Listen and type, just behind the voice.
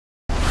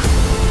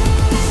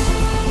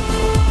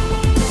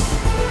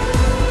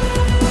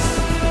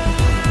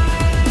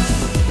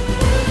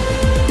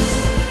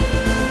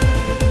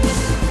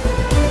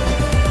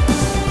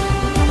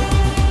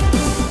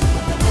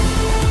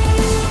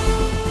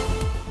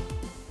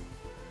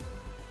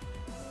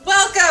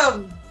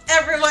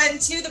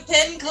to the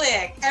Pin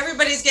Clique.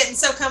 Everybody's getting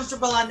so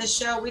comfortable on this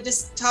show. We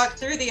just talked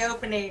through the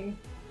opening.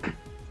 And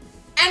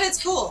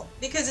it's cool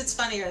because it's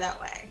funnier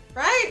that way,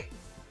 right?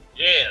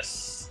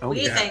 Yes. Oh,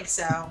 we think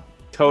so.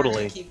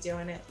 Totally. Keep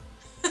doing it.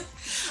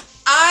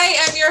 I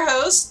am your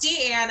host,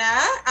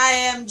 Deanna. I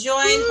am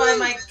joined by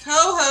my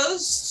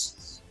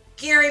co-host,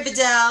 Gary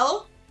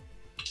Bedell.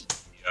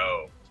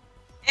 Yo.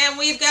 And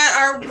we've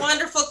got our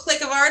wonderful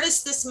clique of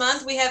artists this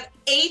month. We have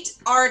 8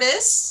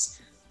 artists.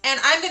 And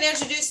I'm going to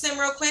introduce them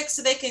real quick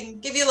so they can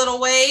give you a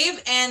little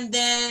wave. And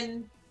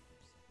then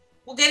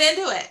we'll get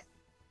into it.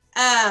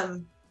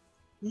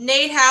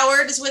 Nate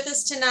Howard is with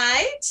us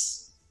tonight.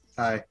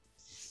 Hi.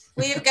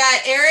 We've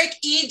got Eric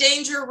E.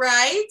 Danger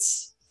Wright.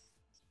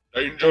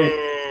 Danger.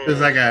 There's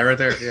that guy right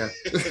there. Yeah.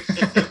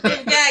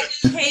 We've got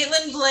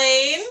Caitlin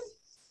Blaine.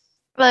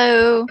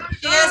 Hello.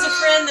 She has a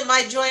friend that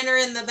might join her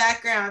in the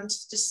background.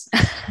 Just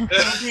don't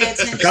pay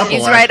attention.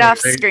 He's right off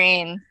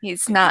screen.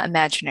 He's not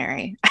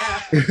imaginary.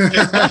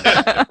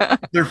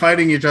 They're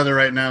fighting each other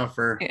right now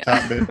for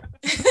top bid.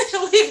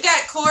 We've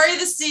got Corey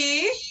the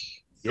C.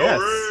 Yes.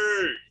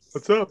 Corey.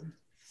 What's up?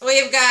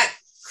 We've got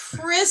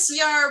Chris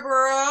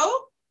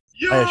Yarborough.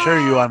 Yeah. I assure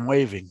you I'm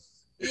waving.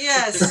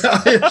 Yes.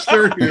 I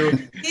assure you.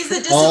 He's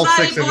the All disembodied 6 of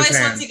his voice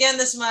hands. once again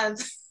this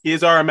month. He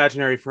is our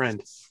imaginary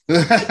friend.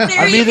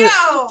 There you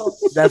go.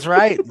 That's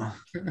right.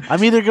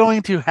 I'm either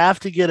going to have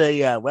to get a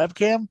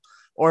webcam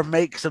or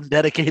make some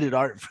dedicated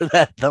art for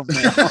that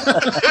thumbnail.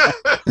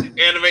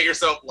 Animate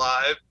yourself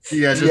live.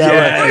 Yeah, just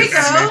There we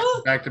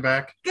go. back to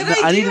back. Good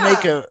idea.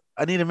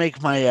 I need to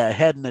make my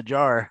head in a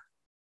jar.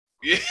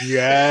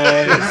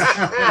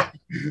 Yes.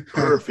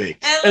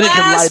 Perfect. And And it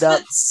can last light up.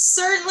 but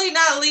certainly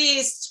not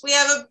least, we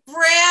have a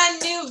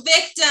brand new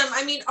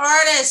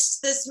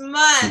artist this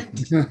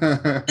month,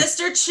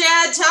 Mr.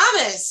 Chad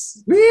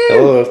Thomas.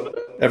 Hello,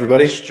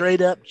 everybody.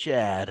 Straight up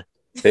Chad.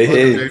 Hey,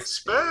 hey.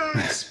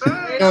 Space.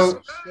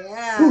 So,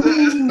 Yeah.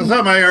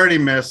 something I already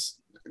missed.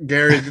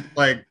 Gary's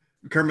like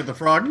Kermit the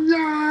Frog.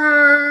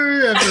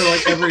 Yay! After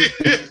like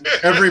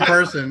every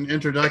person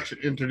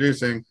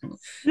introducing.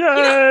 Yay!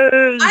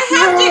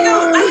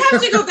 I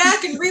have to go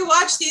back and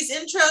rewatch these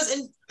intros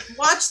and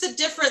watch the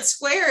different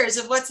squares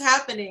of what's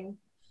happening.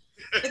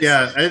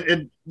 Yeah,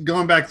 it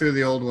going back through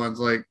the old ones,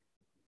 like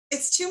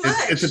It's too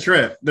much. it's a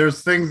trip.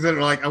 There's things that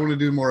are like, I want to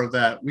do more of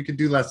that. We could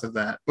do less of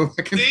that.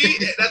 See,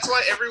 that's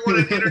why everyone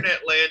in internet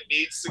land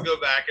needs to go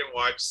back and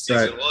watch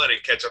season 1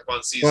 and catch up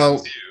on season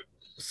 2.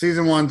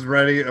 Season 1's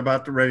ready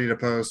to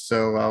post,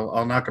 so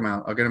I'll knock them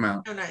out. I'll get them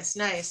out. Oh, nice.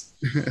 And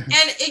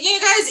you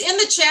guys in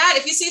the chat,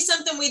 if you see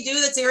something we do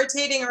that's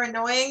irritating or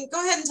annoying, go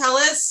ahead and tell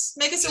us.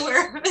 Make us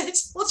aware of it.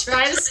 We'll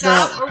try to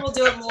stop or we'll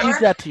do it more. Keep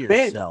that to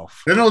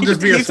yourself. Then it'll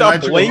just be a Keep on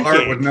slideshow of blinking.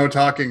 art with no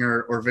talking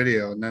or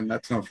video, and then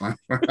that's no fun.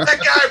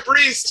 That guy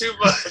breathes too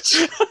much.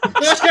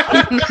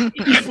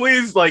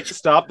 Please,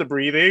 stop the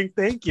breathing.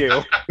 Thank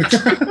you.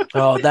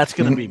 Oh, that's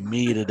gonna be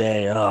me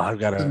today. Oh, I've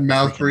got a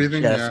Mouth freaking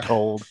breathing, chest yeah.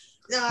 cold.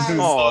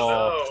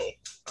 Oh.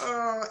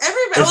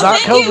 Everybody. It's not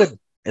thank COVID. you.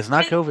 It's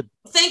not COVID.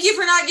 Thank you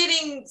for not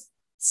getting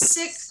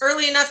sick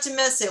early enough to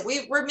miss it.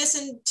 We're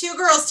missing 2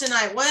 girls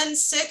tonight. One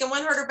sick and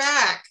one hurt her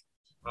back.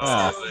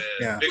 Oh, man.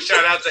 Yeah. Big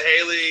shout out to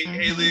Haley.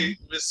 Haley,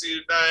 miss you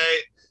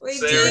tonight. We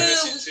Sarah, do.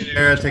 miss you too.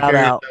 Sarah, take Shout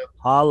care out. of yourself.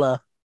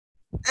 Holla.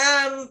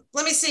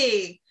 Let me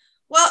see.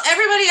 Well,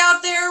 everybody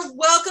out there,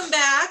 welcome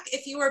back.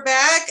 If you are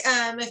back,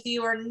 if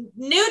you are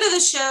new to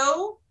the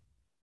show,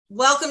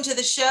 welcome to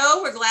the show.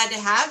 We're glad to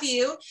have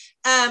you.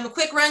 A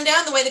quick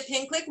rundown, the way the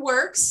Pin Clique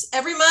works.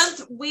 Every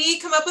month, we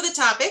come up with a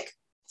topic.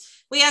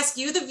 We ask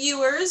you, the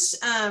viewers,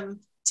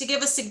 to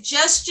give us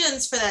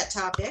suggestions for that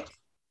topic.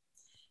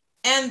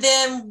 And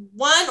then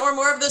one or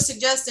more of those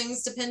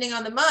suggestions, depending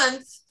on the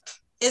month,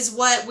 is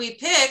what we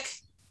pick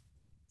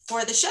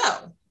for the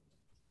show.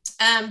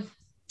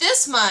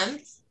 This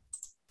month,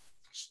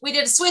 we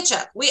did a switch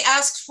up. We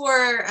asked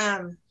for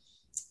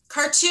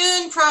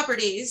cartoon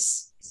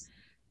properties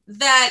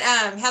that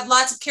had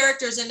lots of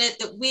characters in it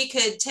that we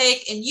could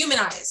take and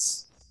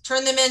humanize,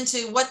 turn them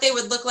into what they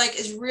would look like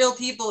as real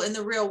people in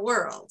the real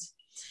world.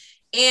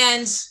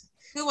 And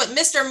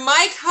Mr.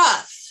 Mike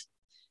Huff,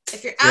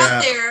 if you're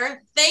out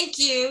there, thank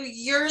you.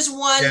 Yours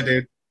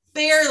won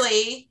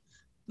barely.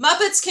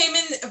 Muppets came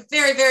in a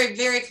very, very,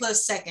 very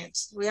close second.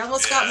 We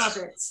almost got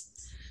Muppets.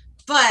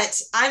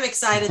 But I'm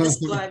excited.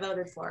 This is what I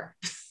voted for.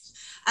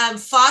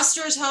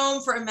 Foster's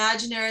Home for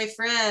Imaginary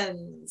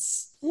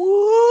Friends.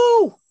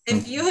 Woo!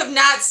 If you have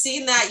not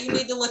seen that, you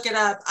need to look it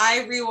up.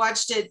 I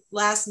rewatched it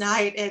last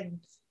night and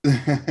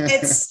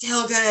it's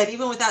still good,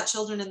 even without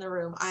children in the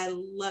room. I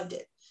loved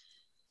it.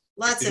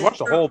 Did you watch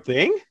the whole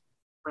thing?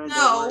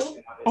 No.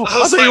 Oh,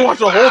 I thought you watched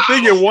the whole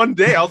thing in one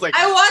day. I was like,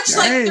 I watched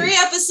dang. 3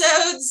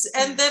 episodes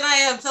and then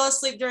I fell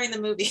asleep during the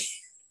movie.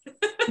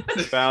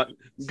 About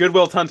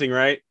Goodwill Hunting,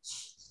 right?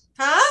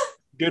 Huh?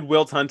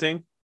 Goodwill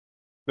Hunting,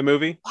 the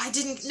movie. I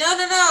didn't.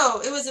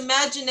 No. It was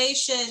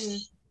Imagination.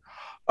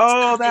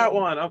 Oh, that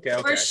one. Okay.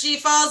 Where she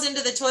falls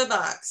into the toy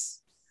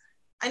box.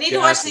 I need to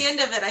watch the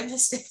end of it. I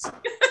missed it.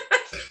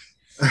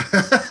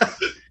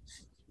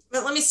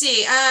 But let me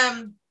see.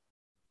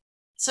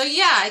 So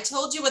yeah, I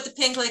told you what the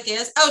pin click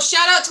is. Oh,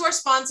 shout out to our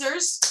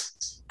sponsors.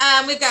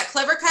 We've got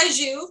Clever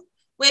Kaiju,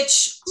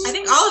 which I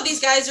think all of these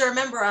guys are a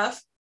member of.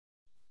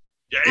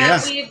 Yeah.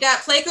 We've got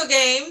Playco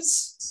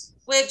Games,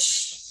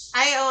 which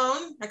I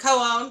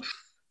co-own.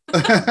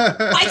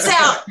 Lights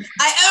out.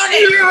 I own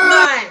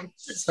it. Mine.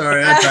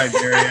 Sorry, I tried,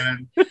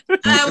 Gary.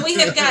 We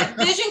have got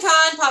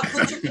VisionCon Pop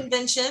Culture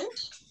Convention.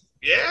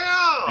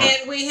 Yeah.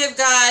 And we have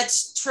got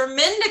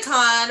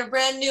Tremendicon, a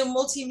brand new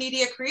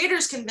multimedia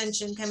creators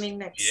convention coming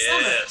next summer.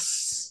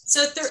 Yes.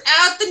 So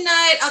throughout the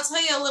night, I'll tell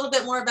you a little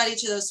bit more about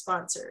each of those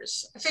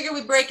sponsors. I figure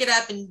we break it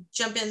up and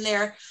jump in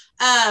there.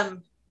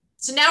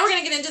 So now we're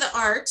going to get into the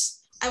art.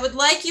 I would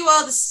like you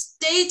all to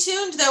stay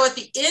tuned, though, at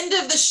the end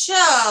of the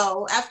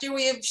show, after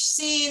we have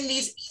seen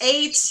these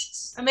 8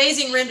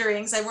 amazing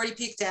renderings I've already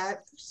peeked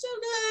at. So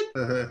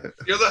good.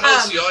 You're the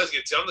host. You always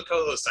get to. I'm the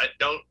co-host. I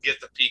don't get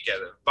to peek at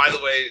them. By the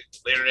way,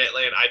 Internet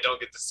Land, I don't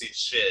get to see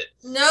shit.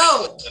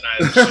 No. Only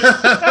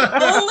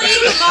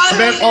I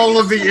bet all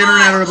of the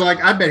internet was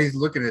like, I bet he's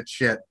looking at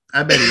shit.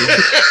 I bet he is.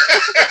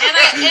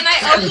 And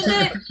I opened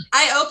it.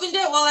 I opened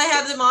it while I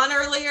had them on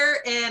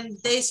earlier, and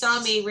they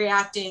saw me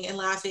reacting and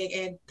laughing,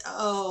 and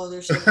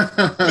they're so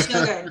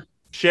good.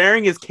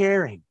 Sharing is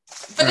caring.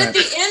 But at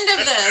the end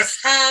of this,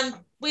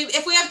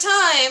 if we have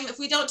time, if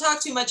we don't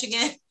talk too much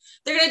again,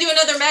 they're going to do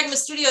another Magma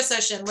Studio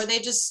session where they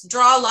just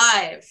draw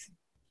live,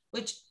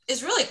 which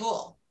is really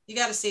cool. You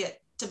got to see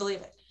it to believe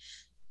it.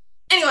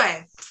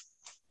 Anyway,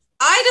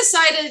 I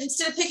decided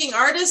instead of picking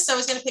artists, I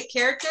was going to pick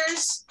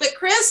characters. But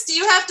Chris, do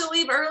you have to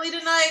leave early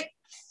tonight?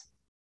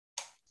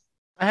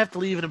 I have to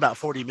leave in about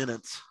 40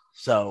 minutes.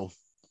 So.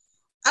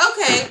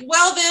 Okay.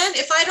 Well, then,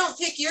 if I don't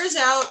pick yours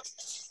out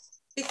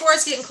before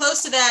it's getting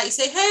close to that, you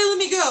say, hey, let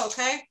me go.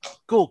 Okay.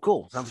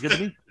 Cool. Sounds good to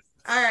me.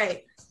 All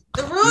right.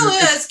 The rule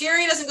is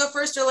Gary doesn't go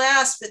first or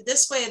last, but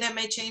this way that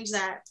may change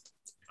that.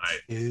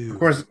 Of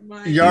course,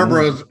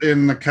 Yarbrough's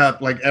in the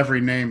cup, like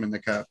every name in the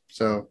cup.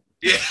 So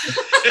yeah.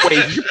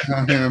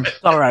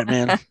 All right,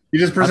 man. You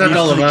just present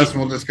all of us,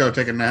 and we'll just go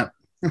take a nap.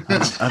 I'm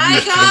used to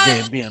the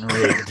game being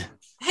rigged.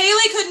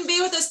 Haley couldn't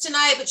be with us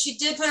tonight, but she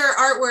did put her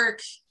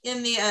artwork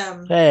in the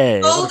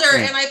folder,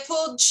 and I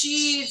pulled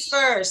cheese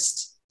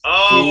first.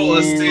 Oh,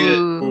 let's see it.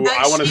 Ooh,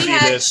 I want to see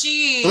this.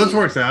 Cheese. Well, this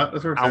works out.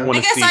 I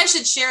guess I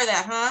should share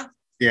that, huh?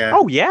 Yeah.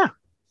 Oh, yeah.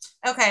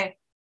 Okay.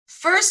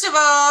 First of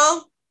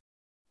all,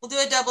 we'll do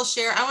a double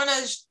share. I want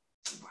to.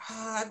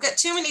 I've got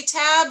too many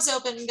tabs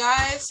open,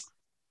 guys.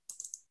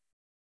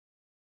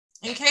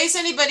 In case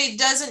anybody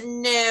doesn't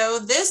know,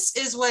 this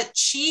is what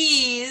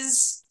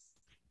cheese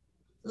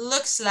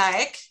looks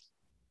like.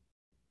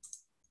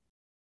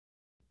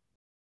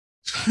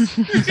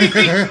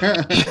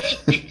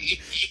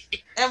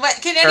 And what?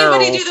 Can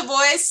anybody do the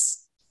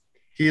voice?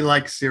 He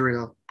likes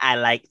cereal. I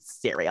like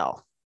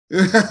cereal.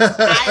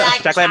 I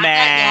like chocolate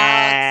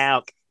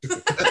milk.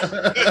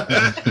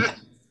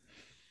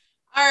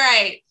 All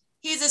right.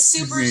 He's a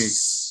super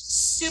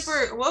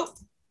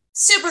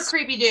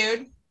creepy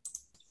dude.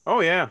 Oh,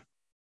 yeah.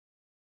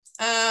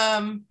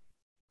 And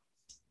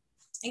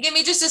give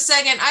me just a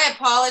second. I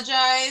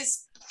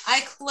apologize. I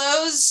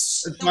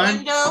closed the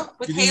window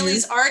with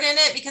Haley's art in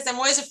it because I'm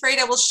always afraid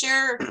I will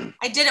share.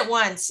 I did it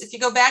once. If you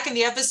go back in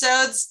the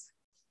episodes,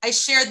 I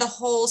shared the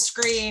whole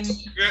screen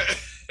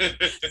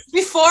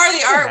before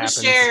the art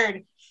was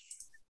shared.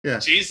 Yeah.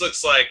 Cheese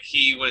looks like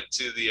he went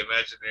to the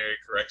imaginary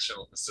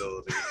correctional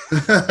facility.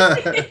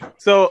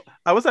 So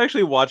I was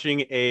actually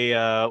watching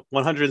a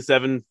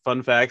 107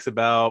 fun facts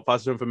about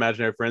Foster Home for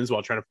Imaginary Friends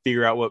while trying to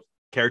figure out what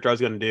character I was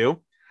going to do.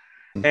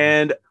 Mm-hmm.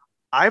 And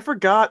I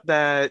forgot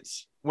that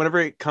whenever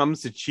it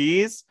comes to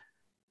Cheese,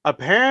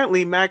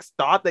 apparently Max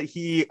thought that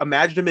he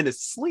imagined him in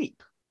his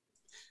sleep.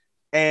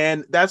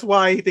 And that's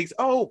why he thinks,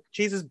 oh,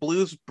 Cheese is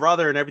Blue's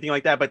brother and everything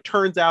like that. But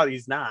turns out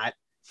he's not.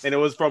 And it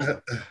was from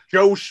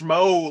Joe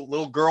Schmo,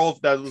 little girl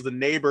that was a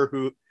neighbor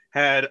who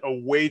had a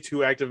way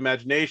too active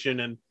imagination.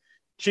 And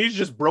Cheese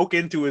just broke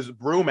into his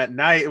room at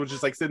night. It was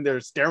just like sitting there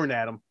staring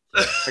at him.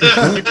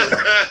 Like,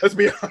 let's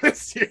be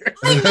honest here.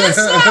 I missed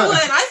that one.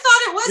 I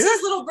thought it was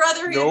his little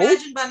brother he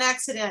imagined by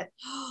accident.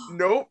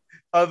 Nope.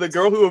 The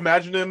girl who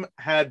imagined him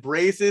had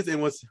braces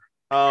and was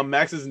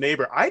Max's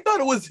neighbor. I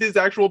thought it was his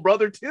actual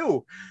brother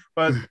too.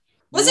 But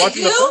was it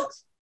Goo?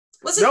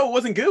 No, it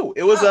wasn't Goo.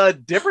 It was a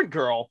different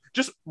girl.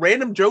 Just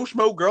random Joe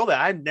Schmo girl that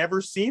I'd never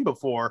seen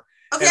before.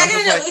 Okay, I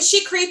gotta know. Like, is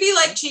she creepy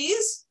like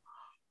Cheese?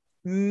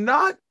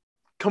 Not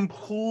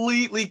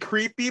completely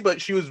creepy,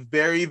 but she was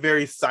very,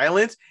 very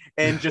silent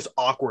and just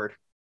awkward.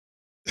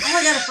 Oh,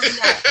 I gotta find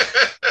that.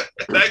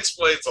 That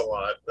explains a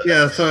lot.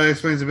 Yeah, so it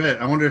explains a bit.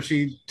 I wonder if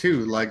she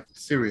too liked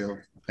cereal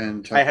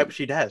and chocolate. I hope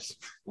she does.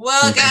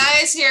 Well,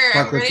 guys, here,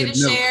 I'm ready to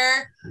milk.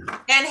 share.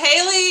 And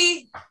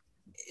Haley,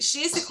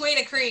 she's the queen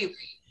of creep.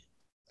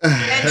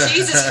 And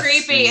Cheese is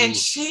creepy, and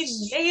she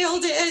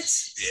nailed it.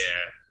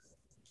 Yeah.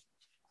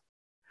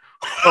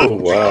 Oh,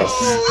 wow.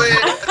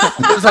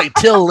 It was like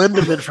Till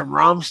Lindemann from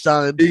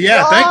Rammstein.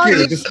 Yeah, thank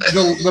you. Just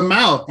the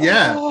mouth.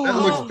 Yeah, that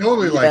looks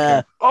totally like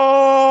him.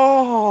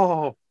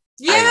 Oh.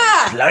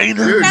 Yeah. Dude,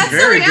 That's the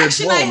very good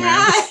reaction pull, I man.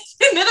 had.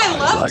 And then I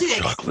loved it.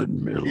 chocolate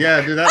milk.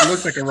 Yeah, dude, that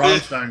looks like a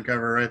Rammstein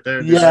cover right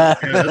there. Dude. Yeah.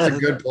 That's a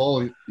good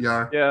poll,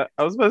 Yar. Yeah,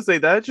 I was about to say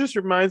that just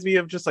reminds me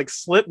of just like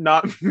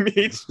Slipknot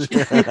meets. It's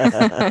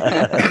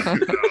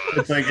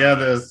like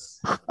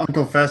the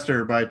Uncle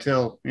Fester by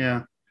Till.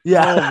 Yeah.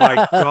 Yeah. Oh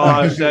my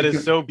gosh, that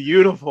is so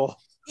beautiful.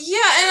 Yeah,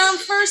 and on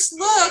first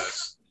look,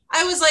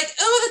 I was like,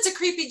 oh, that's a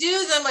creepy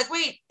dude. And I'm like,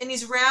 wait, and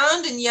he's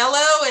round and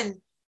yellow, and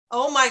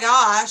oh my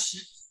gosh.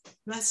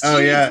 That's Oh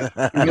cute. yeah.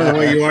 By the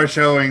way, you are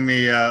showing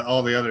the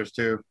all the others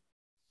too.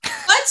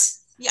 What?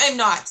 Yeah, I'm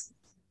not.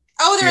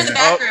 Oh, they're in the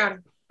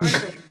background.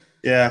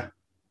 Yeah.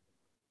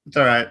 It's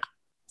all right.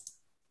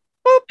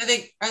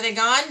 Are they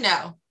gone?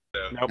 No.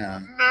 Nope.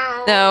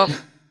 No.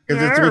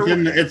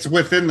 Because it's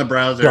within the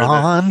browser.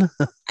 Gone.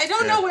 I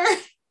don't know where.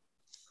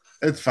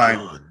 It's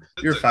fine.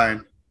 You're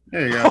fine.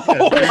 There you go.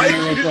 Oh my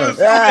Close.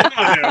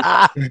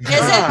 Is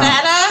it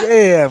meta?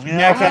 Damn.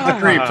 Yeah, cut the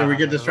creep so we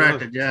get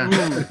distracted. Yeah. See,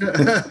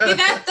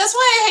 that's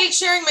why I hate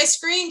sharing my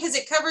screen, because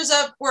it covers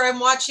up where I'm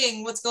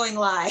watching what's going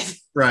live.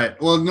 Right.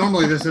 Well,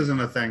 normally this isn't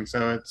a thing,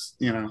 so it's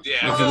Yeah,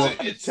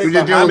 it's we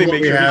just deal with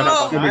what we have.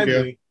 Oh. No big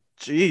deal.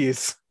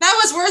 Jeez. That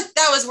was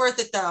worth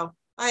it though.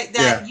 You need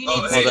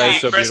to see that's that.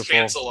 so press beautiful.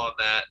 cancel on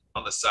that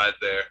on the side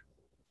there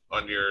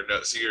on your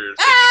note. So your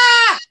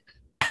Ah!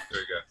 there we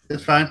go.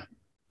 It's fine.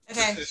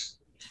 Okay.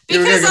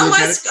 You're Because gonna on, look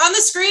my, at it? on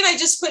the screen I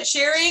just put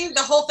sharing,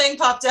 the whole thing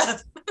popped up.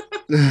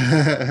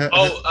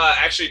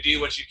 Actually, D,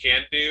 what you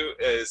can do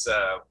is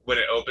when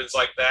it opens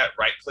like that,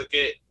 right click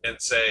it and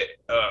say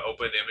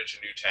open image,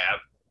 a new tab.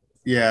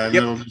 Yeah, and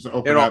Yep. it'll just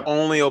open It'll up.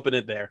 only open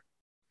it there.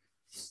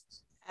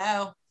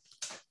 Oh.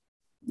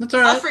 That's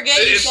all I'll right. forget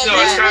you It's said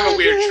it's that. kind of a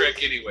weird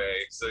trick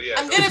anyway. So yeah,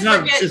 I'm gonna It's not,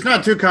 forget. it's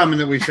not too common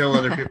that we show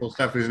other people's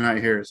stuff who's not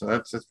here, so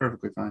that's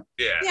perfectly fine.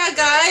 yeah. Yeah,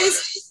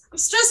 guys. I'm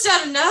stressed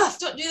out enough.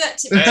 Don't do that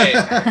to me.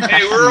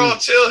 Hey, we're all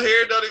chill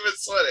here. Don't even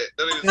sweat it.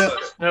 Don't even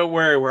sweat it. Don't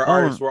worry, we're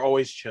artists. We're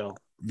always chill.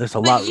 There's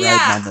a But lot riding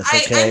on this,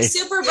 I'm okay?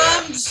 super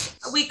bummed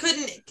we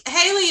couldn't.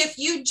 Haley, if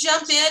you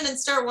jump in and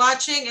start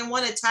watching and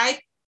want to type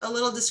a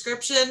little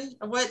description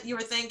of what you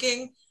were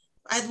thinking,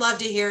 I'd love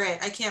to hear it.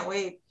 I can't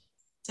wait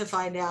to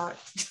find out.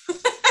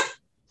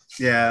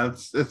 Yeah,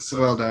 it's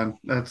well done.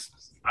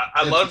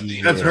 I love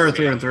the That's her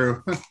through and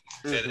through.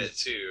 in it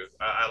too.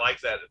 I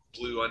like that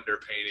blue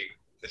underpainting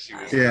that she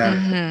was. Yeah.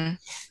 Mhm.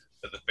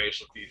 And the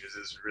facial features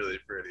is really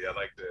pretty. I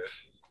like to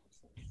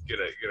get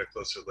a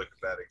closer look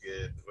at that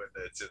again when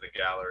it's in the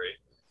gallery.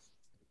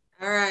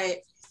 All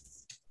right.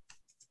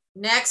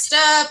 Next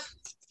up,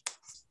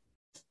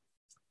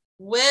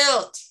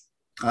 Wilt.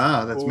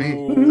 Ah, that's me.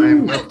 Ooh. I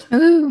am Wilt.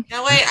 Ooh.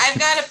 Now wait, I've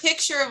got a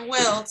picture of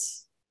Wilt.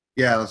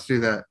 Yeah, let's do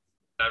that.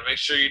 Now make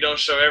sure you don't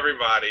show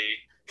everybody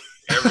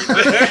everything.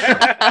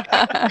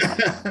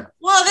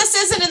 Well, this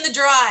isn't in the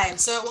drive,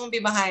 so it won't be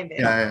behind it.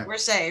 Yeah. We're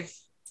safe.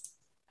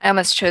 I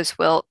almost chose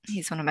Wilt.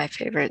 He's one of my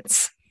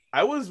favorites.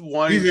 I was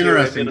wanting He's to.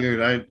 interesting, dude.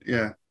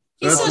 Yeah.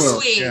 He's That's so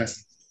Wilt, sweet. yeah.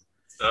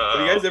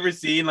 Have you guys ever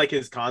seen like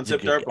his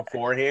concept art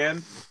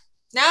beforehand?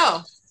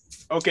 No.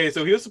 Okay,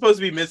 so he was supposed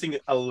to be missing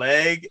a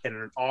leg and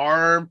an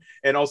arm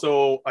and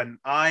also an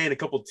eye and a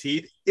couple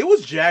teeth. It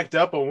was jacked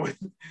up on what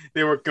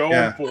they were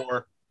going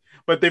for.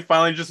 But they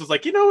finally just was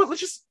like, you know what?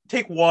 Let's just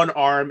take one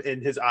arm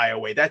and his eye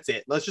away. That's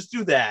it. Let's just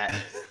do that.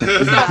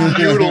 Let's not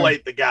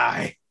mutilate the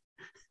guy.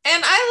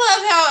 And I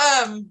love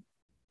how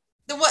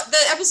the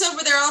episode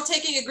where they're all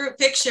taking a group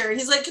picture and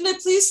he's like, "Can I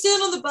please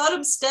stand on the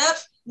bottom step?"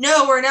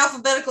 No, we're in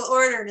alphabetical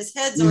order, and his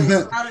head's always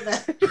out of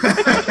that.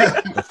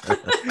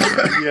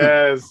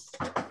 Yes.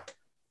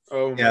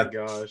 Oh my Yeah.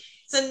 gosh.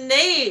 It's a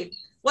Nate.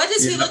 What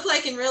does he Yeah. look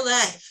like in real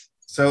life?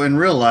 So in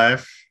real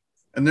life,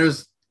 and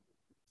this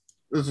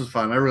was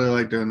fun. I really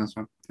like doing this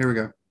one. Here we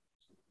go.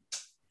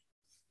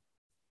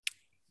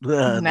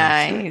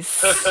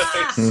 Nice.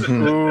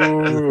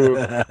 Ooh.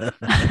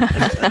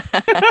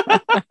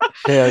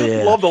 Hell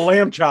yeah. Love the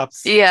lamb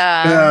chops.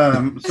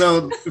 Yeah.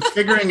 So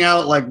figuring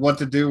out like what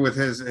to do with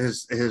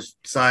his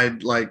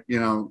side, like, you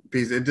know,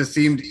 piece, it just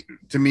seemed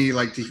to me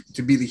like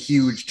to be the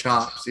huge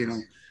chops, you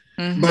know.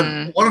 Mhm.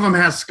 But one of them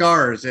has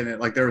scars in it,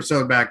 like they were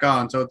sewed back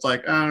on. So it's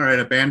like, all right,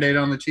 a band-aid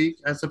on the cheek,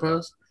 I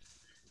suppose.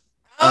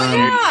 Oh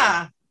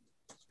yeah.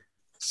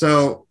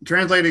 So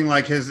translating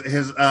like his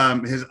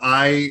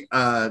eye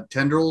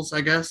tendrils,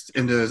 I guess,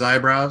 into his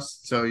eyebrows.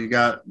 So you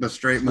got the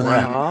straight one.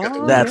 and you got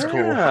the That's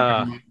weird-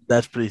 cool.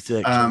 That's pretty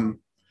sick.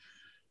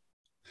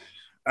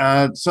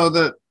 So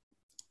the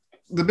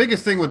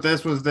biggest thing with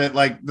this was that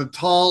like the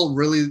tall,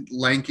 really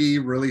lanky,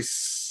 really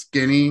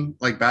skinny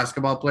like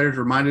basketball players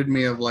reminded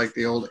me of like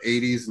the old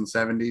 80s and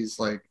 70s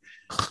like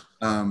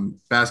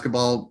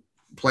basketball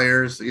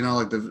players, you know,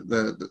 like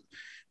the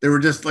they were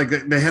just like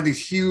they had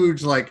these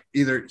huge like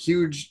either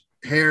huge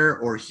hair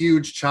or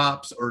huge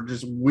chops or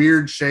just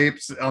weird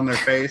shapes on their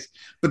face,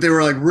 but they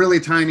were like really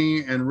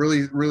tiny and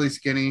really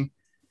skinny,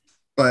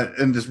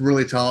 and just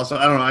really tall. So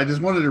I don't know, I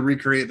just wanted to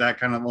recreate that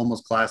kind of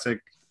almost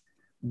classic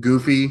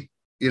goofy,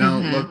 you know,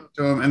 look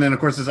to him. And then of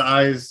course his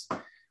eyes,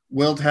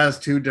 Wilt has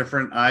two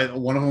different eyes.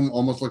 One of them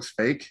almost looks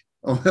fake.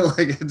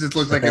 Like it just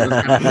looks like it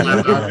was kind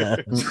of slapped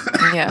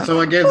on. Yeah. So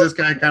I gave this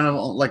guy kind of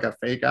like a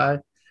fake eye.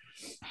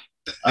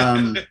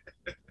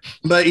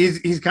 But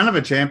he's kind of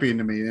a champion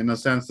to me in the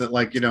sense that,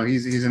 like,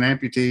 he's an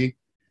amputee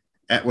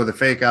with a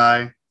fake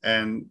eye,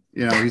 and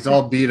he's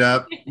all beat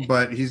up,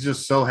 but he's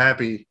just so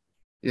happy,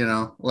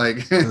 like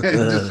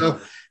just so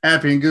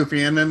happy and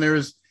goofy. And then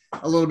there's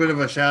a little bit of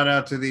a shout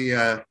out to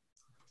the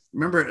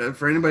remember,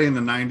 for anybody in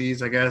the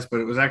 90s, I guess, but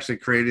it was actually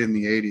created in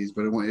the 80s,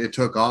 but it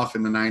took off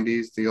in the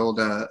 90s. The old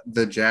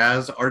the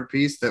jazz art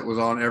piece that was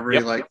on every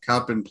like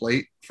cup and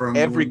plate from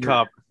every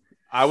cup.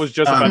 I was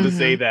just about to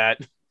say that.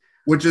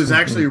 Which is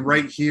actually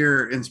right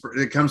here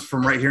it comes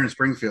from right here in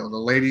Springfield. A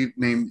lady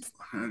named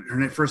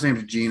her first name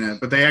is Gina,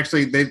 but they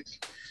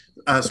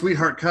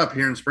Sweetheart Cup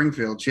here in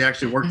Springfield. She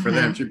actually worked for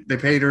them. They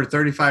paid her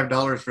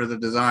 $35 for the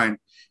design,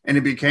 and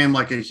it became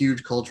like a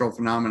huge cultural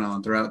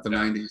phenomenon throughout the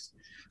 90s.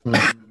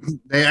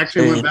 They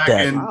actually went back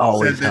and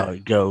always said that how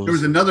it goes. There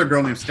was another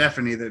girl named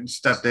Stephanie that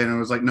stepped in and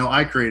was like, "No,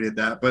 I created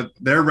that." But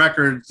their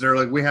records, they're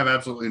like, "We have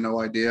absolutely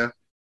no idea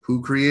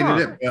who created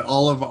it, but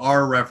all of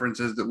our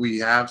references that we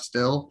have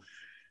still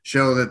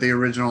show that the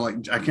original,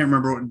 like, I can't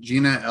remember what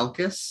Gina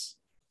Elkis,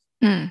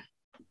 I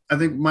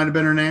think might have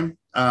been her name.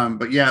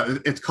 But yeah,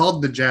 it's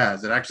called The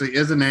Jazz. It actually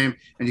is a name,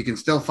 and you can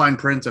still find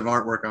prints of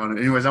artwork on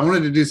it. Anyways, I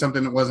wanted to do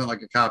something that wasn't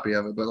like a copy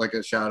of it, but like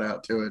a shout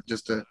out to it,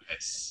 just to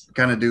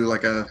kind of do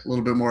like a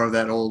little bit more of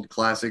that old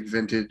classic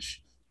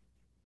vintage,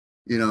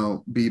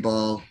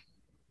 b-ball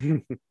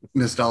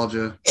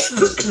nostalgia.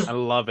 I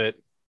love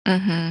it.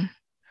 And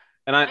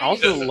I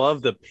also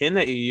love the pin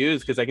that you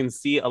use, because I can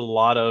see a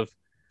lot of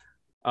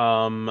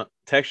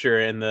texture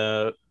in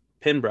the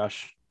pin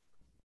brush.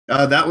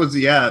 That was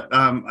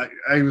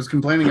I was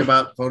complaining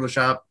about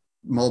Photoshop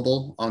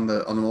mobile on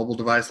the mobile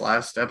device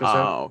last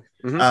episode.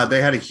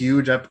 They had a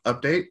huge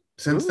update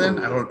since then.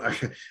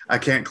 I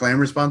can't claim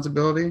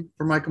responsibility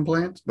for my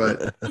complaints,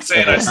 but lots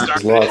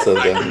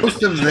of them.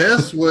 Most of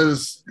this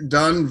was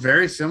done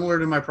very similar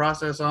to my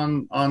process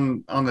on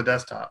the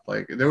desktop.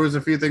 Like, there was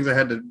a few things I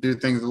had to do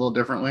things a little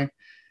differently.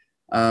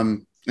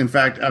 In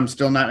fact, I'm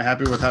still not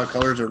happy with how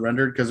colors are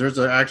rendered, because there's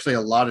actually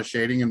a lot of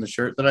shading in the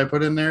shirt that I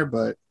put in there,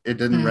 but it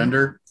didn't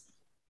render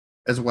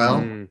as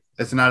well.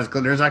 It's not as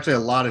clear. There's actually a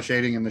lot of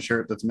shading in the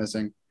shirt that's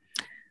missing,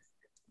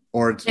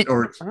 or it's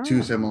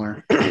too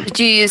similar. Did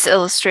you use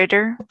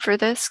Illustrator for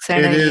this?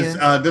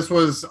 This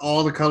was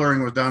all the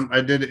coloring was done.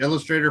 I did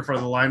Illustrator for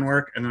the line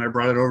work, and then I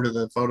brought it over to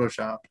the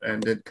Photoshop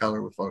and did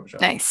color with Photoshop.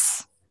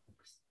 Nice.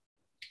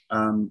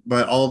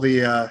 But all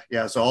the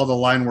so all the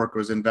line work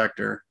was in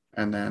Vector,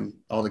 and then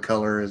all the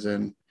color is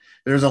in.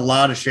 There's a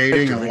lot of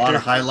shading, a lot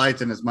of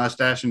highlights in his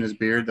mustache and his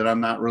beard that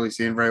I'm not really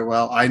seeing very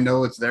well. I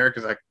know it's there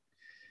because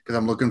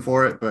I'm looking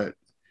for it, but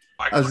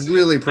I was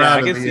really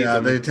proud of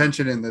the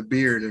attention in the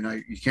beard,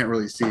 and you can't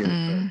really see it.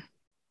 But,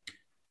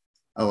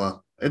 oh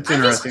well, it's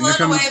interesting. I'm just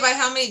blown away by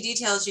how many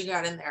details you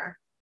got in there.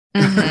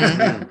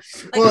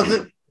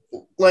 Well,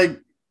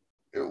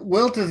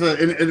 Wilt is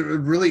a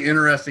really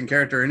interesting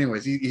character.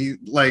 Anyways, he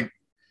like,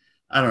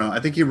 I don't know. I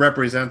think he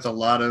represents a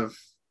lot of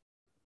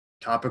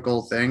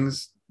topical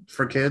things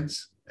for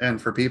kids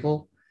and for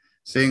people.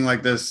 Seeing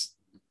like this,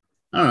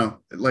 I don't know,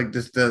 like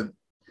just the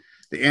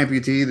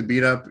amputee, the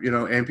beat up,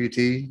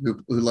 amputee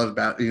who loves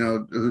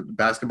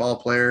basketball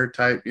player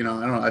type, I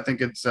don't know. I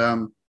think it's I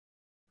don't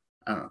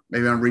know,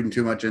 maybe I'm reading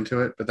too much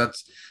into it, but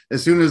that's,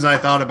 as soon as I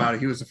thought about it,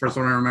 he was the first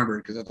one I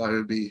remembered, because I thought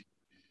it'd be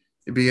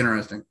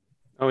interesting.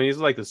 Oh, and he's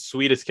like the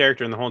sweetest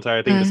character in the whole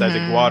entire thing, besides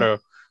Iguado,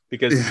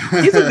 because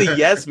he's the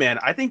yes man.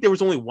 I think there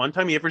was only one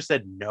time he ever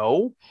said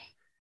no.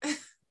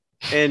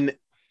 And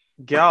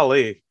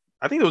golly,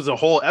 I think there was a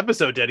whole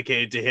episode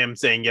dedicated to him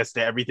saying yes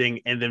to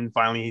everything, and then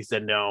finally he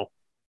said no.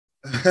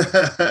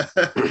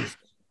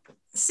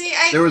 See,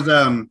 there was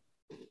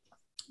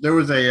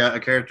a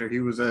character. He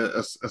was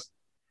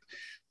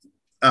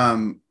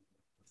and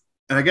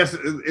I guess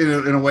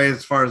in a way,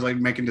 as far as like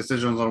making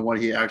decisions on what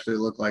he actually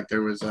looked like,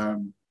 there was I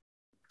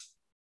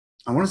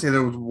want to say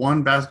there was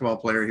one basketball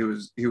player.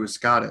 He was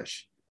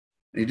Scottish.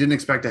 He didn't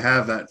expect to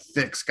have that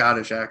thick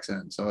Scottish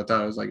accent, so I thought,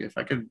 I was like, if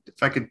I could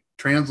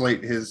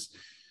translate his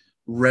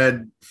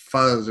red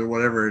fuzz or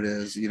whatever it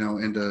is,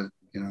 into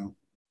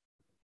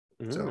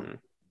so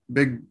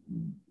big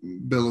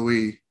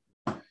billowy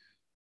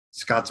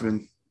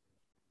Scotsman.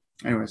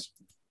 Anyways,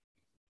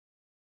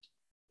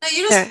 now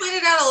you just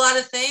pointed out a lot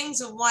of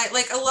things of why,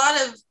 like, a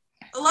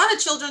lot of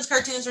children's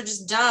cartoons are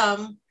just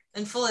dumb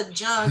and full of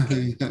junk.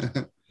 And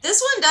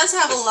this one does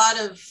have a lot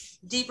of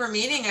deeper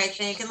meaning, I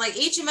think, and like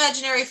each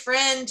imaginary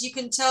friend, you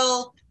can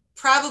tell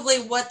probably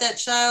what that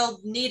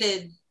child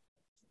needed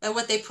and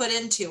what they put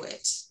into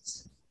it.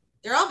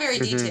 They're all very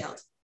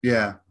detailed.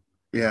 Yeah.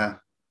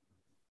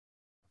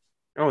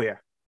 Oh yeah.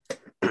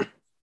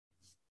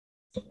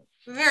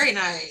 Very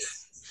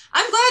nice.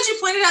 I'm glad you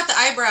pointed out the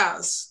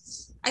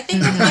eyebrows. I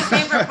think that's my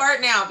favorite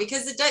part now,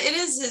 because it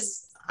is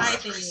his eye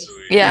thing.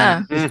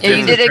 Yeah.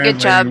 You did a good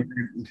job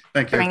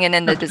bringing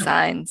in the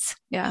designs.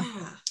 Yeah.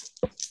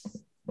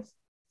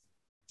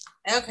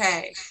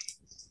 Okay.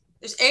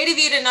 There's 8 of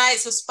you tonight,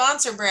 so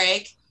sponsor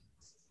break.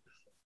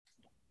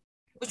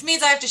 which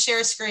means I have to share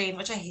a screen,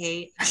 which I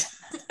hate.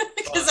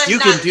 I'm you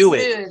not can do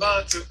in it.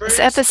 the This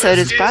episode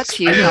is brought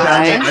to you I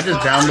just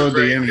by. download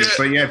the image.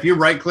 But yeah, if you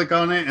right click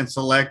on it and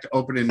select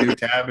open a new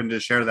tab and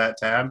just share that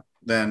tab,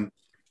 then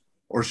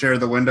or share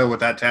the window with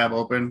that tab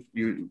open,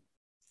 you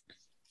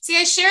See,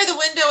 I share the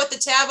window with the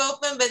tab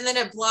open, but then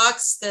it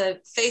blocks the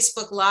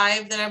Facebook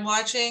Live that I'm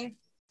watching.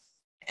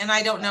 And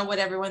I don't know what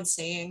everyone's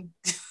seeing.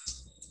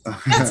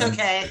 That's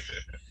okay.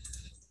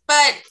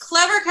 But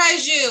Clever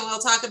Kaiju we'll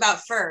talk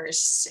about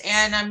first.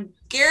 And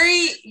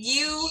Gary,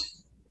 you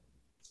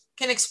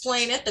can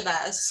explain it the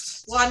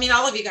best. Well, I mean,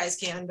 all of you guys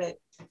can, but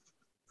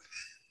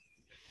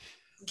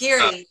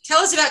Gary, tell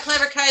us about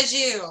Clever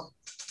Kaiju.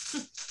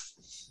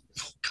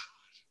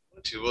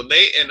 Well,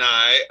 Nate and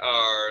I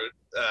are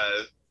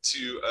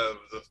two of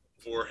the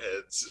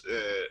foreheads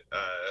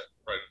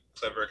run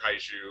Clever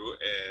Kaiju,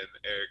 and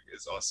Eric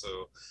is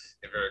also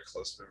a very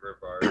close member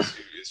of ours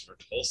who is from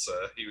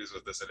Tulsa. He was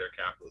with us at Air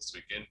Capitalist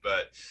Weekend,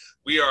 but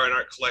we are an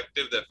art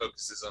collective that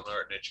focuses on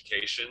art and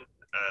education.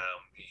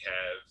 We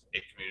have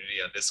a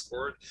community on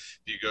Discord.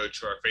 If you go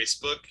to our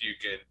Facebook, you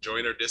can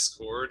join our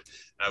Discord.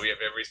 We have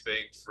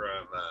everything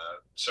from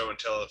show and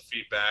tell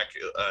feedback,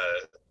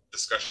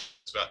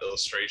 discussions about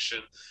illustration.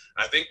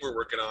 I think we're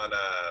working on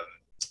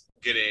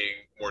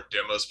getting more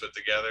demos put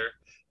together.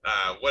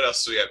 What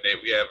else do we have,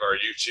 Nate? We have our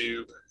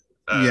YouTube.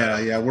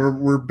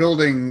 We're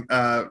building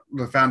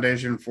the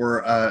foundation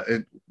for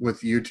it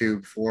with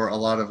YouTube for a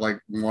lot of like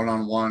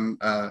one-on-one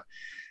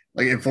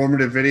like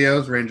informative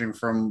videos ranging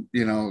from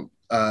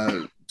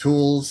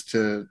tools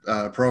to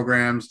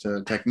programs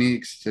to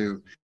techniques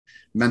to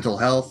mental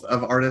health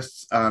of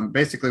artists.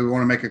 Basically, we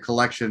want to make a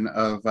collection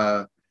of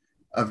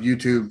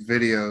YouTube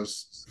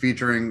videos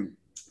featuring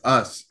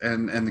us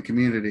and the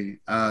community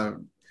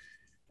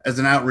as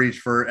an outreach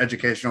for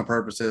educational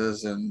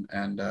purposes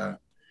and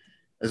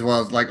as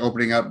well as like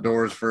opening up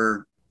doors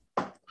for.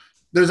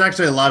 There's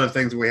actually a lot of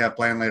things that we have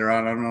planned later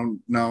on. I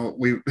don't know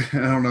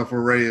if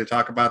we're ready to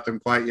talk about them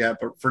quite yet,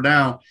 but for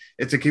now,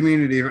 it's a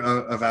community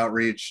of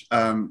outreach.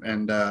 That's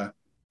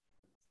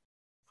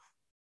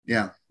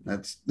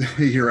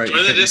you're right.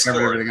 Join the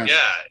Discord.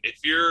 Yeah, if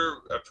you're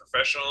a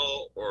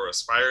professional or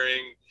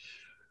aspiring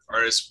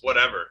artist,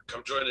 whatever,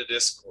 come join the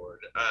Discord.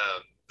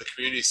 The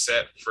community's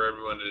set for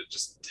everyone to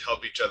just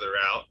help each other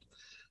out,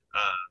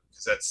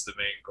 because that's the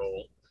main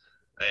goal.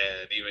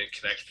 And even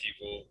connect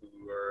people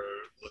who are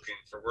looking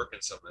for work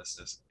in some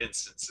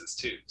instances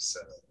too. So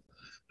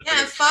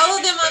and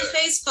follow them on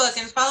Facebook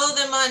and follow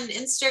them on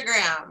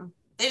Instagram.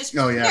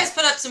 You guys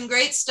put up some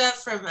great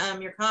stuff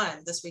from your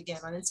con this weekend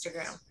on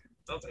Instagram.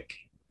 Oh, thank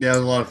you. Yeah, it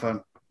was a lot of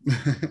fun.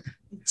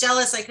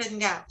 Jealous I couldn't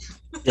go.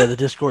 Yeah, the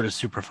Discord is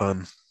super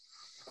fun.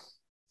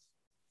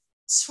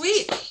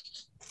 Sweet.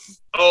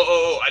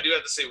 Oh, I do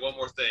have to say one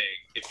more thing.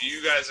 If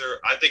you guys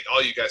I think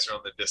all you guys are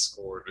on the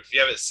Discord, but if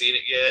you haven't seen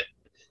it yet,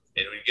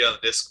 and when you get on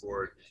the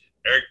Discord,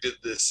 Eric did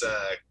this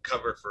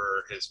cover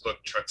for his book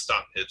Truck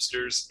Stop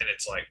Hipsters, and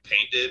it's like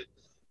painted,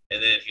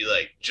 and then he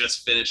like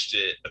just finished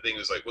it. I think it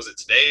was like, was it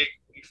today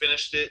you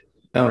finished it?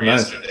 Oh, or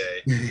nice.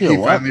 Yesterday? He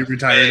finally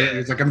retired it.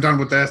 He's like, I'm done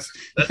with this.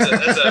 That's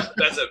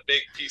a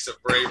big piece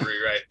of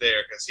bravery right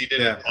there, because he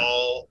did it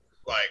all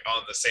like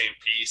on the same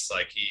piece.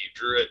 Like he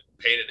drew it,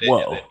 painted it,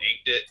 and then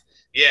inked it.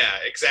 Yeah,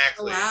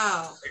 exactly. Oh,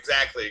 wow.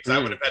 Exactly. Because I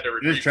would have had to.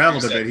 He just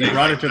traveled a bit. He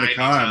brought it to the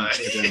con.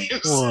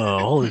 Whoa!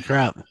 Holy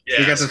crap! Yeah,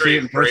 we got to see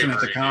it in person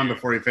at the con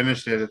before he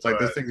finished it. It's like,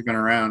 this thing's been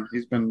around.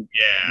 He's been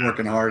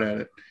working hard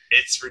at it.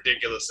 It's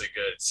ridiculously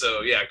good.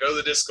 So yeah, go to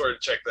the Discord and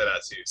check that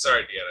out too.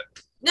 Sorry,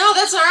 Deanna. No,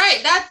 that's all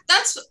right.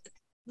 That's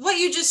what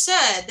you just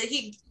said. That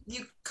you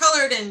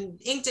colored and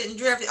inked it and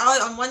drew everything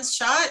all on one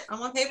shot on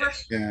one paper.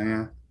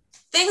 Yeah.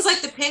 Things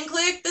like the pin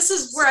click. This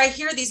is where I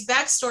hear these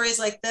backstories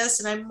like this,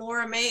 and I'm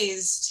more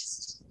amazed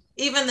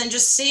even than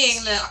just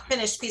seeing the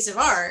finished piece of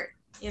art.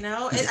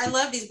 I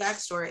love these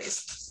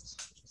backstories,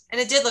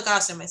 and it did look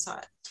awesome. I saw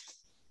it.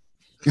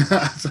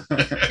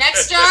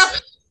 Next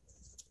up,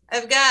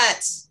 I've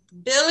got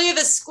Billy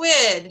the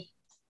Squid.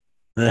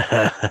 All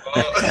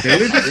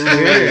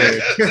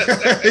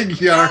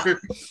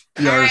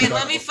right,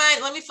 let me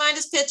find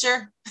his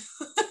picture.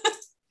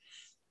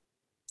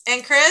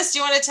 And Chris, do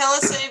you want to tell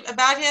us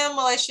about him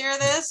while I share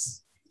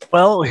this?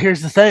 Well,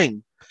 here's the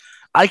thing.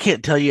 I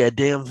can't tell you a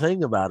damn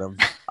thing about him.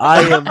 I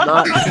am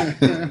not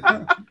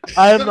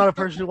a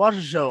person who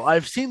watches the show.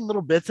 I've seen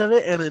little bits of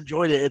it and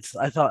enjoyed it.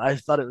 I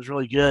thought it was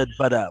really good,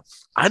 but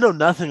I know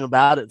nothing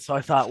about it. So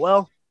I thought,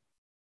 well,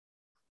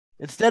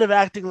 instead of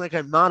acting like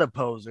I'm not a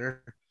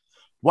poser,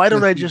 why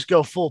don't I just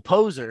go full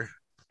poser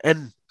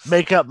and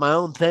make up my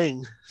own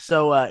thing?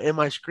 So am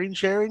I screen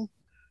sharing?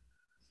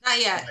 Not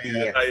yet.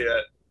 Not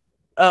yet.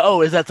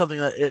 Is that something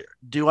that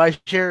do I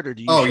share it or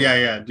do you? Oh, share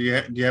yeah. Do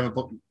you have a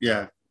book?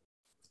 Yeah.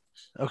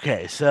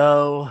 Okay,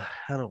 so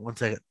hold on 1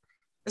 second.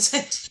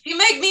 If you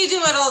make me do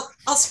it,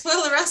 I'll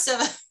spoil the rest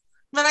of it.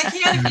 But I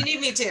can if you need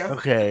me to.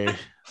 Okay,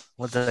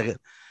 1 second.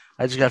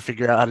 I just gotta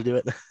figure out how to do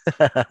it.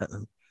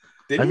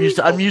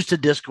 I'm used to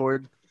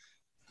Discord.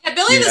 Yeah,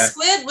 Billy the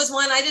Squid was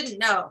one I didn't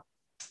know.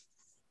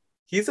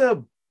 He's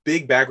a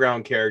big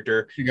background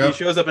character. Yep. He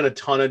shows up in a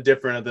ton of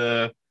different of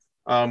the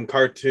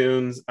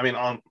cartoons. I mean,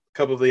 on a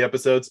couple of the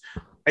episodes.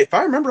 If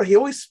I remember, he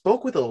always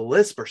spoke with a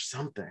lisp or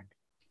something.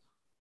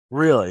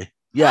 Really?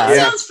 Yeah.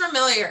 That sounds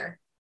familiar.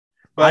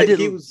 But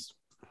he was.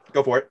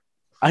 Go for it.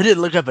 I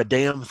didn't look up a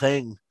damn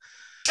thing.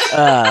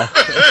 But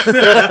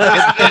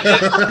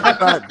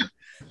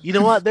you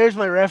know what? There's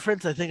my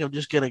reference. I think I'm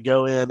just gonna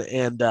go in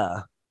and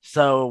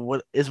so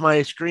what is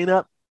my screen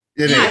up?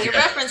 Yeah, your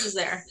reference is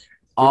there.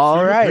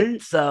 All right,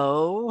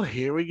 so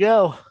here we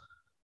go.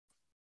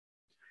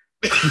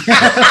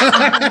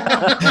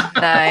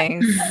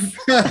 Nice.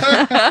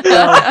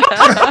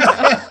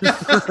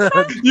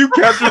 You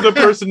captured the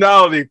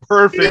personality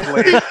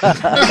perfectly.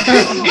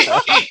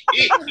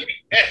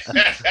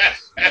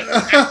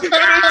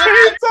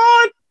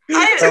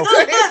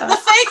 The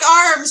fake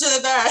arms are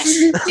the best.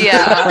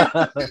 Yeah.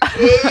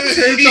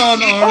 Taped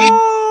on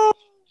arm.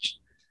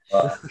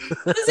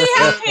 Does he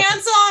have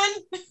pants on?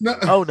 No.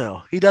 Oh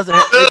no, he doesn't.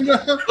 Have,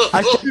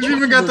 He's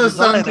even got the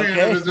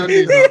suntan on his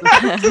undies.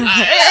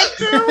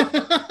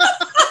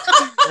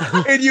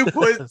 And you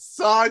put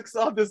socks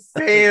on the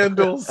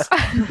sandals.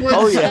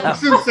 Oh yeah,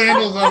 some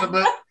sandals on it,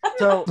 but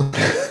so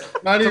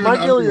not even my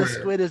Billy the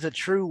underwear. Squid is a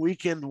true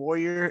weekend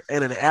warrior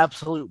and an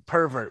absolute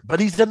pervert,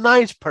 but he's a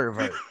nice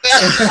pervert.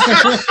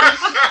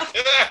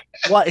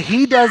 What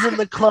he does in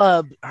the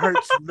club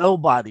hurts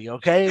nobody,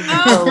 okay?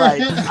 So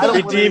like, I don't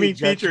The want any redeeming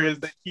feature judgment. is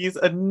that he's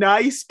a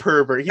nice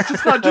pervert. He's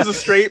just not just a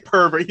straight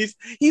pervert.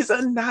 He's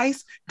a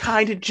nice,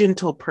 kind of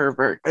gentle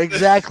pervert.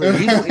 Exactly.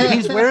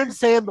 He's wearing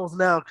sandals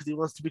now because he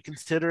wants to be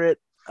considerate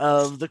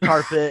of the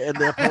carpet and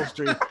the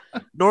upholstery.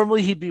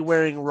 Normally, he'd be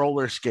wearing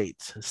roller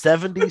skates,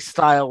 70s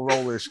style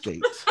roller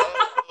skates.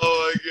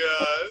 Oh my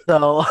god!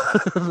 So,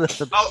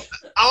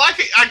 I like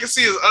it. I can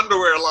see his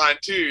underwear line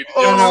too.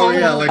 Oh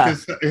yeah, like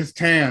his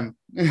tan.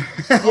 Yeah.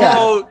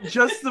 Oh,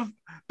 just the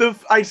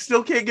I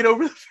still can't get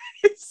over the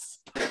face.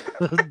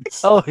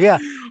 oh yeah,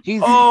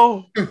 he's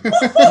Oh,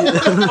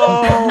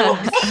 oh.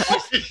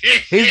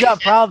 he's got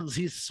problems.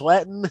 He's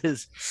sweating.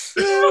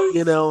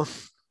 You know.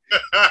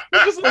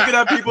 You're just looking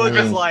at people and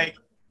just like,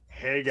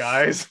 hey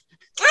guys.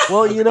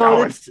 Well, you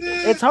know,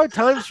 it's hard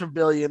times for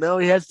Bill. You know,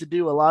 he has to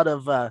do a lot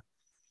of.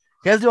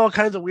 He has to do all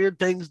kinds of weird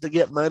things to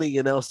get money,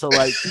 you know. So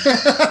like,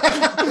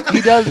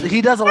 he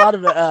does a lot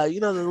of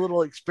you know, the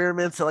little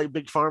experiments that like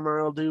Big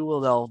Pharma will do.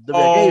 Well, they'll be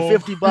like, hey,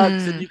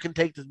 $50 and you can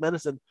take this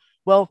medicine.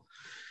 Well,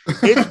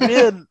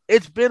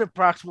 it's been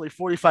approximately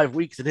 45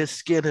 weeks and his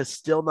skin has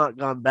still not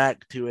gone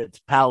back to its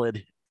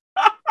pallid.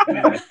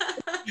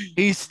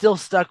 He's still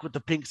stuck with the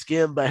pink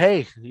skin, but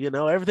hey, you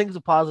know, everything's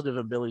a positive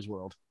in Billy's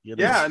world. You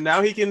know? Yeah,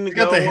 now he can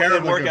got go the hair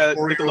and of work like a at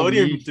 40-year-old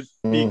Nickelodeon to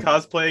be Mm.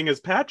 cosplaying as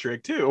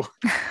Patrick too.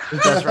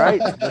 That's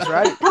right. That's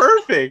right.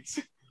 Perfect.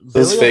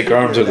 Those Billy fake will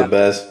arms do are the that.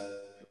 best.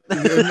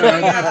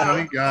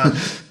 Thank God.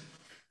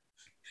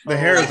 The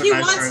hair Like is a he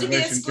nice wants to be a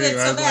transition squid too.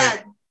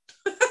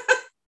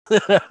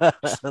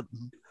 so bad.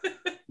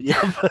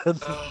 Yep.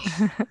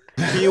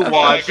 He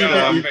watched.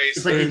 God, Um,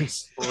 face like-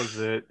 hurts. what was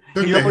it?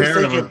 Took He's the always hair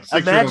of a thinking,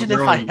 6-year-old imagine if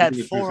girl I and had put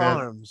it to his 4 head.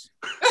 arms.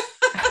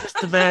 Just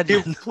He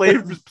imagine. played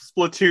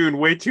Splatoon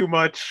way too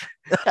much.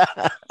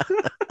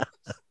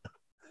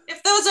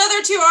 If those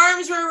other 2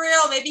 arms were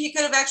real, maybe he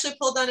could have actually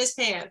pulled down his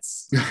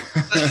pants.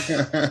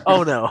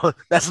 Oh no,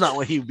 that's not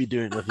what he would be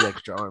doing with the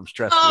extra arms.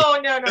 Trust Oh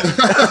no.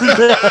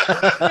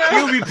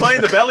 He would be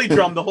playing the belly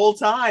drum the whole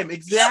time.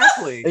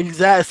 Exactly. me.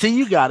 Exactly. See,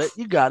 you got it.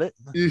 You got it.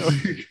 He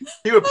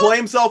would play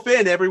himself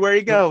in everywhere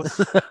he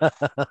goes.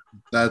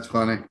 That's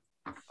funny.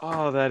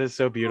 Oh, that is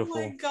so Oh beautiful.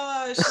 my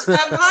gosh.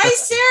 Hi,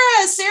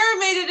 Sarah. Sarah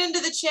made it into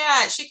the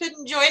chat. She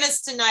couldn't join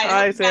us tonight.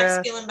 Hi, I hope Mac's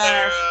Sarah. feeling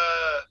better.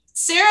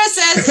 Sarah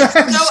says it's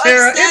so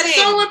Sarah, upsetting.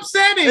 it's so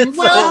upsetting. It's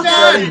Well so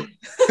done.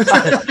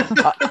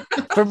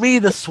 For me,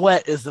 the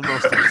sweat is the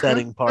most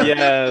upsetting part.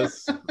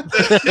 Yes. That's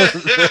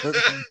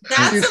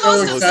She's the so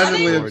most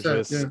excitedly upsetting. upset.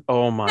 Gorgeous. Yeah.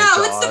 Oh my No,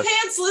 god. it's the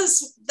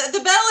pantsless. The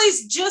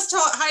belly's just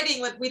hiding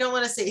what we don't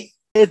want to see.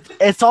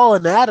 It's all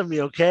anatomy,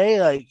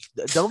 okay? Like,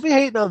 don't be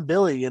hating on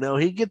Billy. You know,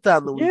 he gets out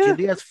on the Yeah. weekend.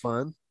 He has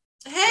fun.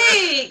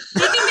 Hey, he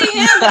can be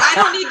him, but I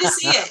don't need to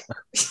see it.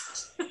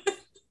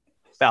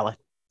 Valid.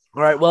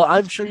 All right. Well,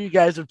 I'm sure you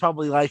guys would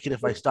probably like it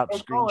if I stopped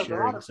screen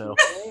sharing. So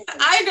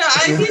I know.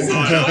 He's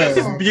enjoying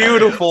He's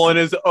beautiful in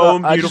his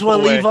own I just beautiful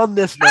want to way. leave on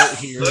this note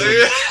here.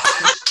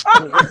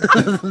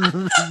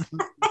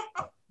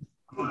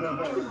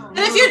 And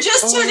if you're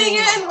just tuning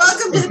in,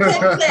 welcome to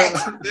the Clique.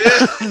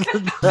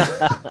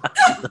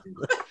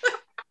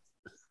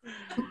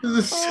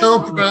 He's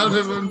so proud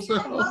of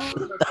himself.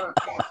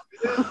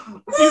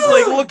 He's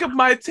like, look at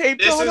my tape.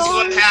 This going is on.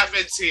 what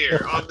happens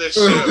here on this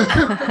show.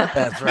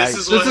 That's right. This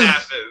is what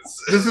happens.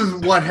 This is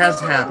what has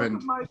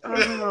happened.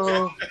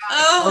 Oh,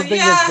 Something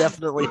yeah. has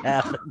definitely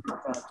happened.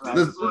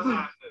 This-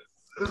 What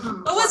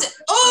was it?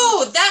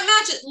 Oh, that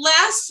match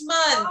last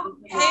month.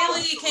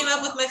 Haley came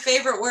up with my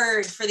favorite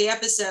word for the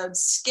episode: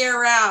 scare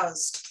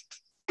roused.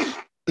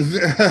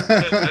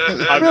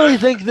 I really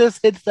think this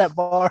hits that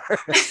bar.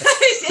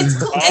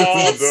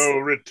 it's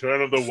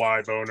return of the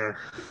Y boner.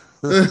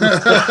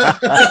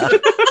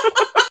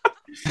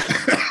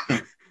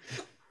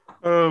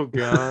 Oh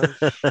god.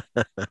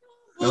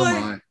 Oh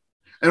my.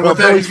 And with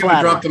that, he's going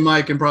to drop the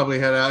mic and probably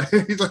head out.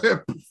 He's like,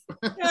 I've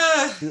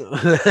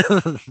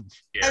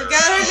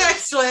got our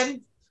next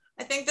one.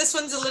 I think this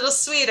one's a little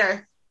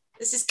sweeter.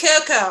 This is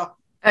Coco.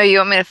 Oh, you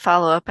want me to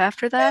follow up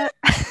after that?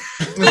 I've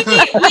seen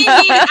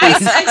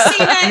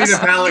that. need a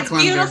palate it's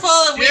cleanser. beautiful.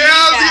 And we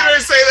I was going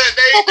to say that,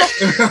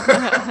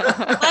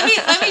 Nate.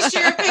 let me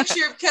share a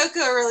picture of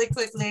Coco really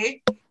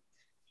quickly.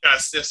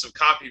 Gotta sniff some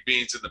coffee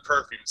beans in the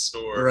perfume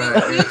store.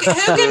 Right. Who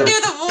can do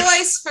the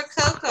voice for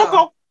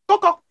Coco?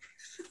 Coco.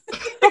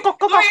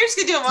 Warriors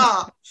can do them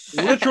all.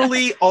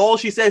 Literally all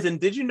she says. And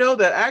did you know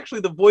that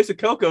actually the voice of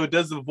Coco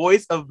does the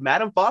voice of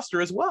Madame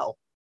Foster as well?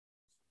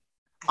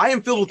 I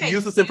am filled with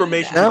useless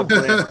information.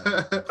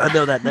 I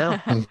know that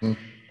now.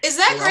 Is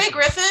that Grey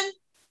Griffin?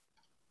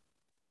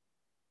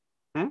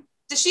 Hmm?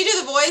 Does she do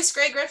the voice,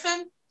 Grey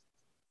Griffin?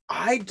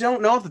 I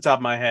don't know off the top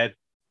of my head.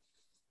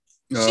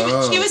 She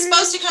was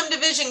supposed to come to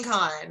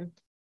VisionCon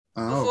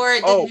before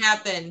it didn't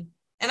happen.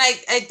 And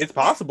it's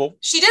possible.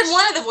 She did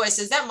one of the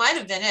voices. That might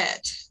have been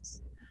it.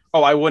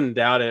 Oh, I wouldn't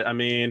doubt it. I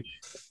mean,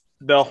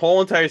 the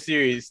whole entire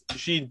series,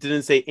 she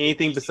didn't say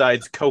anything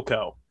besides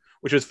Coco,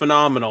 which was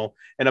phenomenal.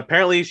 And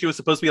apparently she was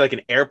supposed to be like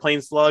an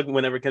airplane slug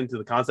whenever it came to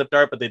the concept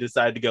art, but they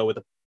decided to go with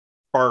a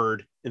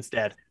bird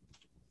instead.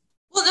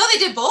 Well, no, they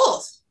did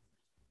both.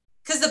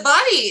 Because the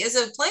body is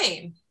a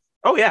plane.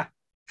 Oh, yeah.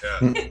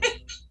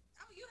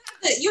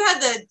 You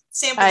had the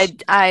sample.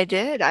 I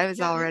did. I was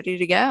all ready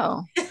to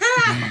go.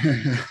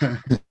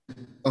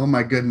 Oh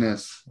my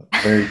goodness.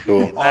 Very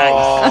cool.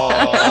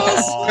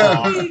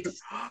 Oh,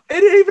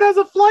 it even has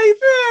a flight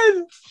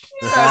fin.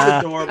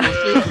 That's adorable.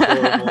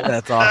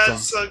 That's awesome.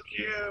 That's so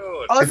cute.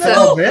 Oh, It's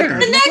all there.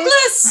 The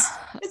necklace.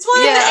 It's one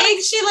of the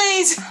eggs she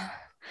lays.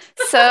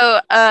 So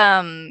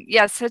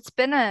so it's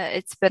been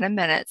a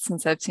minute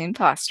since I've seen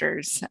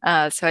Foster's.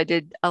 So I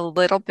did a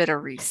little bit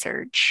of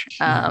research.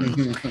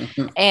 And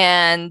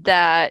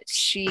that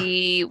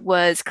she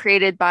was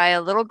created by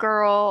a little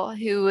girl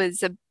who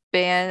was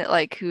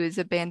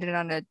abandoned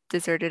on a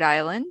deserted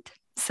island.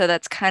 So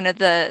that's kind of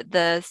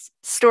the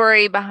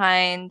story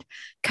behind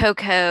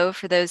Coco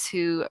for those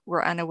who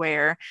were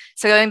unaware.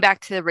 So going back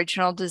to the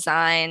original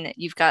design,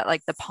 you've got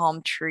like the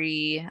palm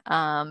tree,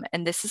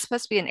 and this is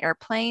supposed to be an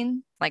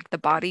airplane. Like the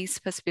body's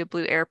supposed to be a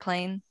blue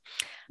airplane,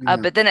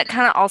 but then it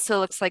kind of also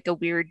looks like a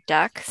weird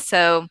duck.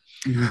 So,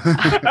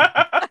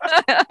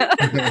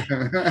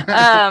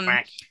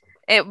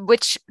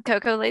 which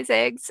Coco lays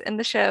eggs in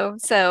the show.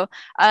 So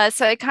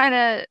I kind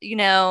of,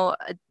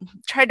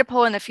 tried to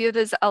pull in a few of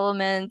those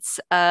elements.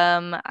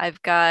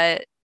 I've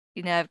got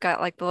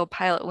like the little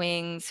pilot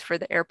wings for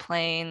the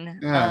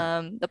airplane,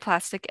 the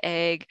plastic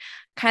egg,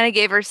 kind of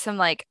gave her some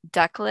like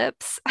duck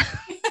lips.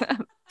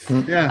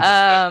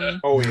 Yeah.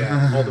 Oh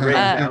yeah. All the ratings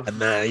now.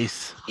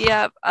 Nice.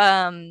 Yep.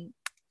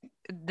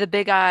 The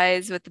big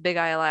eyes with the big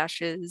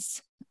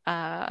eyelashes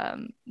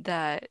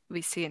that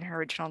we see in her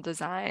original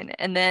design,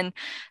 and then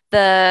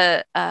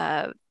the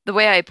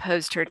way I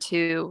posed her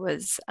too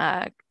was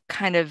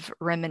kind of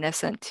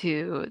reminiscent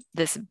to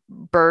this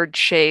bird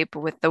shape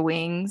with the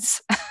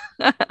wings.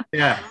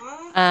 Yeah.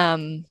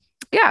 And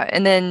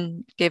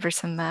then gave her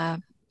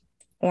some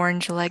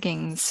orange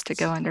leggings to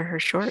go under her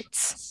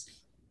shorts.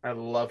 I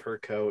love her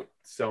coat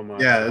so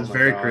much. Yeah, it's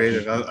very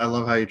creative. I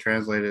love how you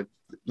translated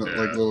like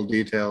little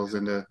details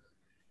into,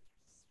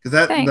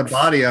 because the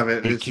body of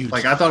it is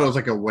like, I thought it was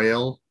like a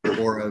whale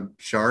or a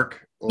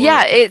shark.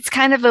 It's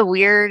kind of a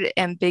weird,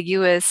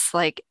 ambiguous,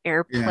 like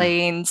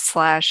airplane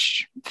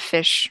 /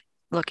 fish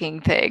looking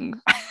thing.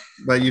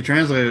 But you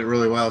translated it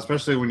really well,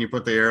 especially when you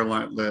put the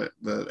airline the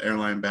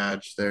airline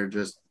badge there,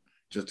 just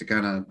to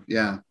kind of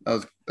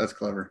that's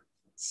clever.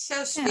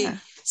 So sweet. Yeah.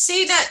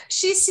 See that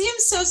she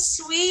seems so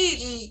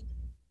sweet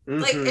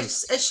and like a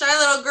shy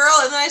little girl,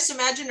 and then I just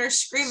imagine her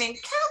screaming.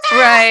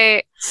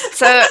 Right.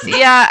 So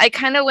I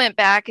kind of went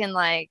back and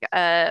like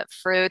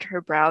furrowed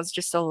her brows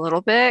just a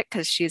little bit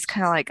because she's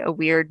kind of like a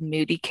weird,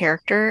 moody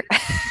character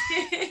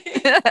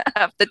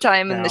half the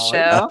time in the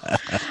show.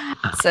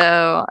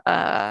 So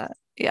I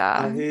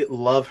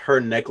love her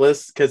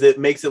necklace because it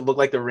makes it look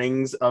like the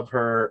rings of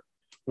her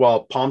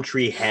palm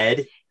tree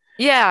head.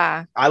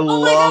 Yeah. I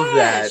love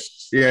that.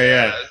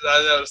 Yeah.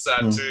 I noticed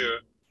that too.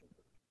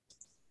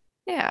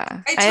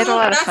 Yeah. I had a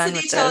lot of fun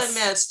with this.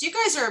 Missed. You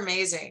guys are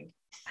amazing.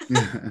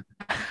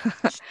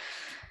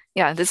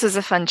 Yeah, this is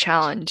a fun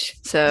challenge.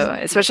 So,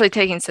 especially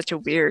taking such a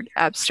weird,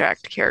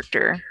 abstract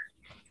character.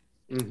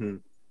 Mm-hmm.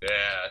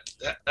 Yeah.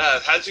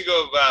 How'd you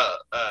go about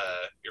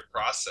your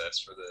process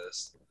for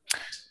this?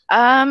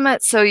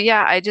 So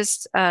I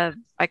just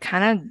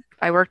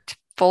I worked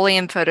fully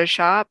in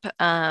Photoshop.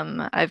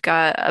 I've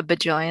got a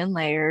bajillion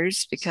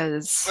layers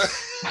because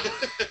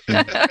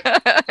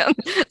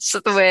that's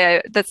the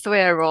way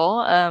I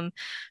roll.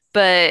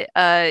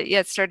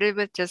 It started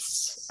with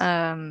just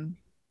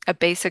a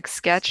basic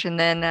sketch, and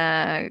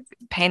then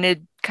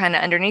painted kind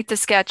of underneath the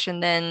sketch,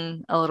 and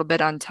then a little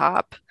bit on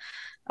top.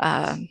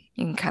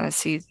 You can kind of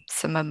see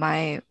some of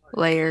my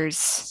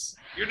layers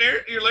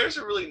Your layers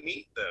are really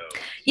neat, though.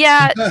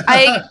 Yeah,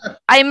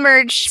 I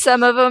merged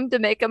some of them to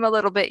make them a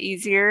little bit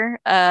easier.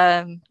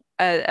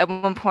 At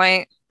one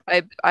point,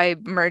 I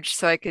merged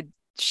so I could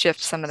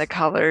shift some of the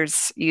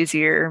colors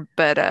easier,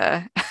 but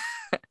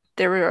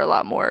there were a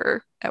lot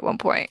more at one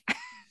point.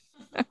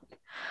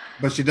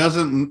 But she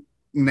doesn't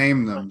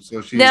name them,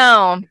 so she.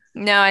 No,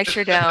 I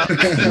sure don't.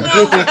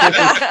 Oh my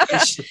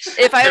gosh.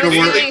 If I was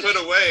Immediately doing put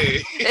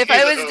away. if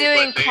I was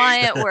doing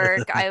client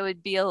work, I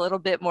would be a little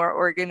bit more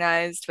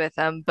organized with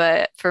them.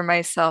 But for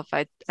myself,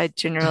 I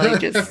generally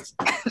just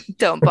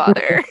don't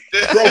bother.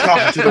 Throw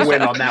caution to the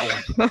wind on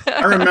that one.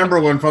 I remember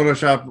when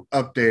Photoshop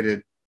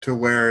updated to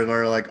where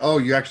they're like, oh,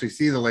 you actually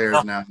see the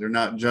layers now. They're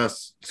not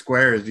just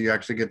squares. You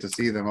actually get to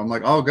see them. I'm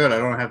like, oh, good. I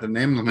don't have to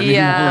name them anymore.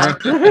 Yeah.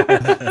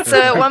 So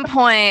at one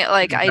point,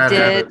 like Bad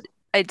habit.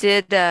 I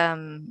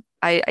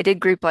did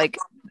group like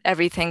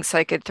everything so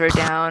I could throw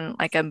down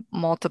like a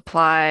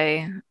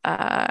multiply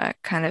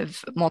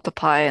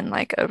and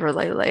like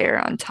overlay layer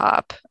on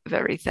top of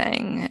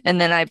everything. And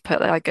then I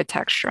put like a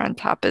texture on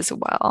top as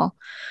well.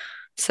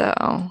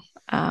 So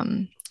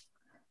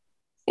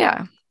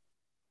yeah.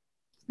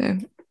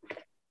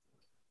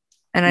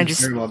 And I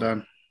just very well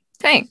done.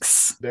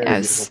 Thanks. Very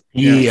Yes.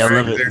 Yeah, I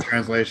very love it. clear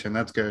translation.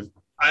 That's good.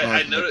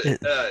 I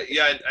noticed.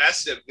 I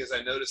asked it because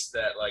I noticed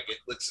that like it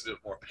looks a bit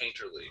more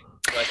painterly.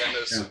 Like I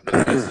noticed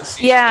the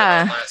season,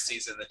 last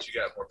season that you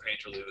got more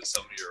painterly with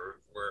some of your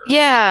work.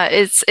 Yeah,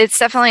 it's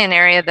definitely an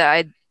area that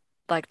I'd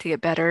like to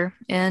get better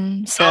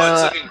in. So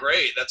it's looking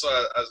great. That's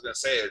what I was gonna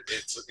say.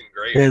 It's looking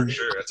great for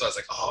sure. That's why I was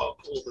like, oh,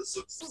 cool. This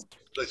looks.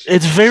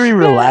 It's very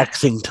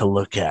relaxing to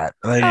look at.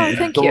 Like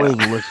enjoying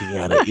looking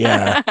at it.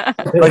 Yeah,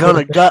 like on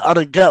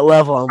a gut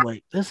level, I'm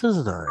like, this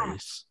is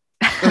nice.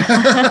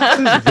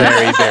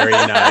 Very, very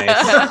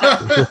nice.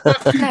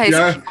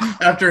 Yeah,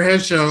 after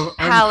his show,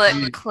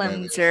 palette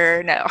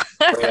cleanser. No.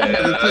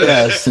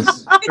 Yes.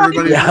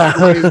 Everybody's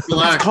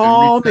relaxed.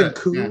 Calm and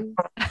cool. Yeah.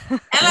 And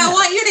I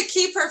want you to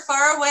keep her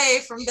far away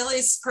from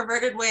Billy's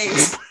perverted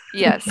ways.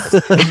 Yes.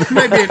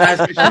 Might be a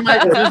nice, she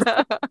might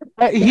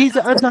He's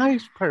a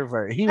nice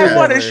pervert. I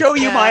want to show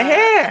you my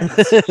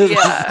hands.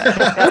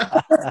 Yeah.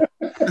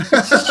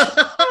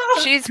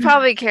 She's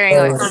probably carrying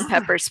like some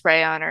pepper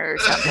spray on her or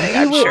something,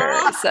 I'm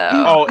sure.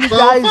 So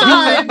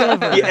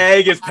The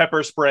egg is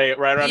pepper spray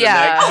right around the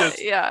neck.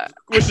 Just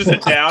pushes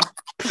it down.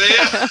 But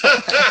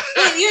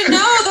you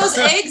know, those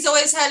eggs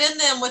always had in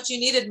them what you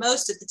needed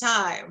most at the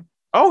time.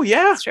 Oh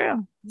yeah, that's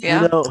true.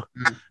 Yeah. You know,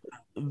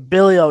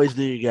 Billy always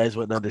knew you guys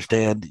wouldn't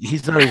understand.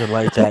 He's not even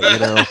like that, you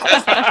know.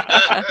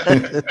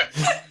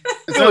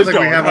 It sounds like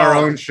we have our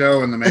own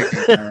show in the making.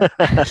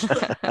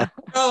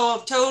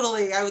 Oh,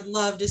 totally. I would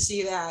love to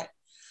see that.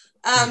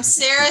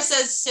 Sarah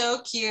says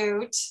so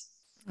cute.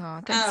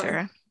 Oh, thanks,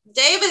 Sarah.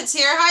 David's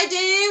here. Hi,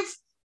 Dave.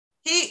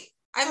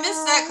 I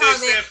missed that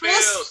comment.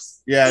 Chris,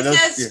 he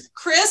says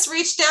Chris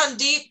reached down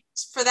deep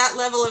for that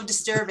level of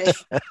disturbing.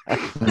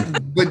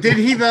 But did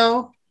he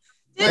though?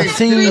 I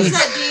think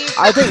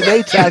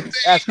Nate's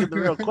asking the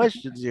real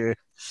questions here.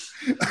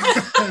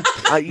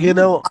 You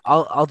know,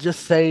 I'll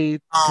just say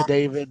to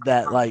David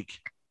that like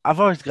I've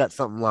always got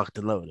something locked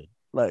and loaded.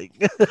 Like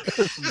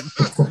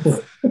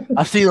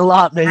I've seen a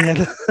lot,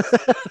 man.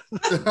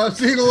 I've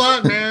seen a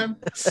lot, man.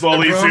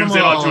 Slowly zooms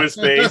in onto his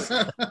face.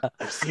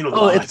 I've seen a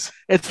lot.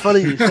 It's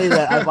funny you say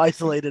that. I've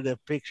isolated a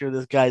picture of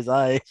this guy's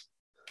eye.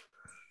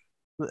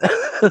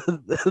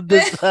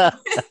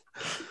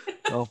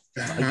 Oh,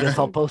 I guess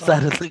I'll post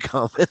that in the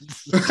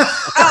comments.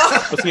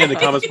 Post me in the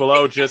comments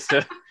below. Just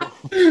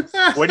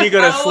when you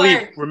go to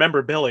sleep,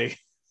 remember Billy.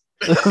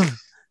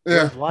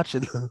 Yeah,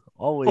 watching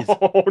always.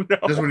 Oh no!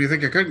 Just when you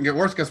think it couldn't get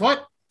worse, guess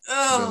what?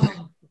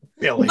 Oh,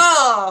 Billy.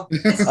 Oh,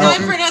 it's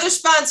time for another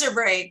sponsor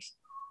break.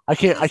 I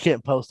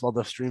can't post while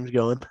the stream's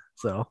going.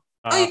 So.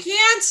 Oh, you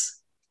can't.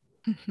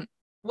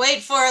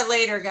 Wait for it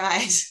later,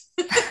 guys.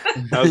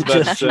 I was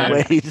about to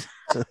say. Wait.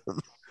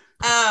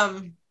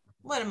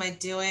 What am I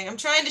doing? I'm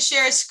trying to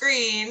share a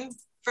screen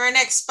for our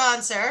next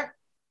sponsor,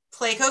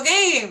 Playco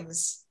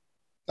Games.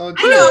 Oh,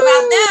 I know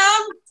about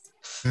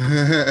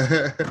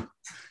them.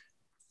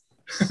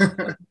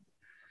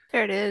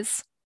 There it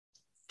is.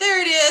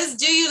 There it is.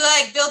 Do you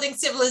like building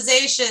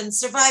civilizations,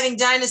 surviving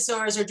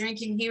dinosaurs, or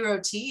drinking hero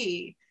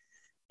tea?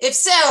 If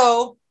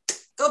so,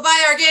 go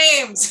buy our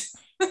games.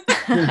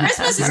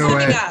 Christmas is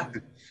coming up.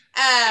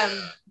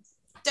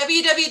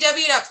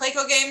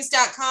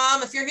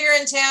 www.playcogames.com. If you're here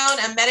in town,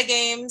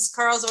 Metagames.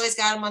 Carl's always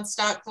got them on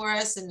stock for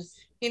us, and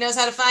he knows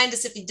how to find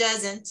us if he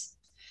doesn't.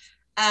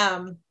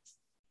 And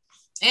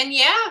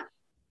yeah,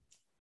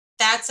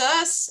 that's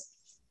us.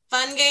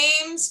 Fun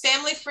games,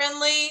 family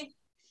friendly,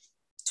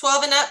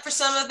 12 and up for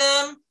some of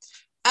them.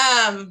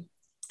 And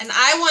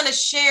I want to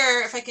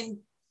share, if I can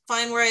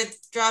find where I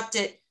dropped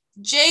it,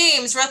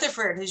 James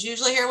Rutherford, who's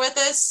usually here with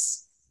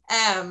us,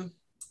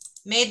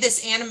 made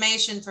this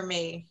animation for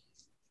me.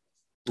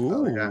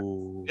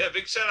 Ooh. Yeah,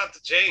 big shout out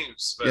to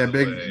James.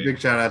 Big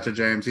shout out to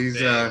James. He's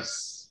all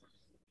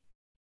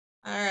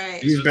right.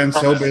 He's been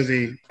so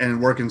busy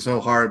and working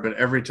so hard, but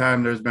every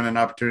time there's been an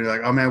opportunity,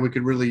 like, oh man, we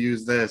could really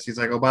use this. He's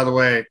like, oh, by the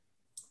way,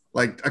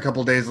 like a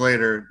couple days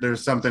later,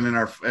 there's something in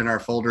our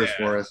folders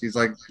for us. He's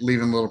like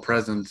leaving little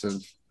presents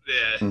of.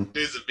 Yeah,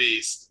 dude's a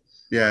beast.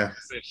 Yeah.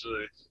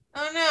 Essentially.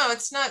 Oh no,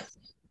 it's not.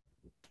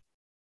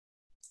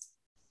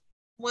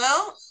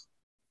 Well,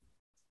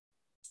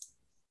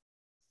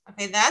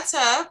 okay, that's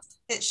up.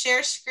 Hit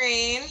share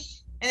screen,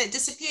 and it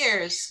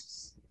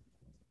disappears.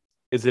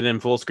 Is it in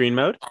full screen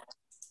mode?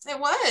 It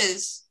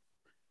was.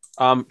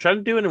 Try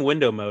to do it in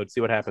window mode. See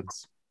what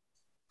happens.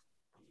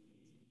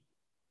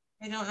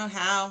 I don't know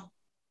how.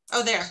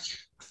 Oh, there.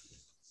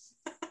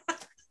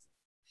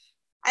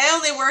 I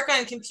only work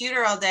on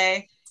computer all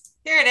day.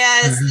 Here it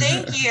is.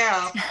 Thank you.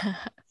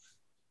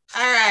 All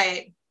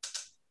right.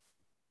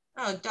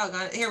 Oh,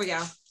 doggone it. Here we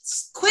go.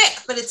 It's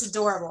quick, but it's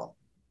adorable.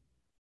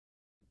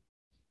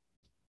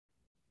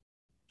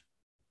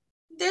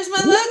 There's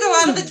my logo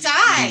out of a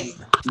die.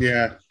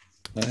 Yeah.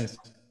 Nice.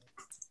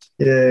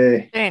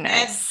 Yay. Very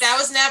nice. That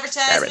was an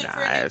advertisement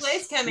for a new nice.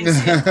 place coming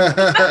soon.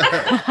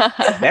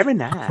 Very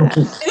nice.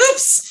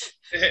 Oops.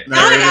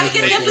 Now I gotta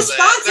get them to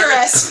sponsor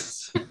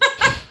us.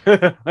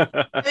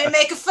 Let me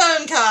make a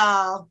phone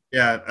call.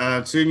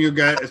 Yeah. Soon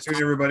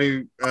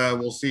everybody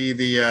will see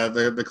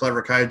the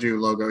Clever Kaiju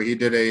logo. He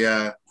did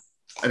an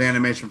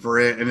animation for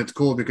it, and it's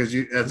cool because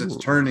as it's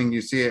turning,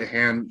 you see it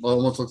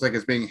almost looks like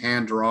it's being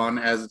hand drawn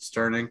as it's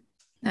turning.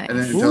 Nice. And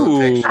then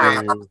until it takes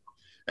shape.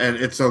 And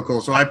it's so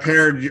cool. So I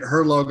paired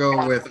her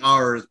logo with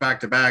ours back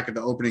to back at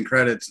the opening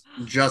credits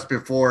just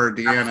before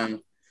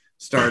Deanna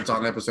starts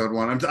on episode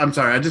 1. I'm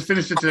sorry, I just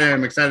finished it today.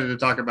 I'm excited to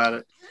talk about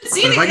it. But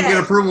if I can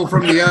get approval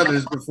from the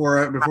others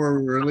before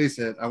we release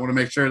it, I want to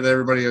make sure that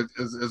everybody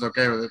is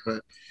okay with it.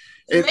 But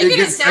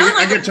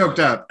I get choked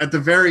up at the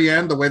very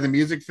end. The way the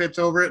music fits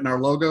over it and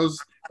our logos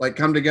like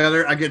come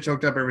together, I get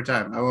choked up every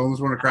time. I almost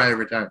want to cry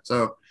every time.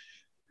 So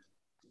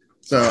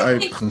I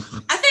think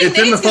it's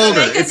in the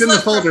folder. It's in the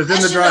folder. It's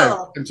in the drive.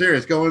 I'm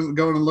serious. Go and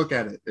look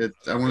at it.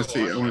 I want to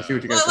see. I want to see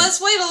what you guys. Well, think. let's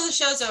wait till the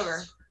show's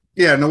over.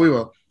 Yeah, no, we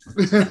will.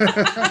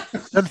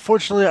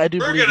 Unfortunately, I do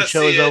believe the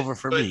show is over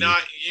for me.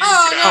 Not you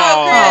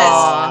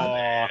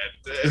Oh,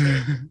 no, Chris.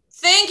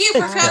 Thank you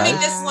for coming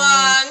this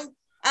long.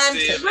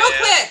 See you, Real man.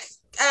 quick,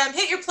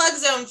 hit your plug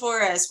zone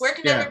for us. Where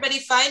can everybody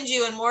find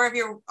you and more of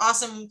your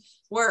awesome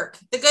work?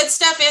 The good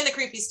stuff and the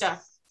creepy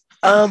stuff.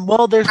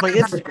 Well, there's my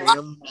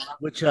Instagram,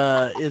 which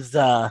is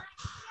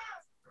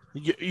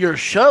your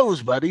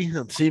shows, buddy.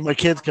 Let's see, my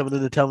kid's coming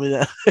in to tell me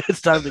that it's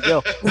time to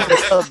go.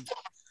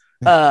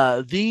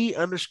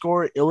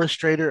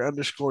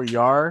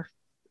 _illustrator_yar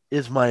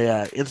is my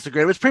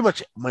Instagram. It's pretty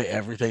much my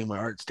everything, my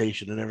art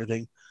station and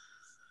everything.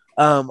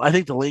 I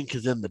think the link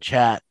is in the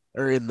chat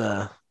or in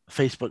the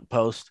Facebook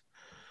post.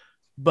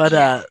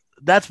 But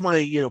that's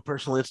my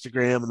personal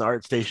Instagram, and the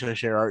art station I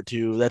share art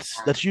to.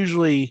 That's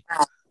usually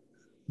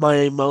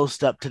my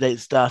most up-to-date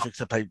stuff,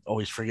 except I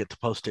always forget to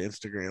post to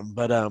Instagram.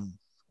 But and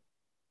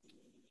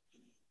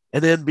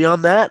then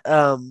beyond that,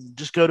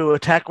 just go to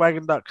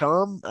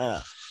attackwagon.com.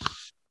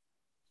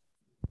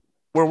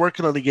 We're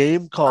working on a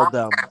game called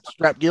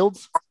Scrap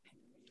Guilds.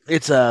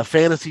 It's a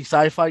fantasy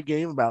sci-fi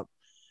game about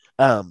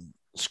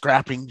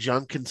scrapping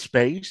junk in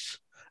space.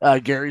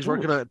 Gary's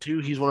working on it too.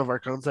 He's one of our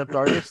concept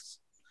artists.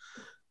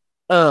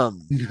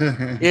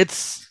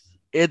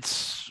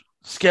 It's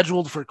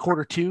scheduled for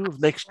Q2 of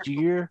next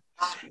year,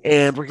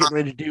 and we're getting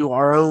ready to do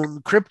our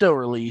own crypto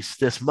release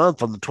this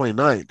month on the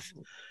 29th.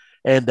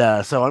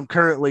 And so I'm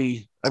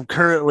currently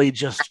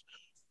just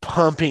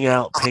pumping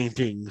out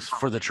paintings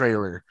for the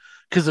trailer,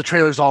 because the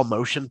trailer's all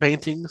motion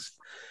paintings,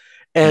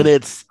 and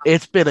it's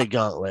been a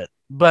gauntlet.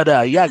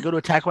 But yeah, go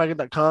to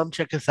attackwagon.com,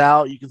 check us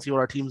out. You can see what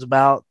our team's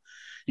about.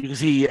 You can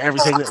see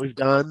everything that we've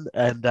done,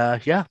 and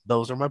yeah,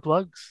 those are my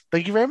plugs.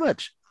 Thank you very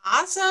much.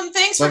 Awesome.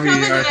 Thanks for coming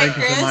tonight, thank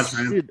Chris. you so much,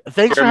 man. Dude,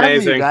 thanks You're for having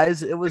amazing. me,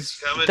 guys. It was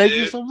thank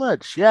you so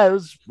much. Yeah, it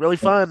was really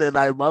fun, and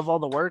I love all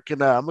the work,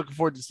 and I'm looking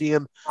forward to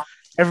seeing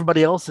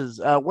everybody else's.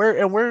 Where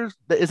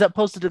is that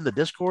posted in the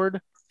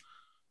Discord?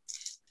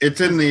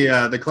 It's in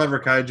the Clever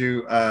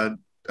Kaiju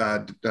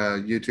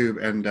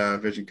YouTube and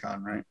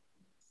VisionCon, right?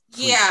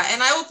 Yeah,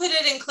 and I will put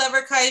it in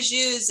Clever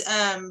Kaiju's.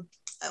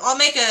 I'll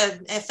make a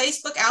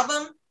Facebook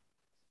album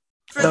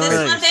for this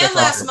Nice. month That's and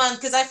last awesome.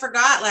 month, because I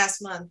forgot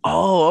last month.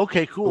 Oh,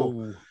 okay,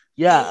 cool.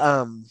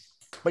 Yeah,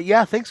 but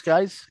yeah, thanks,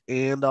 guys,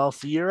 and I'll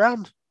see you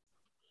around.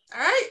 All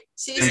right.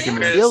 See you Thank you,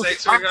 soon. man. Deals.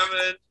 Thanks for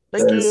coming.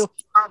 Thank Yes. you.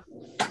 All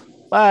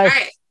Bye.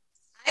 right.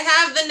 I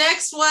have the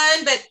next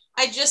one, but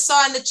I just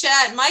saw in the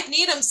chat, Mike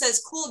Needham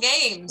says cool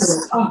games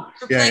for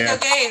Yeah,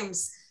 Playco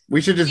Games. We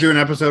should just do an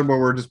episode where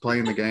we're just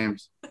playing the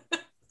games.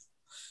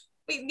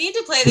 We need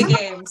to play the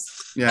games.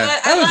 Yeah,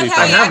 But I love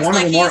how I he have acts one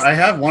like of them. he's... I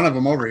have one of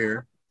them over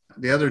here.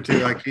 The other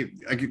two,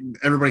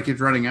 everybody keeps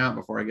running out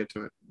before I get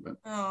to it. But.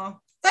 Oh,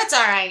 that's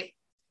all right.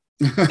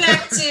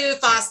 Back to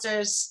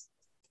Foster's.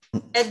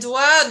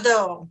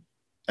 Eduardo,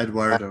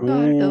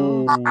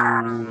 Ooh.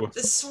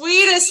 the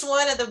sweetest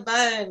one of the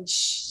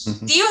bunch.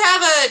 Do you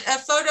have a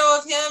photo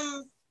of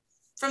him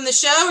from the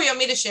show, or you want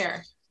me to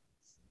share?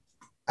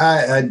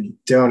 I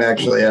don't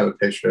actually have a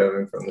picture of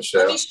him from the Let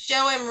show. me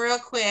show him real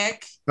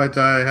quick. But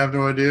I have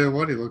no idea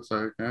what he looks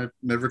like. I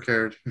never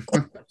cared.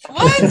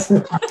 What?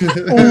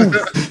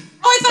 Oh,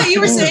 I thought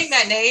you were saying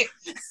that, Nate.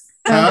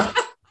 Huh?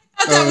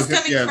 I thought that was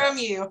coming from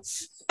you.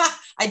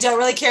 I don't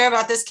really care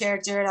about this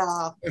character at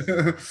all.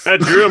 I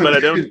drew him, but I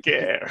don't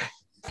care.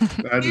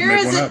 I just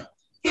made one up.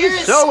 Here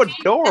is So Sweet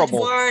adorable.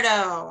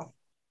 Eduardo.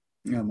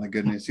 Oh my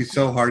goodness, he's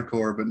so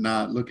hardcore, but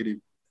not. Look at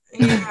him.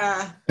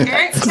 Yeah.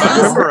 Eric, If tell I us.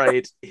 remember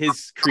right,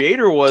 his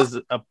creator was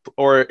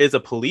is a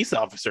police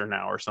officer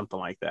now or something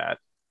like that.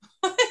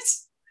 What?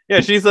 Yeah,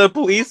 she's a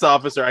police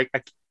officer.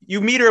 You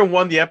meet her in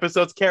one of the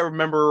episodes. Can't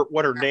remember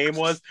what her name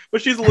was,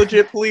 but she's a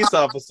legit police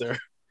officer.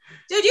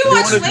 Dude, you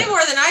watched way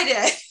more than I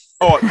did.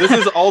 Oh, this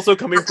is also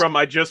coming from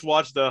I just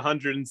watched the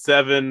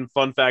 107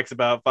 fun facts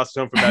about Foster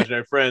Home for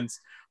Imaginary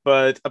Friends,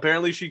 but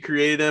apparently she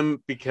created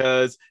him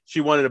because she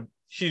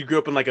grew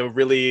up in like a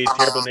really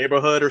terrible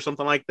neighborhood or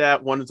something like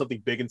that, wanted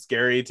something big and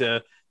scary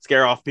to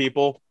scare off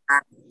people.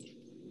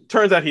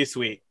 Turns out he's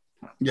sweet.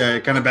 Yeah,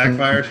 it kind of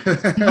backfired.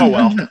 Oh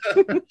well.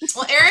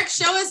 Well, Eric,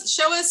 show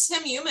us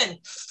him human.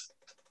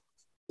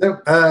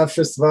 So,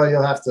 first of all,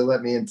 you'll have to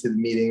let me into the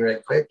meeting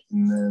right quick.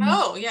 And then...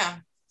 Oh, yeah.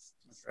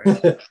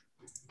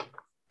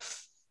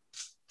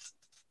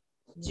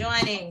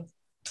 Joining.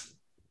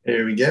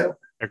 Here we go.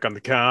 Here come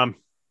the com.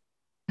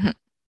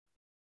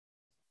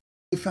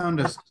 He found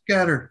us.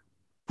 Scatter.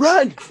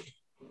 Run!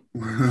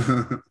 All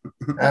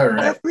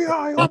right.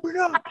 FBI, open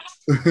up!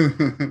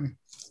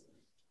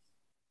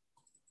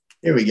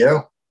 Here we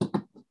go.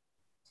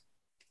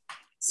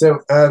 So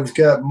I've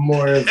got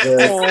more of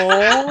It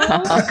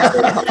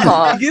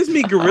gives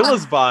me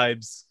Gorillas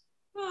vibes.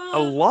 I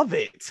love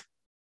it.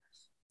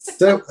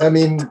 So, I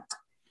mean,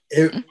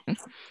 it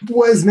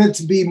was meant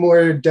to be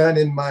more done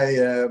in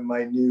my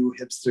my new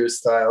hipster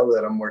style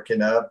that I'm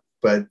working up.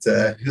 But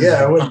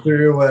yeah, I went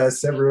through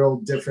several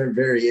different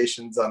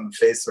variations on the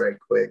face right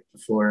quick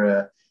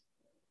before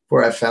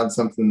I found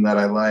something that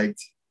I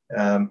liked.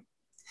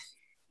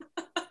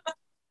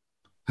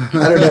 I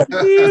don't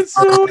know. It's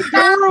so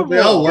adorable. They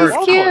all work.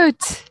 He's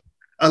cute.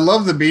 I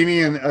love the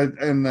beanie and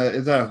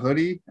is that a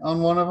hoodie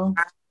on one of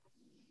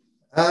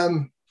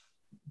them?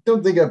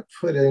 Don't think I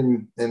put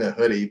in a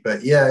hoodie,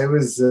 but yeah, it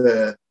was.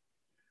 I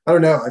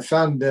don't know. I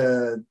found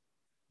a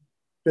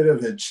bit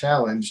of a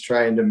challenge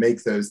trying to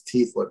make those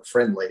teeth look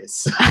friendly.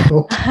 So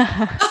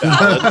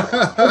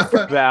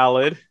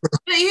Valid.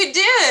 But you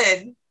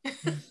did.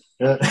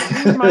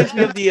 It reminds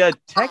me of the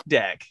tech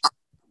deck.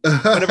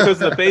 Whenever it goes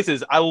to the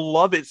faces, I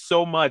love it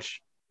so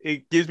much.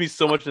 It gives me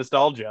so much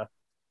nostalgia.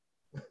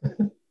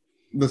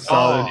 The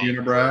solid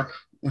unibrow.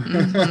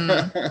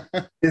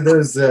 Mm-hmm.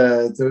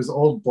 Those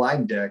old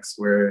blind decks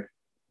were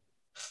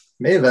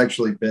may have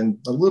actually been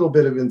a little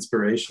bit of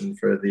inspiration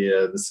for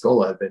the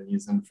skull I've been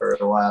using for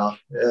a while.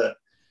 Yeah.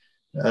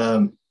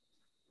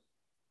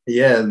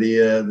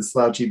 The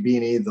slouchy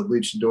beanie, the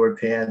luchador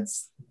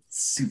pants,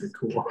 super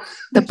cool.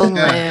 The balloon.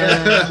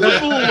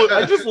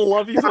 I just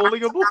love you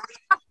holding a balloon.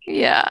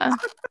 Yeah.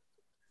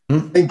 I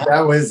think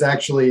that was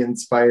actually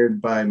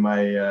inspired by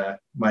my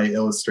my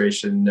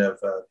illustration of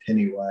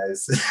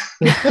Pennywise.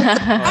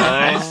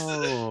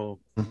 Oh.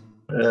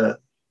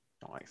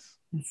 Nice.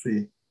 Let's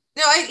see.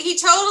 No,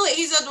 he's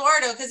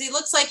Eduardo because he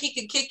looks like he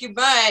could kick your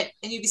butt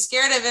and you'd be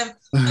scared of him.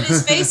 But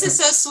his face is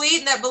so sweet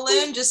and that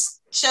balloon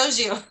just shows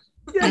you.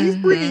 Yeah, he's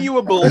bringing you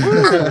a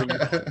balloon.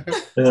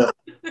 Yeah.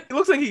 It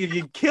looks like he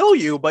could kill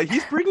you, but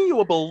he's bringing you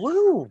a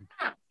balloon.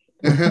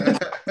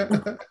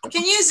 Can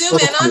you zoom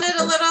in on it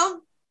a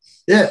little?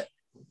 Yeah.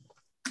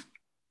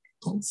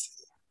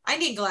 I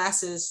need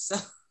glasses. So.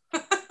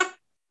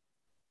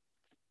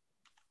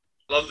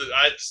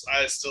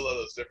 I still love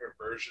those different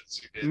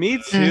versions you did. Me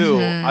too.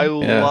 Mhm. I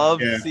Yeah.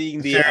 love Yeah.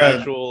 seeing the Sarah.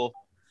 actual.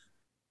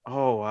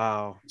 Oh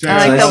wow! I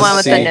like nice the to one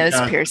with the see. nose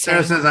Sarah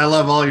piercing. says, "I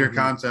love all your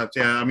concepts."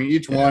 Yeah, I mean,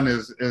 each one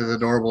is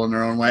adorable in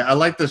their own way. I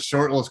like the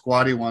short, little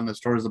squatty one that's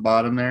towards the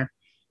bottom there.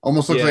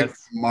 Almost looks like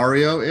Yes.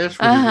 Mario-ish,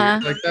 with Uh-huh.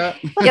 his ears like that.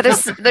 Yeah,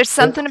 there's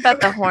something about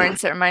the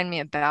horns that remind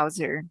me of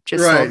Bowser.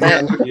 Just Right. a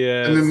little bit. Yeah.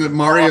 Yeah. And then the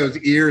Mario's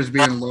ears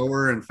being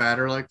lower and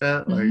fatter like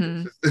that. Like,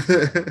 Mhm.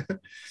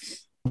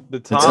 The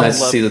It's top nice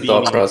to left see the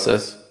thought beanie.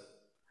 process.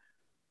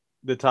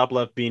 The top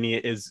left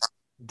beanie is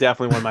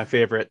definitely one of my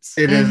favorites.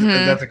 it is.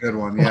 Mhm. That's a good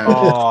one. Yeah.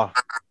 Oh,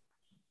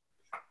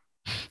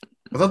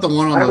 I thought the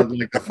one on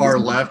the far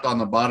left on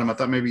the bottom. I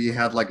thought maybe you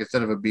had like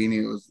instead of a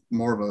beanie, it was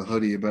more of a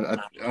hoodie. But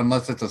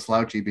unless it's a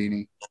slouchy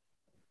beanie,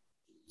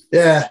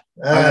 Yeah.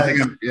 I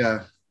think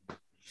yeah.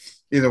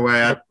 Either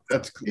way,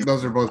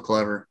 those are both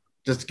clever.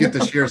 Just to get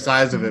the sheer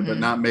size of it, but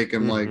not make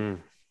him like.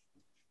 mhm.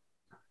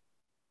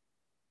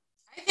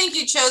 I think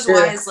you chose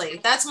wisely.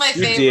 That's my You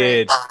favorite.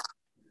 did.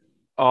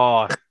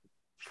 Oh,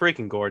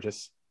 freaking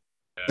gorgeous.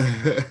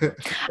 I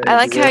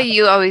like how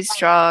you always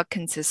draw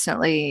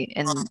consistently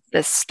in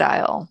this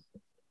style.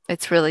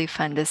 It's really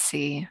fun to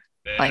see.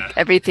 Like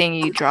everything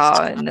you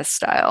draw in this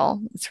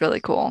style. It's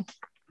really cool.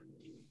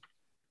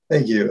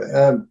 Thank you.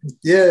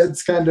 Yeah,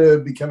 it's kind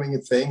of becoming a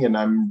thing, and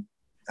I'm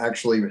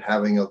actually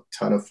having a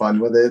ton of fun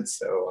with it,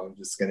 so I'm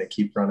just gonna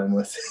keep running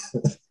with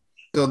it.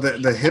 So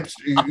the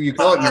hipster, you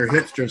call it your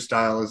hipster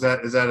style. Is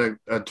that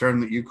a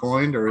term that you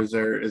coined, or is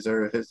there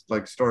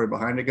a story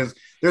behind it? Because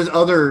there's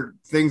other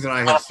things that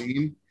I have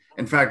seen.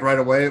 In fact, right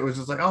away it was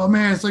just like, oh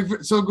man, it's like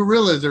so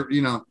gorillas, or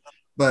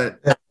but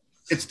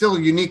it's still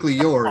uniquely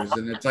yours,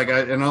 and it's like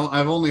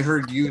I've only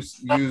heard you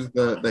use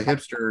the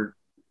hipster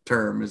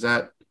term. Is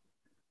that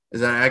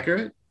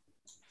accurate?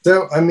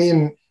 So I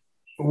mean,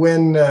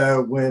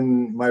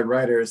 when my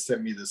writer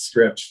sent me the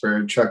script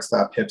for Truck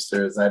Stop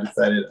Hipsters, I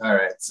decided, all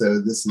right, so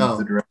this is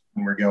the direction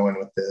we're going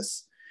with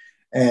this.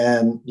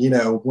 And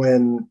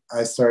when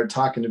I started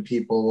talking to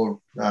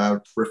people,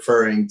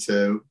 referring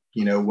to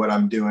what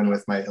I'm doing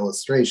with my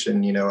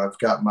illustration, I've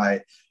got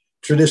my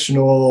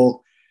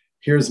traditional,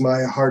 here's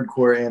my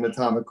hardcore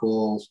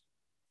anatomical,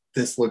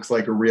 this looks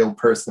like a real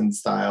person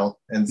style.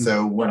 And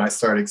so when I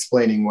start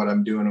explaining what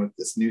I'm doing with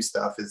this new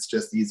stuff, it's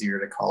just easier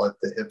to call it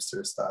the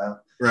hipster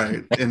style.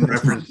 Right. In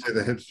reference to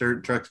the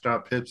hipster, Truck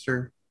Stop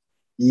Hipster?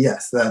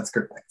 Yes, that's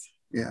correct.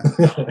 Yeah.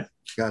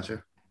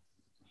 Gotcha.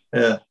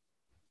 Yeah.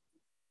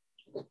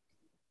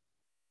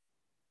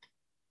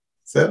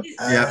 So he's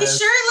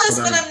shirtless,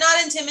 but I'm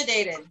not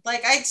intimidated.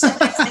 Like, I'd sit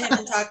next to him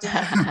and talk to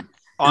him.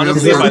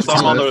 Honestly, if I saw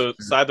him on the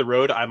side of the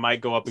road, I might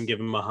go up and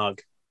give him a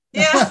hug.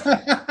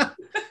 Yeah.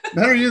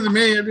 Better you than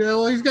me. I'd be like,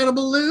 well, he's got a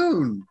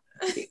balloon.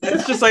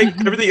 It's just like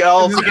everything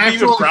else. It's an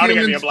actual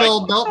human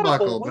skull belt like,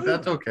 buckle, but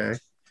that's okay.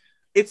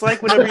 It's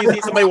like whenever you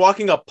see somebody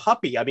walking a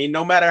puppy. I mean,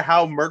 no matter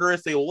how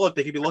murderous they look,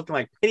 they could be looking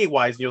like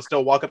Pennywise, and you'll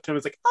still walk up to him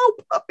and it's like, oh,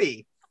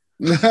 puppy.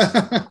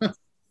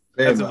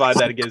 That's the vibe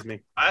that it gives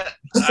me. I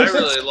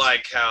really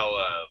like how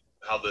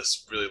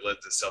this really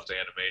lends itself to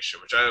animation,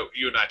 which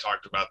you and I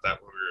talked about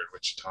that when we were in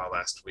Wichita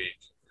last week.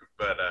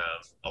 But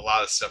a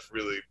lot of stuff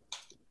really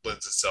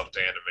lends itself to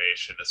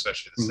animation,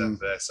 especially the stuff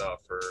that I saw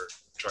for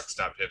Truck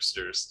Stop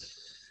Hipsters.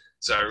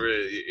 So I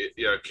really,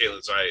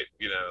 Caitlin's right.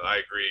 I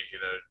agree.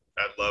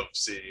 I love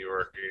seeing you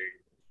working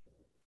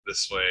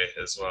this way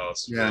as well.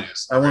 So yeah,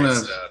 really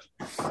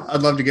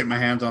I'd love to get my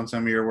hands on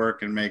some of your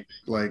work and make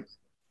like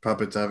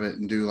puppets of it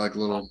and do like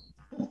little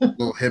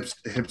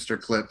hipster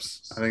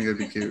clips. I think it'd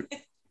be cute.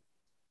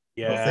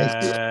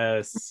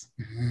 Yes.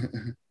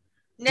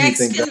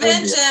 Next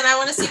convention, I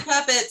want to see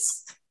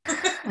puppets.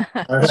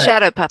 Right.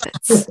 Shadow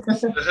puppets.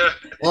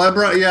 Well, I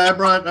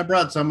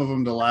brought some of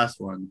them to the last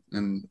one,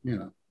 and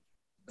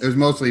it was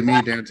mostly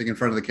me dancing in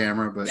front of the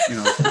camera, but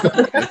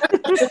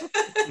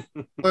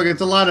look,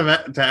 it's a lot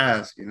of to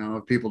ask,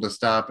 of people to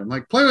stop and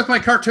like play with my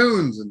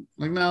cartoons, and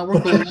like, no,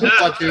 we're cool. We'll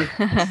watch you.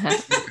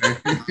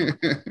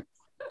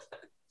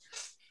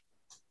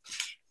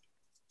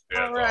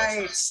 All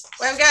right,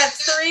 well, I've got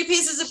 3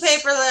 pieces of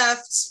paper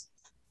left.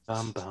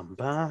 Bum bum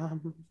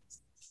bum.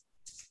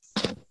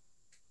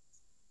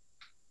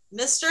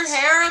 Mr.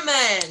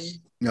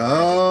 Harriman.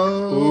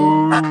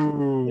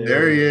 Oh,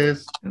 there he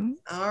is.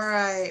 All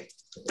right.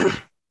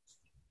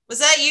 Was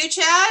that you,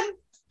 Chad?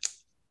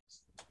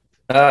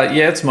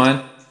 Yeah, it's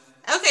mine.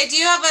 Okay. Do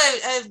you have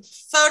a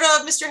photo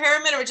of Mr.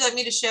 Harriman, or would you like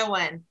me to show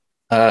one?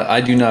 I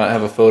do not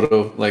have a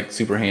photo like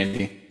super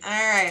handy. All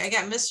right. I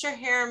got Mr.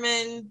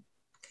 Harriman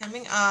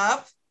coming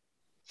up.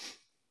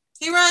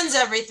 He runs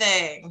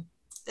everything.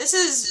 This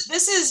is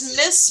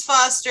Miss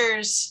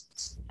Foster's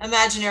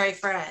imaginary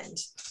friend.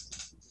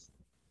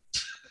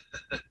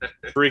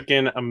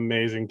 Freaking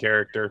amazing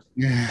character.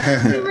 He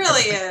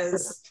really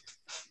is.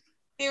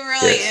 He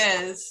really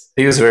is.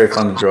 He was very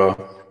fun to draw.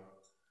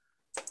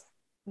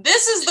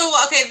 This is the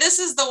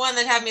one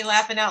that had me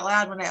laughing out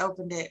loud when I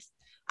opened it.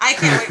 I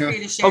can't wait for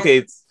you to share.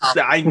 Okay,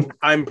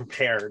 I'm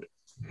prepared.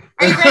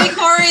 Are you ready,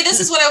 Corey?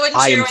 This is what I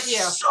wouldn't share with you.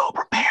 So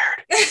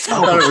prepared. I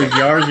thought it was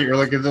Yars that you were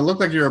looking. It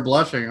looked like you were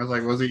blushing. I was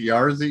like, was it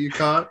Yars that you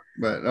caught?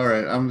 But all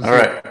right, all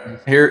right.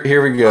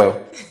 Here we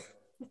go.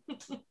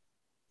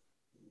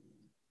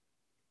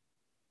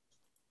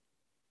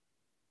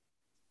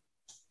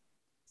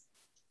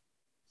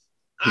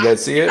 You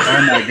guys see it?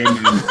 Oh my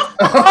goodness.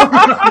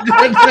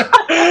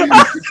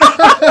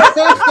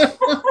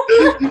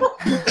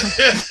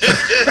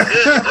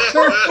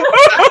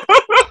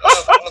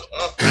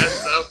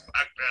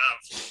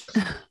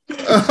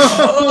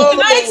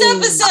 Tonight's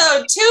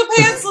episode, 2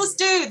 pantsless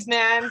dudes,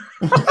 man.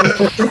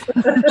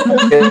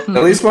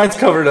 At least mine's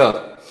covered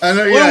up. I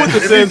know, yeah. With the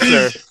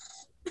sensor.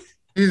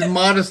 He's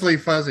modestly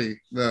fuzzy,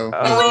 though. We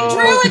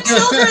drew a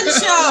children's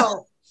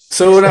show.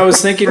 So when I was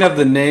thinking of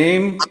the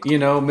name,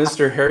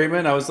 Mr.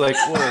 Harriman, I was like,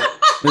 well,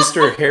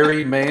 Mr.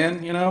 Harry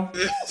Man,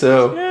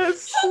 So.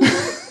 Yes.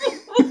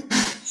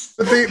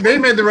 But they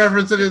made the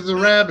reference that it's a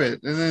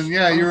rabbit, and then you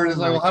were just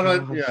like, well, how do I?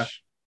 Yeah,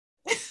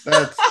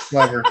 that's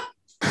clever.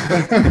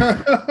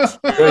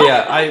 So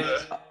yeah,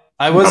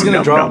 I was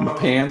gonna draw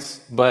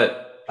pants,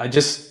 but I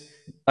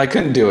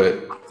couldn't do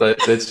it.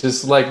 But it's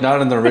just like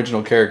not in the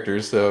original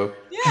characters, so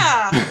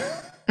yeah.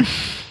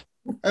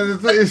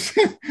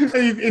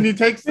 And he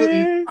takes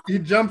he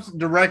jumps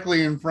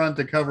directly in front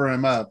to cover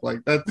him up.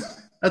 Like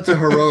that's a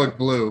heroic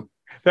blue.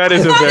 That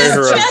is a very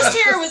heroic. His chest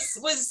hair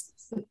was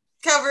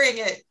covering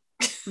it.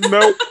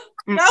 Nope.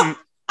 No.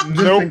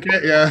 Nope.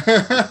 Yeah.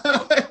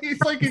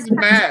 He's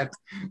mad.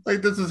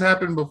 Like this has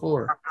happened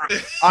before.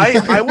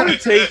 I want to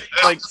take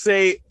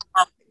say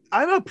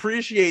I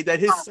appreciate that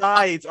his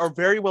sides are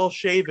very well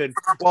shaven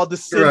while the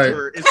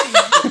center is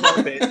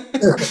carpet.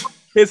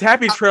 His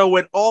happy trail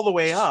went all the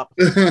way up.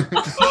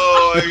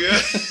 Oh my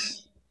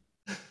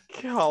god.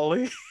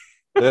 Golly.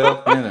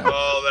 Well,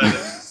 Oh, that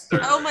is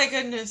disturbing. Oh my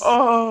goodness.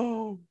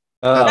 Oh.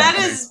 That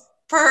is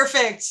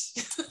perfect.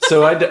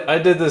 So I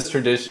did this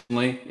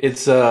traditionally.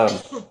 It's a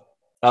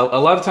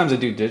lot of times I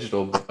do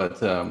digital, but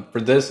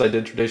for this I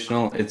did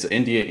traditional. It's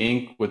India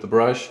ink with a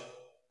brush,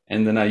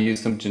 and then I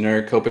use some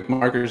generic Copic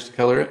markers to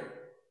color it.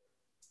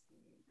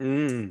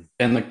 And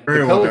the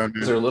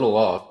colors are a little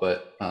off,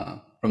 but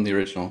from the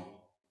original.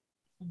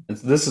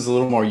 This is a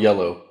little more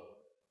yellow.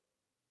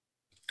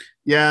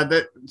 Yeah,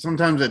 that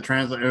sometimes it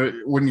translates.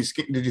 When you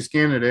did you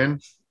scan it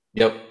in?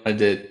 Yep, I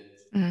did.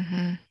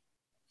 Mm-hmm.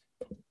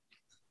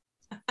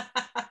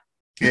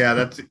 Yeah,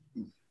 that's.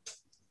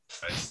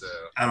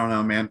 I don't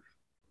know, man.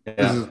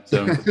 Yeah,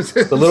 so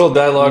the little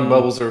dialogue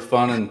bubbles are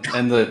fun,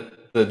 and the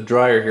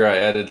dryer here I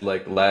added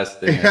like last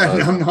thing.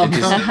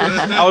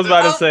 I was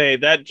about to say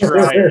that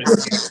dryer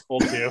is beautiful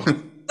too.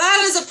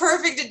 That is a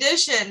perfect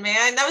addition,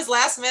 man. That was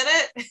last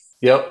minute.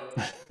 Yep.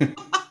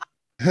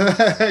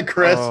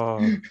 Chris,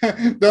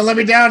 don't let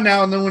me down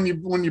now. And then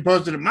when you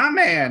posted it, my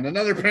man,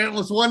 another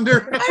parentless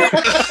wonder.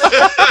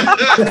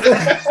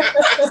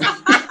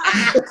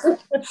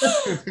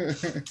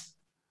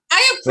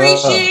 I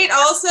appreciate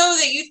also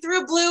that you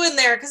threw Blue in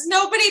there because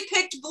nobody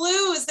picked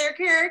Blue as their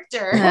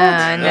character.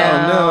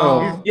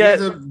 No.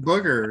 He's a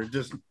booger.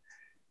 Just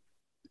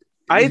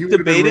I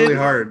debated really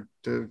hard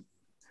to.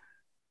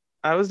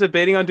 I was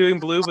debating on doing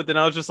Blue, but then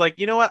I was just like,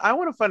 you know what? I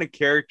want to find a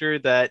character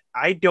that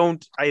I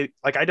don't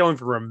even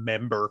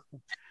remember.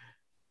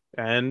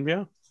 And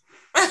yeah.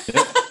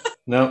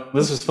 No,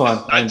 this was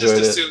fun. I enjoyed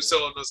just it. assumed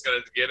someone was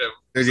going to get him.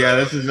 Yeah,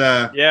 this is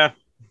yeah.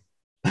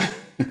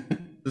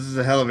 This is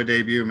a hell of a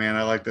debut, man.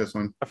 I like this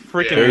one. I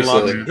freaking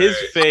love it. His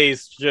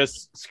face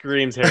just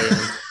screams Harry.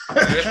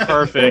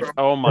 Perfect.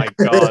 Oh my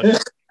god.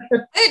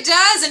 It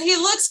does, and he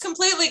looks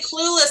completely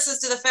clueless as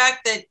to the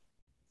fact that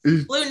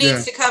Blue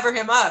needs to cover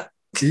him up.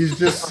 He's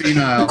just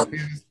senile.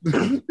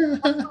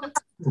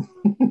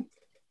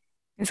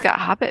 He's got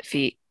hobbit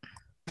feet.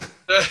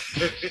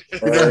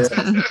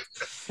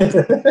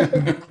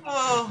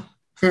 Oh.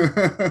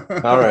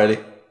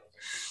 Alrighty.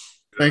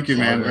 Thank you,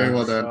 man. Very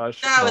well done.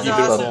 That was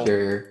awesome.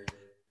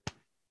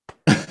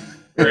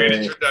 Great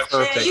introduction.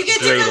 Yeah, you get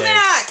to come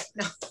back.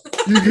 No.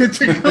 You get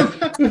to come.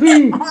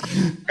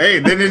 Hey,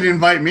 they didn't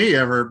invite me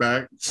ever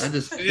back. I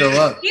just show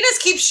up. He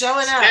just keeps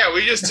showing up. Yeah,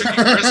 we just took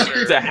you prisoner.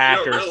 He's a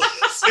hacker.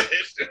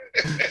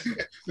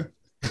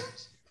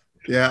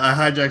 Yeah, I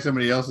hijack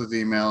somebody else's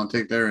email and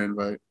take their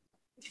invite.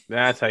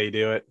 That's how you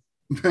do it.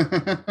 All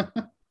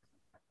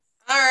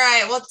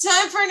right. Well,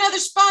 time for another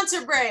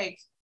sponsor break.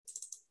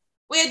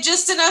 We had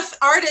just enough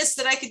artists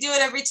that I could do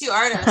it every 2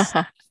 artists.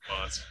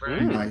 Sponsor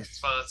break. Nice.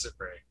 Sponsor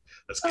break.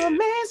 Let's get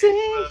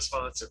amazing.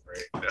 Sponsor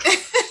break. No.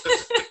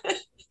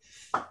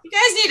 You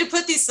guys need to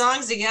put these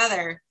songs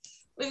together.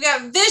 We've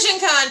got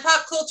VisionCon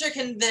Pop Culture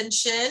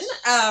Convention.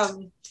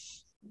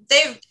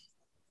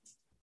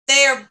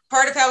 They are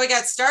part of how we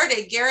got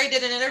started. Gary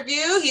did an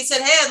interview. He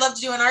said, "Hey, I'd love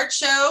to do an art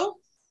show."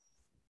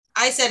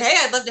 I said, "Hey,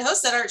 I'd love to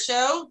host that art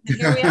show." And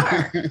here we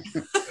are.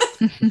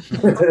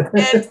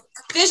 And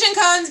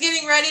VisionCon's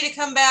getting ready to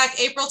come back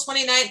April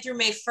 29th through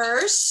May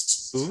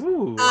 1st.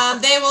 Ooh.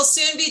 They will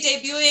soon be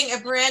debuting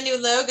a brand new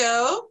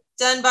logo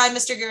done by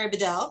Mr. Gary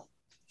Bedell.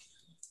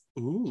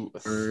 Ooh.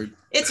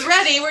 It's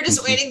ready. We're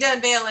just waiting to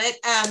unveil it.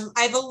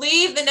 I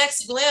believe the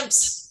next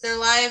glimpse, their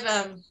live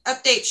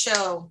update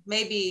show,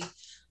 maybe.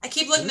 I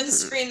keep looking at the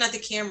screen, not the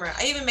camera.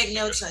 I even make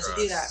notes not to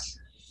do that.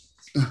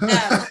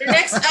 Their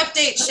next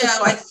update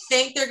show, I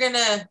think they're going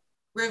to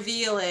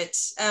reveal it.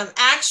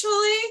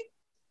 Actually,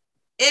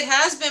 it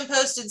has been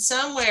posted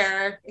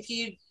somewhere. If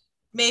you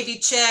maybe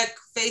check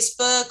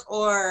Facebook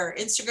or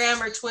Instagram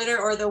or Twitter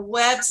or the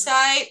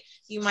website,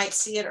 you might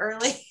see it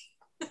early.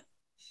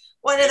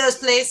 One of those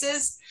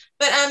places.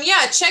 But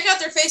yeah, check out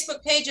their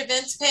Facebook page,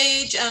 events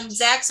page.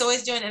 Zach's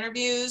always doing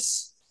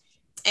interviews.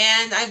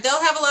 And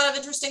they'll have a lot of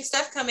interesting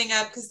stuff coming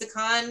up because the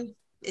con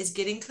is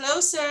getting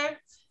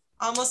closer.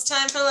 Almost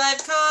time for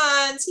live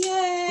cons.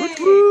 Yay! Woot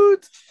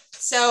woot.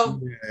 So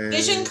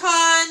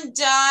VisionCon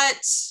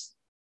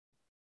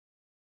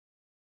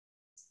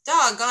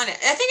doggone it.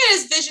 I think it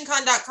is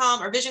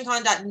visioncon.com or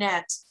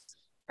visioncon.net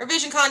or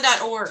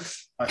visioncon.org.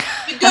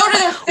 You go to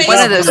their Facebook.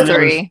 One of those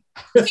 3.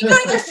 If you go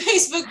to their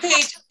Facebook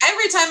page,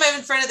 every time I'm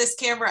in front of this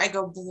camera, I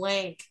go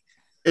blank.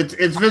 It's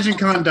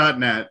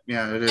visioncon.net.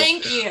 Yeah, it is.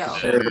 Thank you.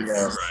 There we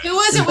go. Who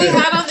was it we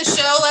had on the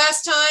show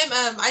last time?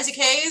 Isaac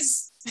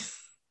Hayes?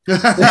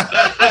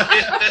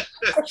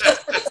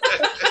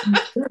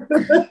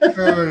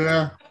 Oh,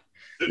 yeah.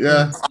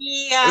 Yeah.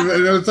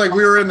 It's like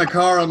we were in the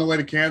car on the way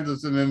to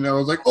Kansas, and then I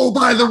was like, "Oh,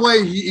 by the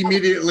way," he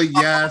immediately,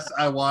 "Yes,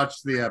 I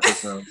watched the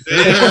episode."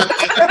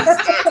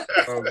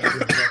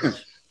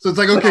 So it's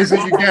like, okay, so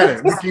you get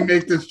it. We can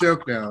make this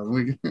joke now.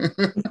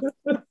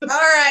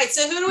 right.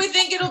 So who do we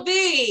think it'll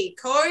be?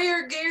 Corey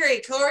or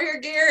Gary? Corey or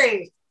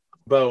Gary?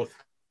 Both.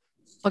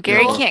 Well,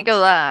 Gary No. can't go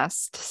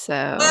last,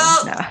 so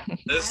Well, no.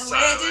 This I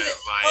time landed it.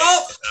 might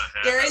Oh,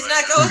 not Gary's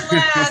happen. not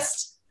going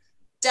last.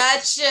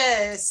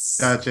 Duchess.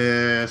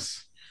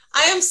 Duchess.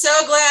 I am so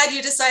glad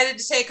you decided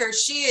to take her.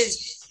 She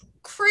is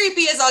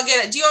creepy as I'll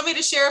get it. Do you want me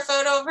to share a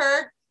photo of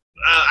her?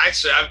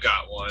 Actually, I've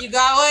got one. You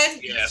got one?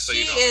 Yeah, so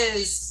she you don't.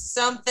 is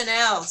something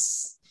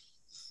else.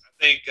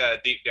 I think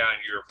deep down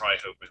you were probably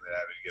hoping that I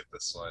would get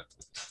this one.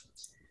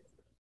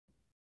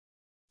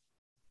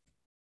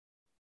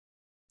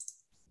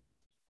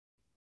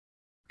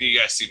 Do you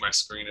guys see my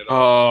screen at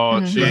all?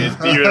 Oh, she's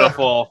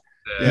beautiful.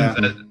 Yeah.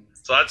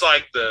 So that's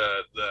like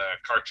the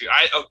cartoon.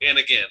 And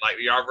again, like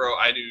Yarbrough,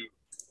 I knew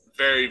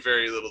very,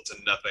 very little to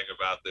nothing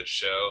about this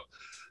show,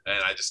 and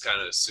I just kind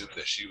of assumed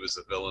that she was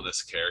a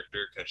villainous character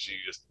because she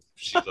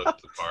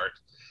looked the part.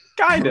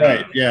 Kind of.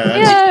 Right. Yeah.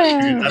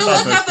 Yeah. You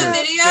look up a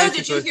video.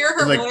 Did you Basically. hear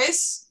her Like-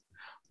 voice?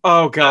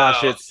 Oh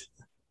gosh, it's.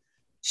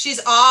 She's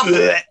awful.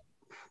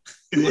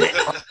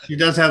 She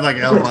does have like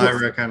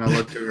Elvira kind of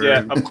look to her.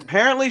 Yeah,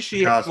 apparently she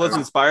Picasso. was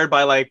inspired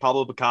by like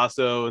Pablo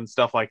Picasso and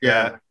stuff like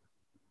Yeah.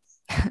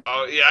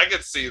 Oh yeah, I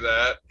could see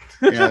that.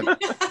 Yeah.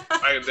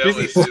 I can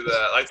definitely see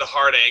that, like the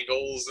hard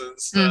angles and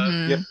stuff.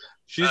 Mhm. Yep.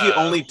 She's the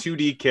only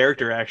 2D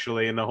character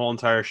actually in the whole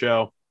entire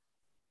show.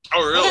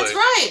 Oh really? That's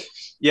right.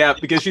 Yeah,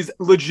 because she's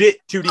legit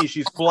 2D.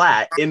 She's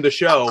flat in the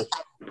show,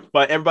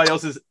 but everybody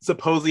else is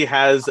supposedly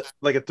has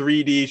like a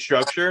 3D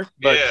structure,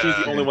 but she's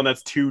the Yeah. only one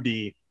that's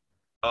 2D.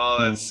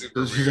 Oh, that's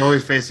super. So she's weird.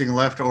 always facing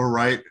left or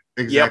right,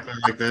 exactly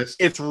like this.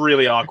 It's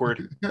really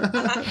awkward.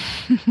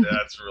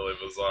 That's really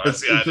bizarre. It's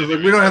See, I like,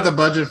 didn't we don't have the even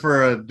budget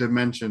for a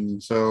dimension,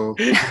 so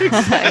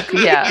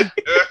Yeah,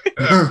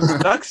 know.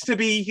 Sucks to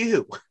be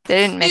you.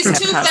 they didn't make She's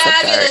enough too concept art.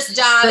 fabulous,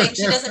 darling.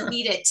 She doesn't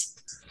need it.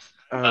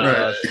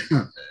 Uh,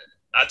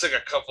 I took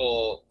a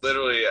couple.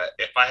 Literally,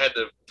 if I had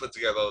to put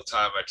together all the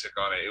time I took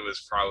on it, it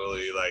was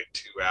probably like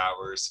 2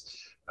 hours.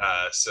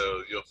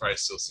 So you'll probably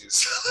still see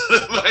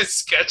some of my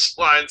sketch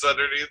lines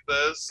underneath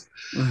this.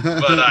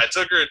 But I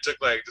took her and took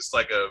like just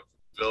like a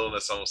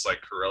villainous, almost like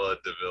Cruella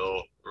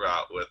DeVille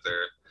route with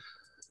her.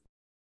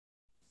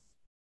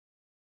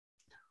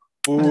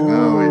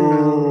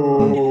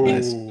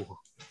 Ooh.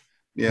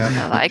 yeah.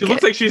 I like She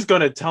looks it. like she's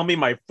gonna tell me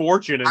my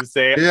fortune and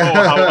say, Yeah.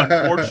 "Oh, how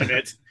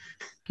unfortunate."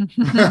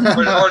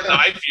 Or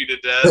knife you to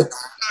death.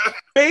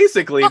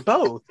 Basically,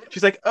 both.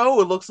 She's like,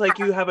 "Oh, it looks like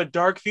you have a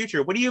dark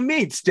future. What do you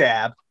mean,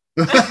 stab?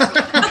 What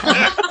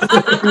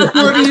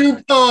do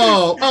you?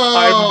 Oh,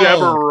 I'm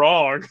never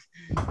wrong.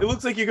 It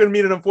looks like you're gonna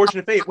meet an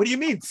unfortunate fate. What do you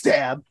mean,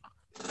 stab?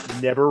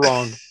 Never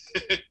wrong."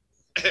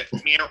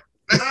 Meow.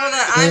 Oh,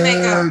 the eye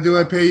makeup. Do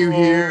I pay you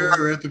here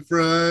or at the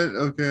front?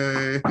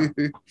 Okay.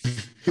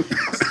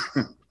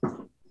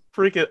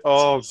 Freaking!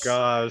 Oh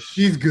gosh,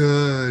 She's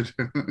good.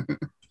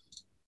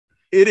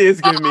 it is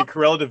giving me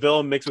Cruella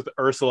DeVille mixed with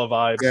Ursula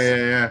vibes.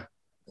 Yeah.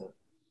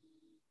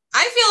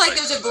 I feel like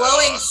there's a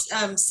glowing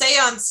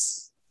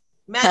seance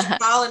magic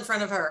ball in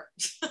front of her.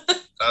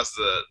 That's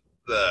the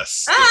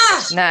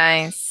Ah!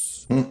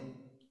 Nice.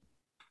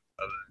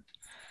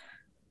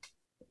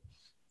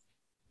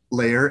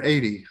 Layer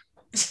 80.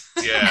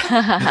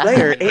 yeah.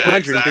 Layer Yeah,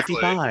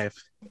 855.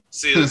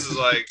 See, this is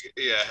like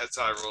that's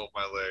how I roll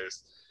my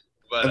layers.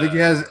 But I think he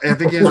has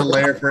a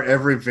layer for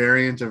every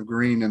variant of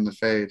green in the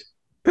fade.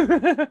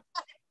 no,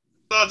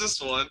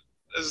 just one.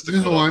 This is the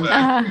Just cool one.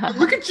 effect.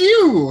 Look at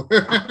you.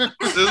 I'll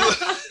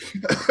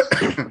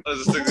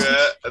just stick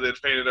that and then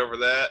paint it over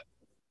that.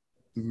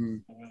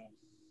 Mhm.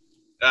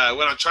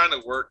 When I'm trying to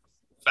work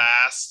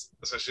fast,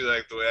 especially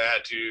like the way I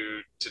had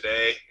to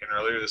today and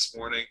earlier this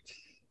morning,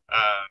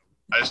 I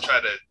just try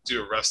to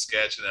do a rough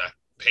sketch and then I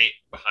paint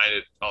behind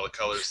it all the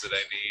colors that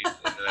I need,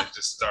 and then I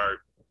just start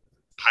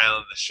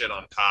piling the shit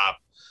on top,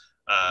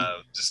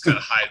 just kind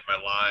of hide my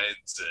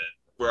lines and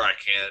where I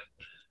can,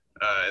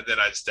 and then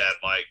I just add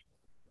like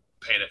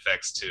paint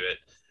effects to it,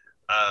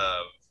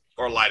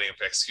 or lighting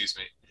effects, excuse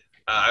me.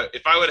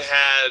 If I would have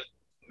had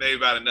maybe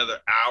about another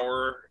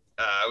hour,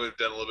 I would have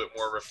done a little bit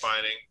more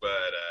refining,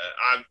 but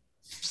I'm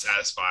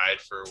satisfied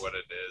for what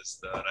it is,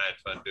 though, and I had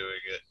fun doing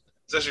it,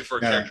 especially for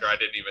a character I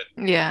didn't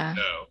even Yeah.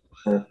 know.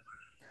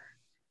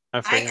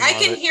 I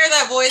can hear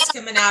that voice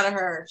coming out of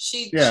her.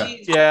 She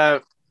portrays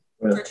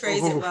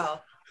it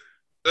well.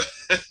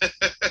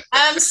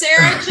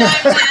 Sarah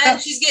chimed in.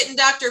 She's getting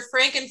Dr.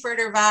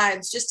 Frankenfurter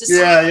vibes. Just a sweet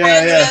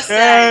Yes.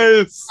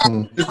 It's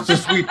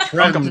just sweet.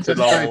 Welcome to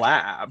the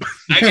lab.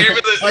 I gave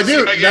it the, I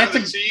do. I gave That's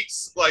it the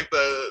cheeks, like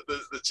the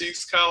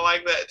cheeks kind of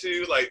like that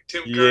too, like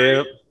Tim Curry.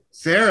 Yep.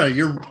 Sarah,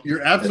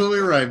 you're absolutely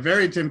right.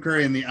 Very Tim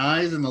Curry in the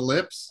eyes and the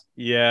lips.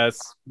 Yes.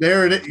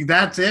 There it is.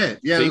 That's it.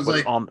 Yeah, She it was was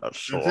like on the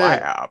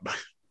slab.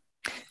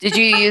 Did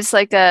you use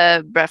like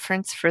a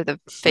reference for the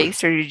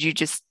face, or did you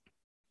just?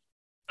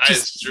 I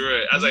just drew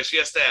it. I was like, she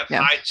has to have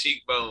Yeah. high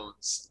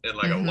cheekbones and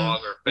like a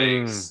longer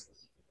face.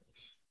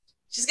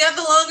 She's got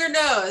the longer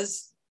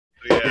nose.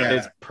 Yeah.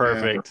 It's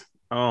perfect.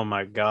 Oh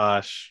my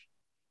gosh.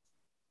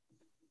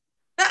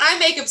 That eye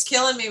makeup's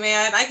killing me,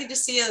 man. I can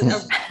just see a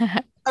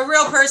A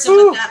real person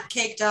with that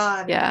caked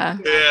on. Yeah.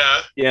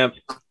 Yeah.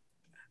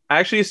 I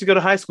actually used to go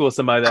to high school with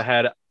somebody that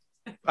had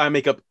eye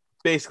makeup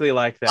basically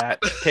like that,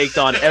 caked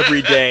on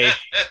every day.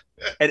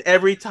 And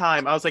every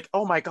time I was like,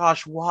 oh my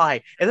gosh,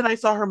 why? And then I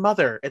saw her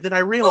mother, and then I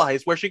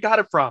realized where she got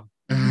it from.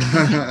 See,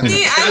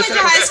 I went to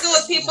high school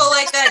with people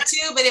like that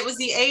too, but it was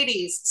the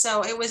 80s,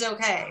 so it was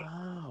okay.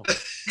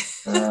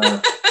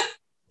 Oh.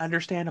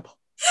 Understandable.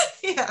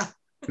 Yeah.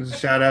 Just a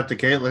shout out to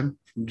Caitlin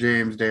from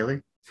James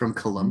Daly from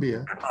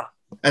Columbia.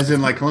 As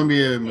in like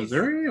Columbia,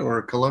 Missouri,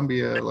 or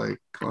Columbia, like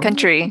Columbia?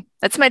 Country.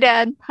 That's my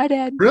dad. Hi,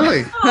 Dad.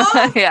 Really?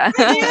 Oh, Yeah.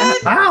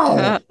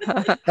 Wow.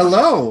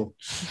 Hello.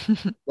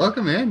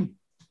 Welcome in.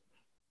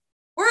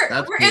 We're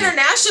That's cool.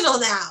 international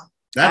now.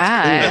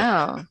 That's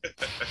Wow.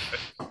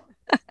 cool.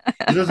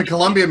 There's a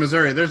Columbia,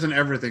 Missouri. There's an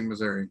everything,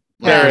 Missouri.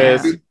 There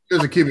is.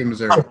 There's a Cuban,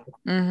 Missouri.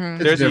 Mhm.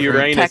 It's There's a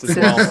different. Uranus as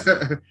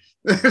well.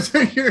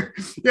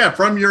 Yeah,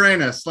 from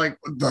Uranus. Like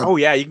Oh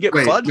yeah, you can get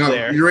fudge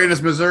there.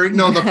 Uranus, Missouri?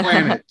 No, the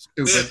planet.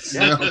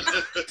 Stupid.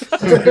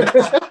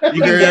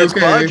 You can get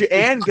fudge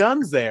and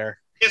guns there.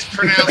 It's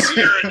pronounced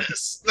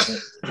Uranus.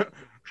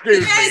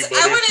 You guys,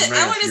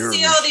 I want to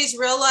see all these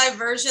real live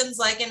versions,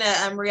 like in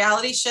a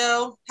reality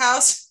show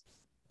house.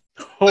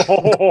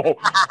 Oh,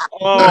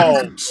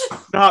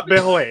 not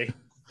Billy.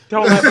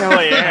 Don't let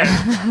Billy in.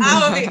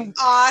 That would be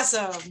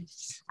awesome.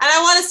 And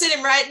I want to sit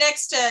him right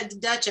next to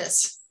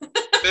Duchess.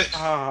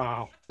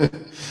 Oh.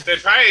 They'd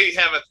probably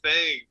have a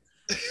thing.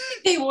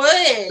 They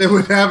would. They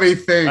would have a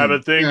thing. Have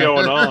a thing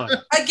going on.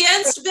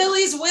 Against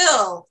Billy's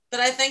will, but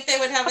I think they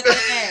would have a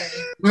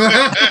thing.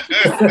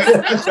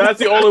 That's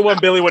the only one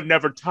Billy would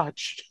never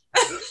touch.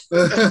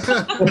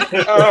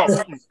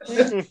 Oh.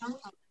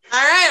 All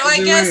right, well, I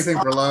do guess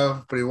anything for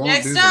love, but he won't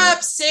next do up,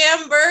 that.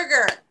 Sam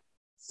Berger.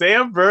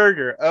 Sam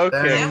Berger.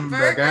 Okay. Sam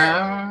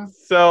Berger.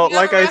 So, You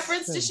have like a I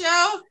reference to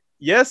show?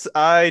 yes,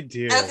 I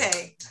do.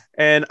 Okay.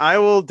 And I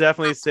will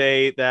definitely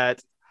say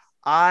that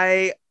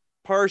I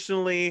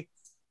personally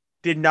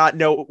did not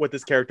know what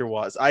this character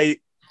was. I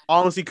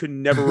honestly could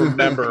never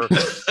remember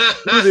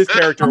who this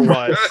character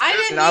was. I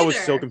didn't And I was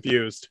either. so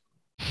confused.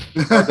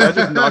 Did I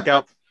just knock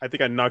out? I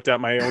think I knocked out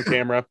my own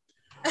camera.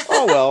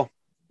 Oh well,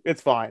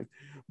 it's fine.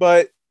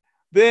 But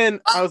then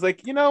I was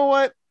like, you know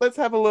what? Let's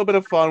have a little bit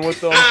of fun with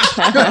them.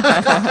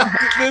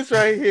 This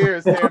right here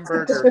is Sam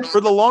Berger.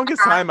 For the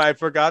longest time, I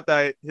forgot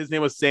that his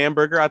name was Sam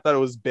Berger. I thought it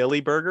was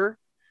Billy Berger.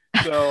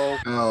 So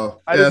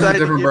Oh, I yeah, that's decided a to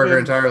different give burger him-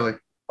 entirely.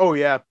 oh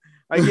yeah,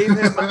 I gave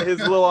him his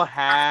little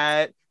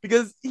hat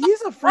because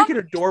he's a freaking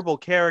adorable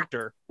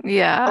character.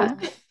 Yeah.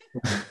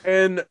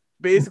 And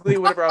basically,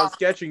 whenever I was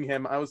sketching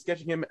him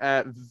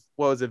at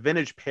what was it,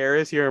 Vintage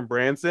Paris here in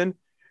Branson,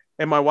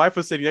 and my wife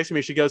was sitting next to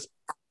me. She goes,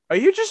 "Are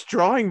you just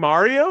drawing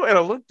Mario?" And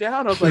I looked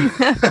down. I was like,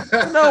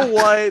 "You know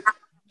what?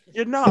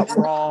 You're not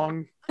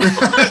wrong." You're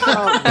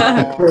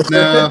not wrong.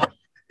 No,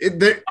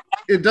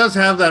 it does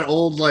have that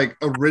old like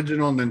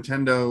original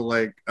Nintendo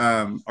like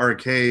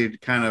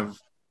arcade kind of.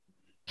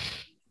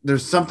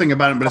 There's something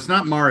about it, but it's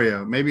not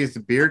Mario. Maybe it's a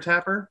beer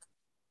tapper.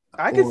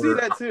 I can see Or-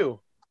 that too.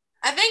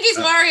 I think he's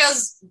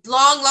Mario's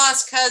long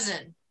lost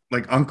cousin.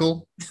 Like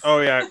Uncle. Oh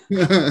yeah,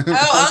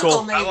 Oh, Uncle.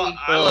 Uncle, maybe.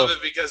 I love it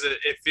because it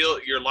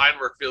feels your line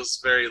work feels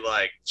very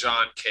like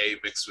John K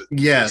mixed with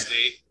Yes.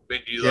 Disney. When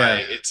you Yeah.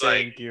 like, it's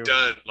Thank like you.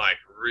 done like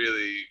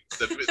really.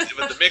 But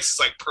the mix is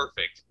like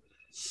perfect.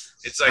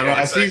 It's like I know,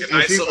 I it's like see- a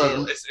nice I see,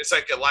 little. It's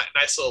like a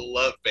nice little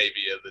love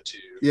baby of the two.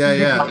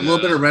 Yeah. A little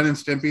bit of Ren and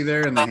Stimpy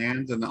there in the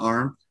hands and the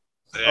arm.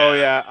 oh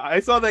yeah.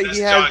 I saw that That's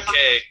he had John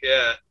K.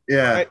 Yeah.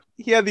 Yeah.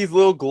 he had these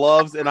little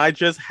gloves, and I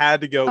just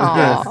had to go.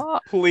 Yes. Aw.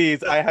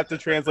 Please, I have to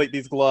translate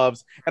these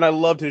gloves. And I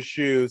loved his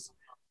shoes.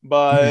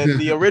 But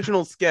the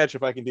original sketch,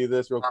 if I can do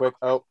this real quick.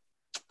 Oh,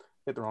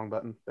 hit the wrong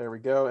button. There we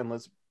go. And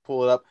let's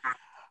pull it up.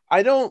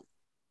 I don't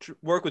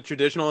work with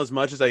traditional as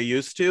much as I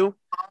used to.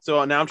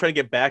 So now I'm trying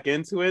to get back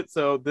into it.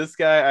 So this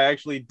guy I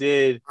actually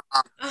did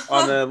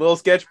on the little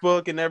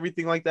sketchbook and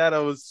everything like that. I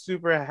was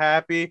super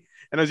happy.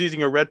 And I was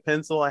using a red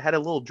pencil. I had a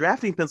little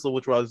drafting pencil,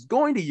 which I was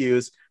going to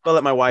use, but I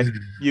let my wife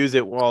use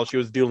it while she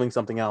was doing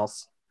something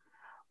else.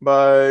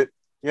 But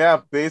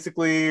yeah,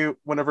 basically,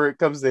 whenever it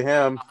comes to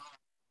him,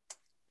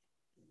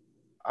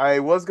 I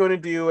was going to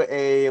do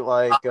a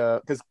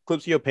because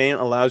Clipsio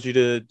Paint allows you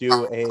to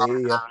do a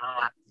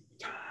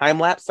time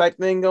lapse type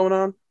thing going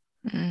on,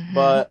 Mhm.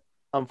 but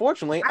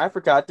unfortunately, I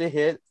forgot to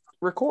hit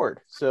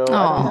record, so I don't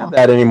Aw. have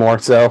that anymore.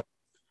 So,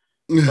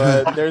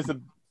 but there's a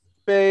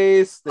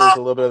base, there's a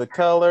little bit of the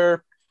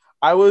color.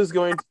 I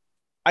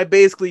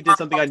basically did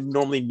something I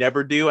normally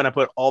never do, and I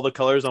put all the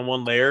colors on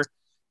one layer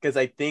because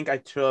I think I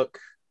took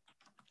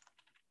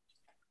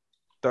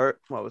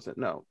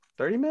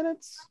 30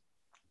 minutes?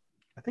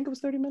 I think it was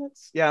 30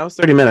 minutes. Yeah, it was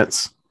 30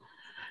 minutes.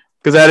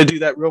 Because I had to do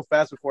that real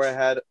fast before I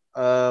had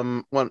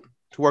one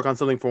to work on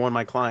something for one of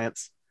my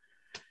clients.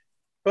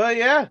 But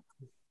yeah,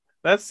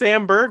 that's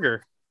Sam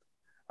Berger.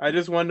 I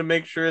just wanted to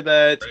make sure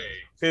that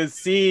his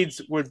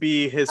seeds would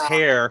be his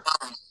hair.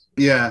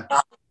 Yeah.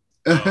 Oh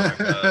my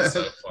God, that's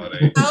so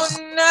funny.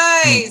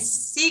 Oh, nice.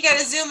 See, you got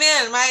to zoom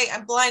in.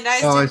 My blind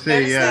eyes Oh, I didn't see,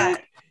 notice yeah.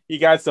 that. He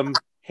got some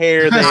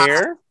hair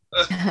there.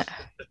 I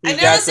He's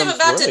got noticed him some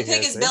about to swirly pick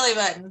hair, his eh? belly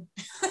button.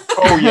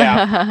 Oh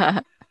yeah.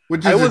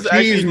 Which I is a was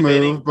actually cheese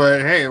debating- move,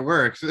 but hey, it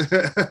works.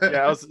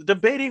 Yeah, I was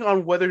debating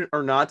on whether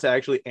or not to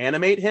actually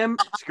animate him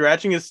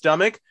scratching his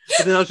stomach,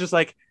 but then I was just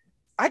like,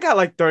 I got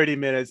like 30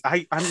 minutes.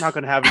 I'm not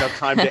gonna have enough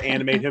time to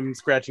animate him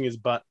scratching his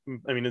butt.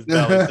 I mean his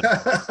belly.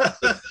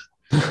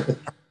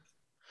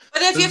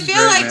 But if This you is feel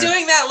great, like man.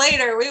 doing that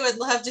later, we would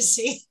love to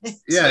see it.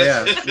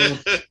 Yeah.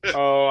 Well,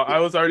 Oh, I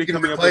was already you can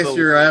coming up replace with a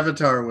your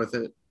avatar with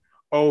it.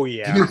 Oh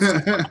yeah.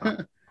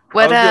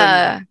 What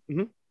I was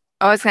gonna-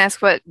 I was gonna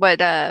ask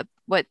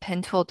what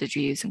pen tool did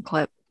you use in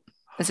Clip?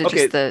 Is it Okay.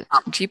 just the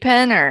G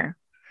pen or?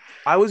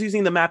 I was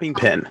using the mapping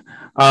pen.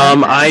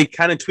 I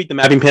kind of tweaked the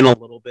mapping pen a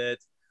little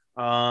bit.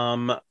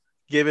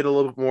 Give it a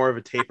little bit more of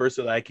a taper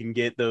so that I can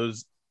get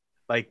those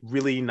like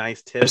really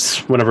nice tips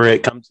whenever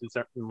it comes to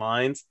certain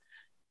lines.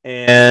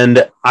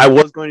 And I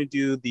was going to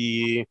do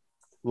the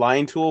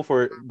line tool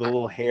for the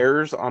little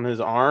hairs on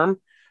his arm,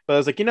 but I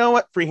was like, you know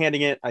what?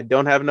 Freehanding it. I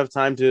don't have enough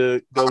time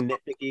to go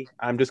nitpicky.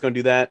 I'm just going to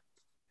do that.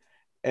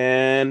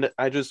 And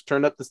I just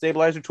turned up the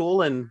stabilizer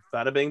tool and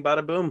bada bing,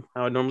 bada boom.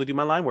 How I normally do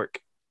my line work.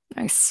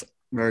 Nice.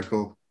 Very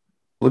cool.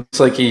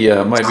 Looks like he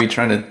might be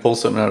trying to pull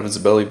something out of his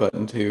belly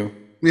button too.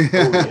 Oh,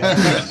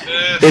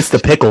 yeah. It's the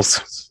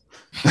pickles.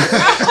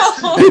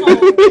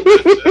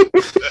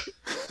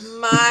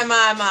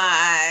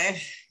 My.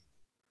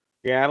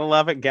 Gotta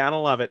love it. Gotta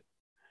love it.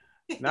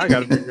 Now I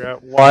gotta figure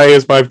out why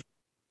is my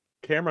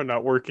camera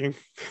not working.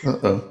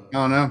 Uh-oh.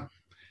 Oh no.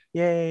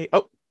 Yay.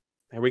 Oh,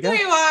 there we go. There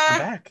you I'm are.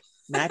 back.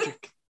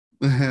 Magic.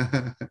 All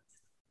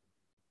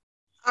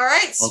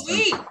right, Awesome.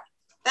 sweet.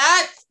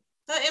 That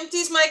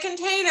empties my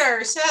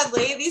container.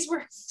 Sadly, these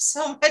were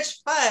so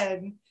much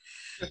fun.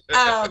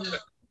 I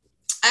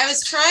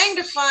was trying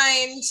to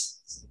find.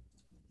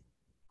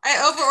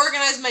 I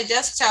overorganized my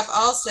desktop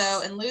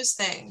also and lose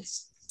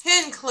things.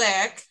 Pin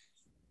click.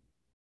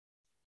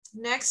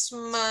 Next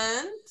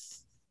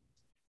month.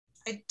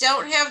 I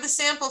don't have the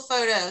sample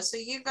photo, so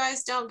you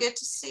guys don't get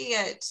to see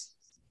it.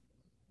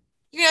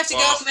 You're gonna have to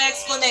go with my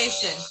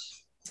explanation.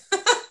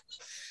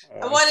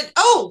 I wanted.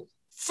 Oh,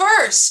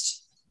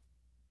 first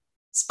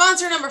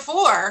sponsor number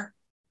 4,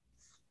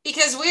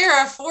 because we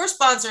are a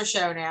 4-sponsor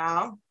show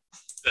now.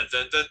 Dun,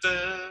 dun, dun,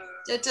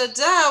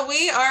 dun.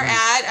 We are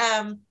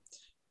at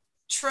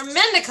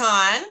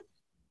Tremendicon,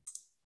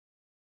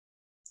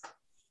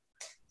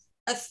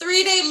 a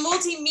 3-day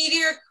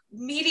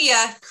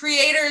media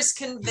creators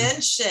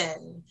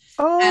convention.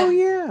 Oh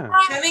yeah.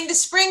 Coming to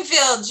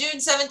Springfield, June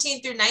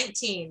 17th through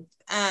 19th.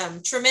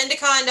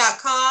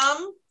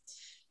 Tremendicon.com.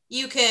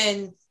 You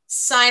can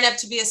sign up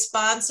to be a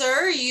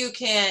sponsor. You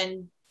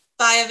can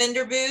buy a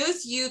vendor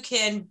booth. You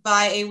can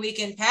buy a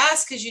weekend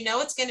pass because you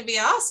know it's going to be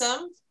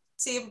awesome.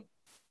 See,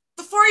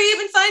 before you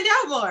even find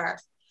out more.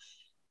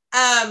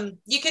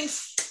 You can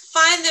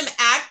find them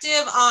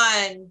active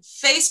on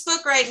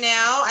Facebook right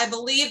now. I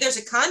believe there's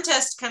a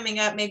contest coming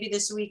up maybe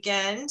this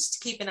weekend to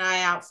keep an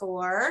eye out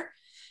for.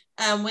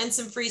 Win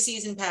some free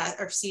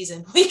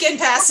weekend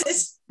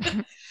passes.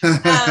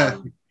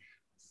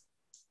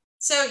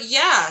 So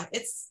yeah,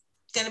 it's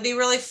going to be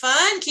really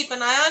fun. Keep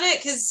an eye on it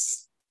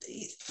because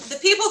the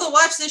people that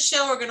watch this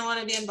show are going to want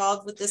to be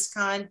involved with this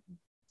con.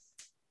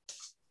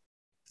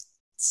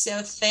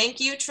 So thank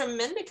you,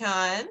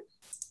 Tremendicon.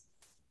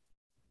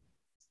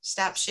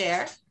 Stop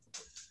share.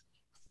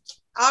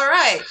 All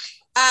right.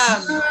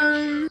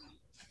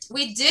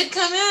 We did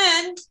come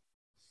in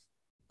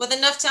with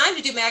enough time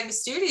to do Magna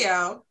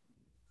Studio.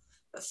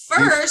 But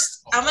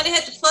first, I'm going to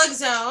hit the plug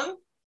zone.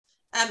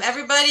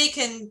 Everybody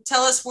can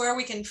tell us where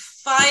we can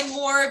find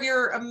more of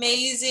your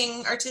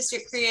amazing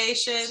artistic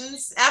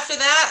creations. After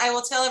that, I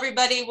will tell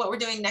everybody what we're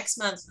doing next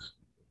month.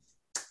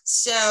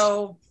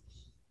 So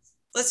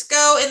let's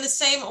go in the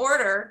same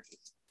order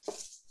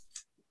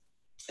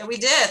that we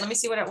did. Let me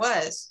see what it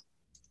was.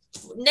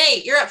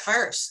 Nate, you're up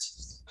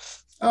first.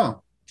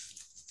 Oh,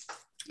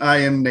 I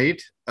am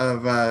Nate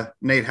of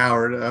Nate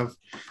Howard of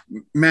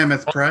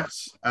Mammoth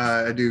Press.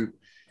 I do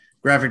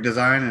graphic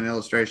design and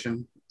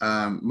illustration.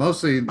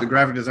 Mostly the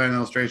graphic design and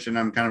illustration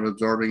I'm kind of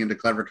absorbing into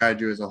Clever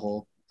Kaiju as a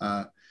whole.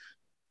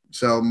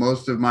 So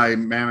most of my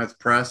Mammoth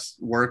Press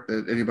work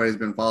that anybody's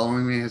been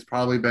following me has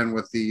probably been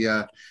with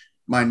the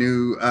my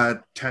new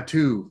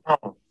tattoo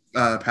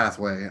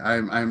pathway.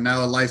 I'm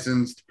now a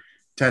licensed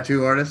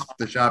tattoo artist.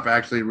 The shop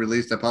actually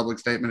released a public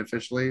statement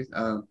officially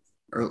a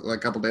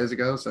couple days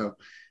ago, so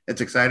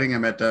it's exciting.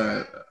 I'm at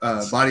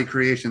Body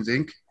Creations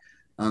Inc.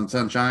 on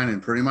Sunshine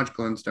and pretty much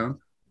Glenstone.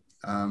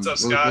 What's up,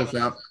 really cool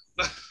Scott?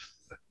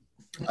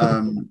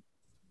 shop.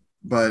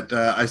 But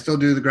I still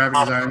do the graphic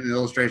design and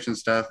illustration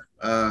stuff.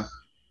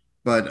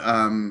 But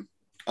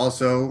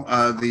also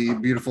the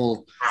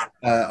beautiful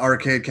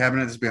arcade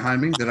cabinet that's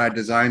behind me that I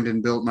designed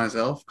and built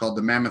myself called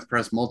the Mammoth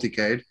Press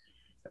Multicade,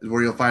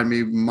 where you'll find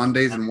me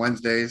Mondays and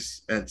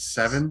Wednesdays at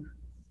 7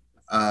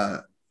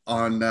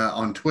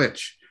 on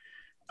Twitch.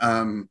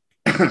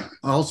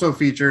 Also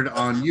featured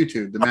on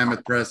YouTube, the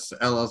Mammoth Press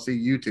LLC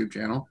YouTube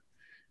channel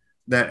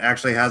that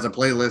actually has a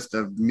playlist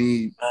of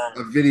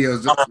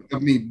videos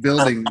of me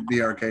building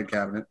the arcade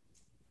cabinet.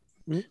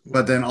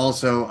 But then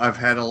also I've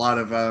had a lot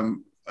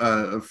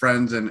of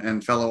friends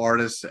and fellow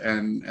artists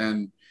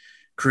and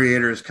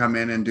creators come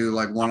in and do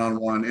like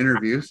one-on-one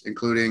interviews,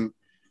 including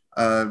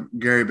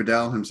Gary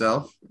Bedell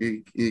himself.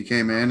 He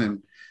came in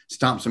and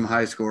stomped some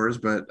high scores,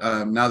 but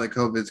now that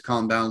COVID's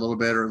calmed down a little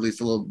bit, or at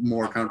least a little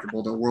more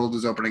comfortable, the world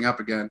is opening up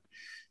again.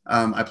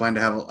 I plan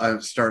to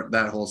have start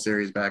that whole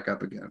series back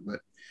up again. But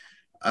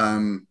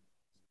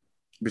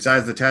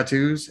besides the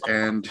tattoos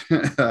and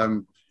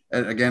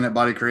again at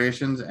Body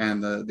Creations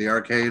and the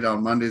arcade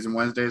on Mondays and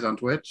Wednesdays on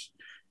Twitch,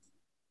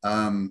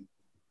 I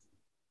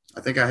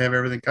think I have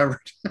everything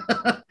covered.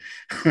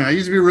 I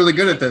used to be really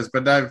good at this,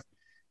 but I've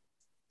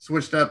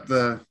switched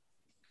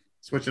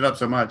it up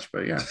so much.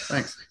 But yeah,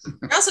 thanks.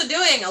 You're also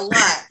doing a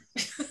lot.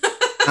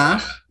 Huh?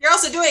 You're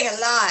also doing a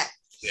lot.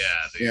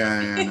 Yeah.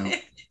 I know.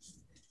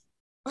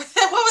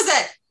 What was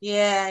that?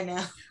 Yeah, I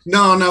know.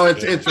 No,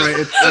 it's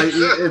right.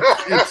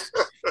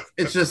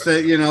 It's just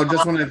that,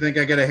 just when I think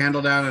I get a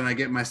handle down and I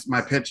get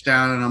my pitch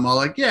down and I'm all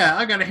like, yeah,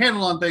 I got a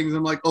handle on things.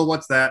 I'm like, oh,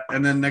 what's that?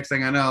 And then next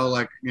thing I know,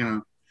 like,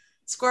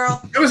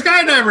 Squirrel. it was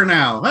skydiver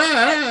now.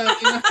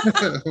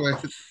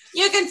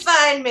 You can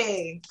find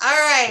me. All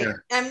right.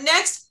 Yeah.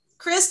 Next,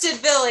 Chris did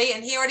Billy,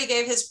 and he already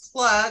gave his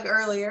plug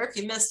earlier. If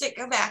you missed it,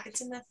 go back. It's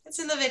in the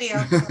video.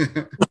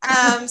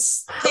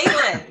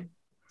 Caitlin,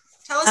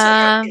 tell us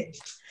what you're doing.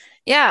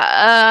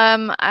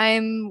 Yeah,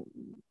 I'm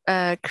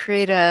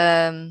create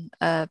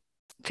a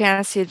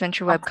fantasy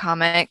adventure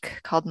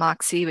webcomic called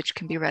Moxie, which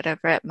can be read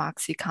over at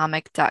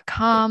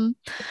moxiecomic.com.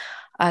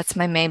 It's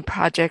my main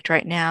project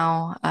right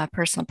now, a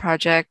personal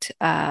project.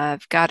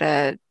 I've got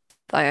a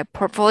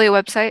portfolio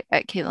website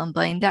at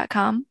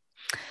caitlinblaine.com,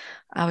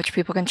 which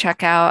people can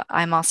check out.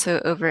 I'm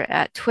also over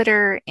at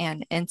Twitter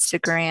and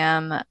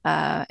Instagram.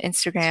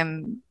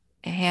 Instagram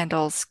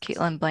handles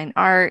Caitlin Blaine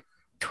Art.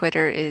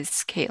 Twitter is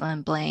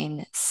Caitlin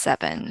Blaine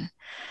 7.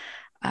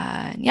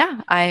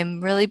 Yeah,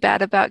 I'm really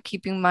bad about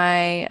keeping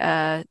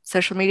my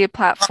social media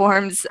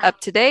platforms up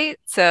to date,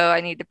 so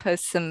I need to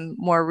post some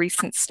more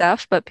recent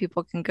stuff, but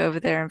people can go over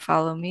there and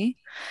follow me.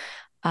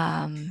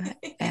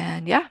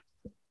 And yeah,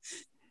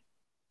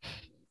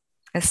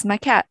 this is my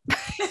cat.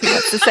 He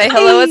wants to say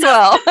hello as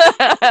well.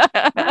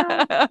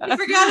 You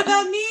forgot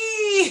about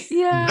me.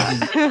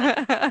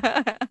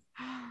 Yeah.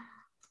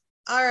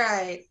 All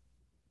right.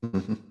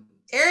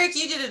 Eric,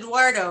 you did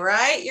Eduardo,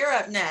 right? You're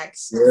up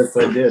next. Yes,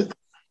 I did.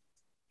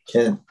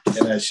 Can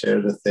I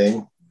share the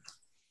thing?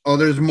 Oh,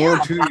 there's more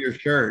to your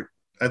shirt.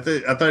 I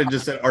thought it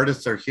just said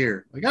artists are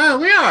here. Like, oh,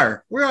 we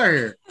are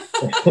here.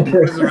 What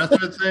does the rest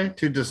of it say?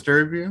 To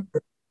disturb you?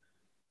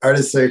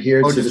 Artists are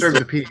here to disturb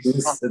the peace.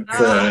 It's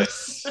a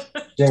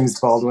James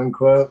Baldwin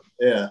quote.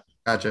 Yeah.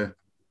 Gotcha.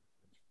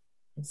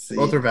 Let's see.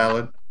 Both are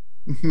valid.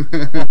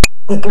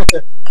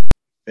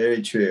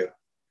 Very true.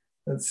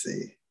 Let's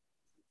see.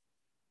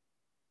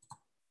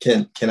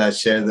 Can I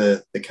share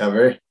the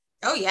cover?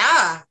 Oh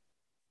yeah.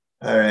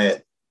 All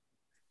right.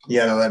 You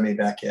gotta let me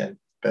back in,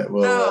 but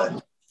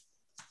we'll.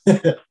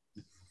 Boom.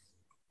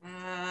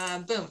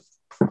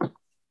 All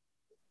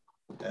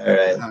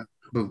right.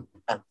 Boom.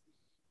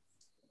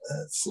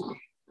 Let's see.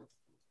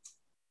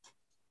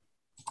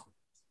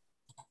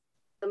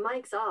 The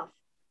mic's off.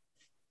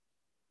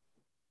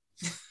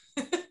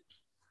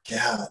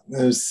 Yeah,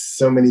 there's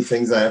so many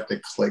things I have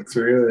to click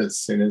through as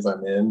soon as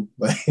I'm in.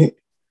 Like,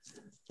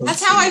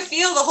 that's how I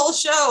feel the whole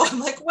show. I'm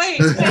like, wait,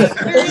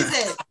 where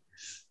is it?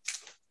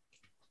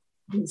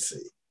 Let's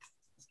see.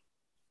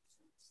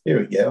 Here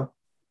we go.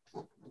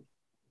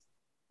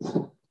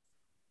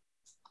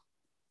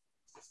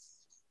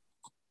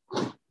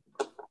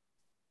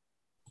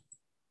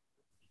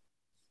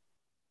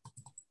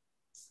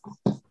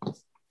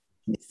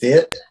 You see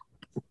it?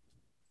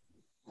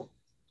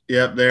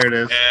 Yep, there it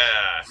is. Yeah.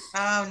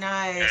 Oh,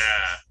 nice.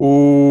 Yeah.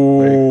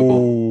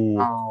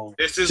 Ooh.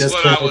 This is Just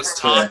what I was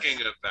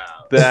talking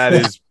about. That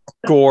is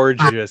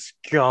gorgeous.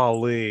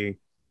 Golly.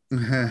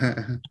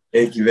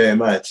 Thank you very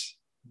much.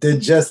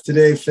 Did just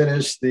today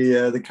finish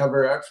the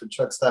cover art for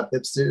Truck Stop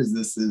Hipsters.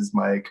 This is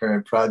my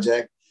current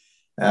project.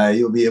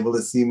 You'll be able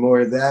to see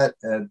more of that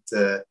at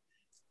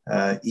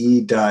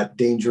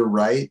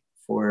e.dangerright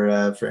for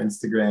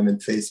Instagram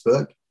and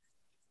Facebook.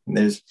 And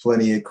there's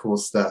plenty of cool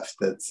stuff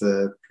that's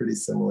pretty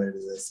similar to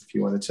this if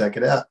you want to check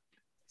it out.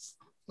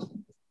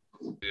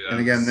 Yeah, and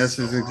again, this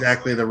is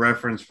exactly the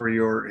reference for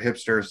your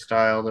hipster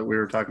style that we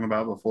were talking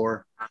about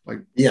before. Like,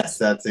 yes,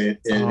 that's it.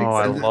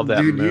 I love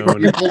that dude,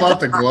 moon. you pulled out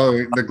the glow.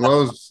 The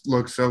glows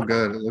look so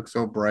good. It looks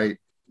so bright.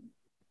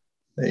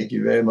 Thank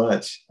you very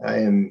much. I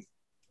am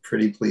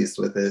pretty pleased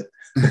with it.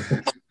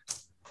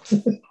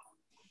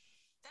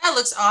 That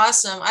looks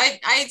awesome.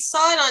 I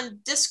saw it on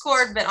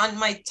Discord, but on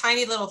my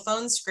tiny little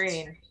phone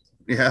screen.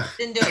 Yeah.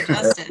 Didn't do it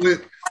justice.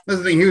 That's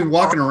the thing. He was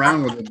walking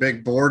around with a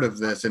big board of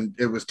this, and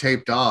it was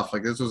taped off.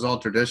 Like, this was all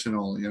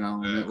traditional, you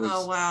know. And it was,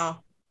 oh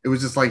wow! It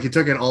was just like he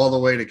took it all the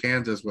way to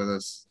Kansas with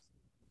us.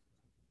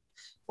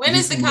 When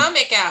is the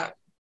comic out?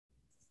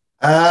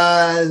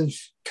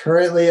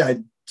 Currently, I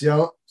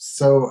don't.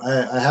 So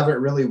I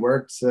haven't really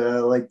worked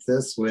like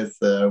this with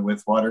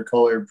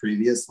watercolor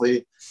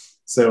previously.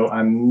 So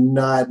I'm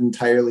not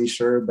entirely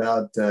sure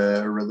about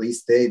a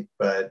release date,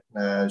 but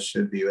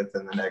should be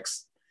within the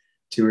next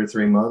 2 or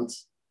 3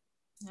 months.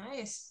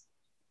 Nice.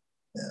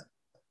 Yeah.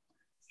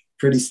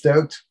 Pretty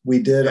stoked. We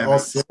did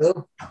also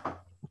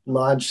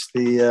launch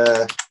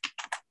the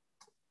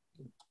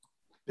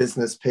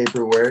business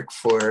paperwork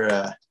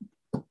for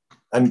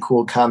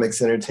Uncool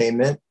Comics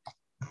Entertainment.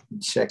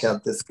 Check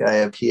out this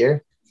guy up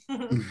here.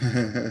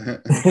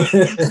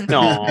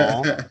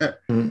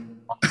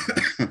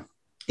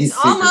 He's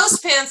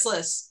almost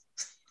pantsless.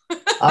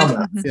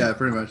 Almost. Yeah,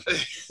 pretty much.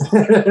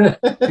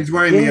 He's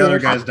wearing the other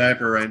guy's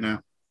diaper right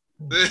now.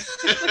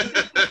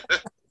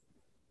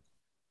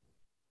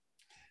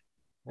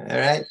 All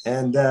right,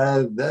 and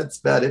that's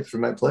about it for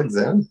my plug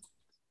zone.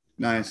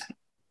 Nice.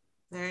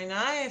 Very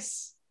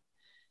nice.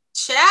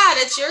 Chad,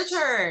 it's your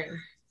turn.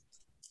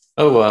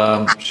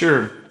 Oh,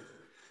 sure.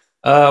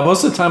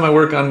 Most of the time I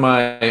work on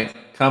my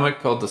comic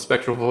called The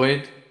Spectral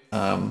Void.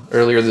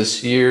 Earlier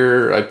this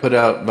year, I put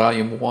out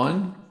volume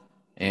 1,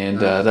 and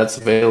that's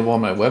available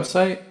on my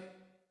website,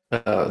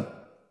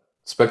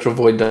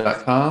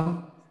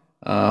 spectralvoid.com.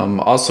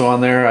 Also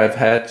on there, I've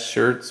had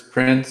shirts,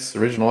 prints,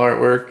 original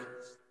artwork,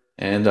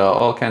 and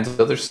all kinds of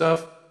other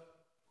stuff.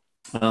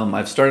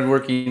 I've started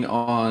working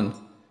on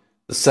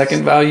the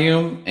second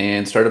volume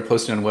and started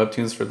posting on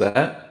Webtoons for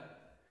that.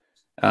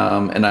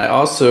 And I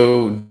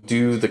also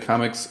do the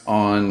comics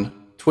on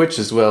Twitch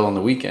as well on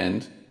the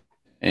weekend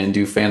and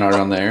do fan art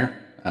on there.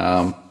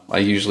 I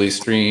usually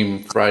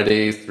stream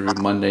Friday through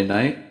Monday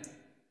night.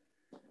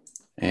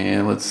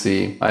 And let's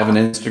see, I have an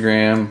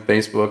Instagram,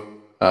 Facebook.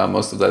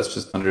 Most of that's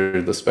just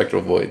under the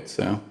Spectral Void.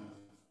 So,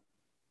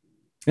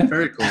 yeah.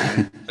 Very cool,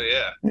 man.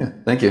 Yeah,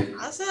 thank you.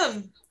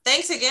 Awesome.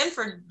 Thanks again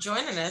for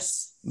joining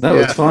us. That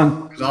was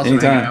fun. It was awesome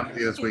Anytime. hanging out with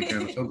you this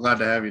weekend. I'm so glad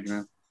to have you,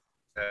 man.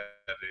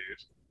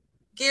 Dude.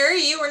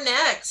 Gary, you were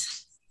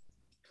next.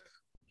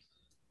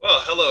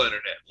 Well, hello,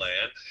 Internet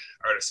land.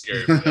 Artist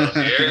Gary Bedell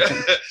here.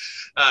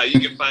 You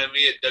can find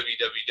me at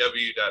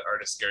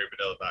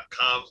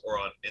www.artistgarybedell.com or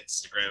on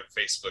Instagram,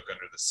 Facebook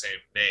under the same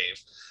name.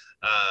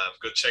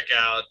 Go check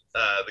out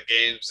the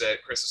games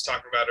that Chris was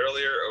talking about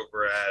earlier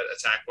over at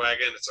Attack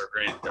Wagon. It's our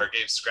game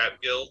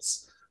Scrap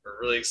Guilds. We're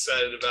really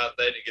excited about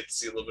that. You get to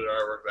see a little bit of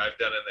artwork that I've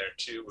done in there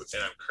too,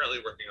 and I'm currently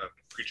working on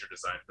creature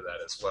design for that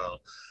as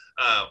well.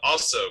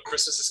 Also,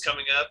 Christmas is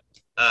coming up.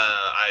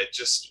 I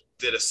just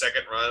did a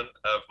second run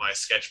of my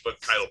sketchbook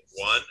titled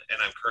 1,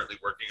 and I'm currently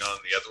working on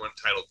the other one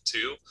titled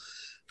 2.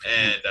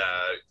 And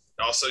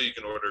also, you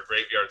can order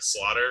Graveyard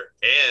Slaughter.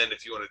 And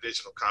if you want a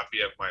digital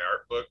copy of my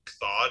art book,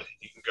 Thawed,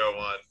 you can go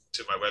on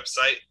to my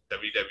website,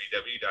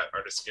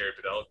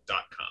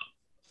 www.artistgarybedell.com.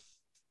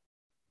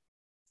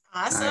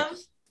 Awesome.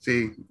 Nice.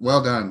 See,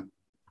 well done.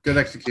 Good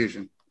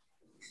execution.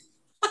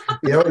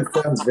 He always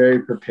sounds very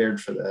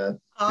prepared for that.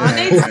 Oh,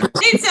 Nate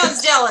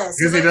sounds jealous.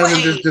 Because he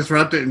doesn't just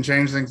disrupt it and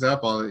change things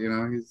up all,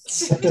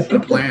 he's got a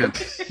plan.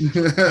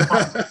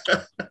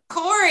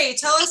 Corey,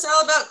 tell us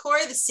all about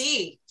Corey the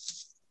Sea.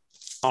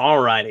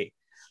 All righty.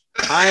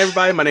 Hi,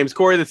 everybody. My name's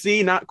Corey the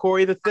Sea, not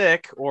Corey the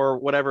Thick, or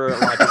whatever a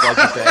lot of people like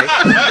to say.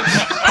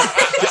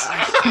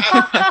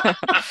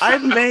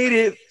 I've made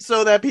it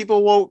so that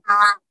people won't,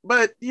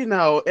 but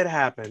it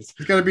happens.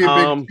 It's got to be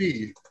a big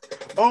T.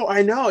 Oh,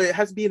 I know. It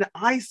has to be an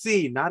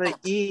IC, not an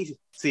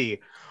EC.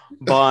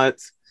 But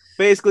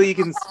basically, you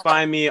can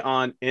find me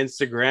on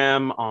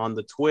Instagram, on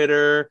the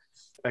Twitter.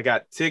 I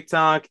got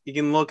TikTok. You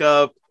can look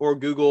up or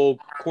Google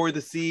Corey the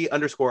Sea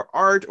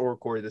 _art or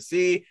Corey the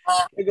Sea.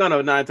 You're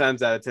gonna 9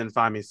 times out of 10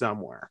 find me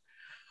somewhere.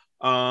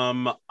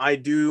 I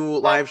do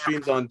live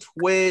streams on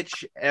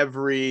Twitch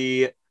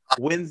every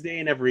Wednesday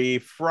and every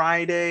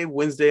Friday.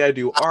 Wednesday I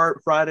do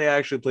art. Friday I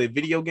actually play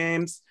video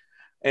games.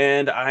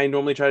 And I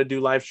normally try to do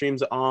live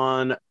streams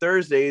on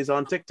Thursdays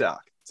on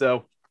TikTok.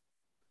 So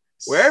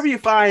wherever you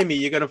find me,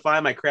 you're going to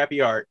find my crappy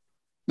art.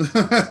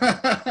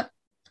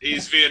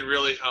 He's being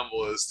really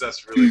humble.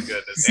 That's really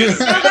good. That's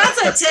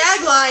a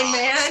tagline,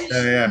 man.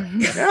 Yeah.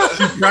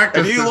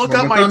 If you look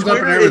up my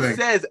Twitter, it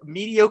says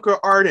mediocre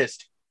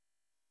artist.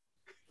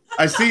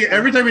 I see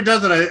every time he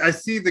does it, I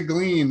see the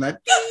gleam. I know.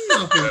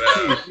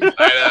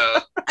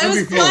 I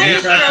was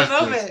blind for a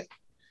moment.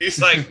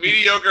 He's like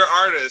mediocre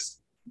artist.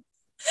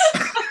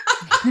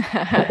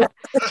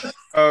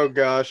 Oh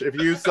gosh, if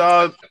you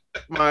saw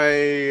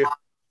my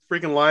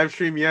freaking live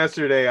stream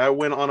yesterday, I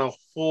went on a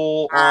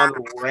full-on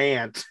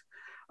rant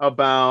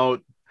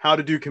about how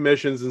to do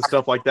commissions and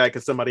stuff like that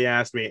because somebody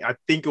asked me. I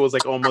think it was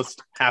like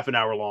almost half an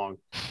hour long.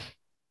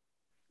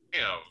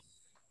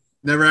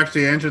 Never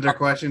actually answered their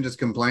question, just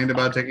complained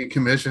about taking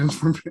commissions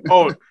from people.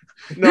 Oh,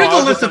 no. Here's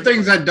a list of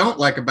things I don't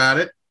like about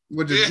it,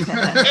 which is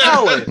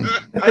valid.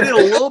 I did a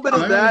little bit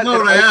of that. I don't know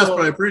what I asked,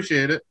 but I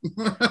appreciate it.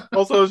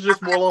 Also, it's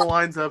just more along the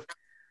lines of,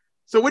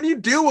 so when you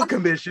do a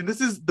commission,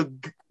 this is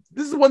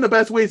one of the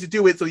best ways to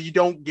do it so you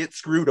don't get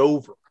screwed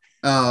over.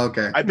 Oh,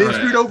 okay. I've been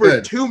screwed over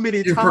too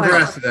many times. You've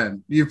progressed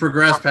then. You've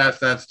progressed past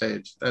that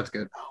stage. That's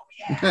good. Oh,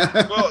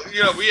 yeah. Well,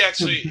 we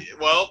actually,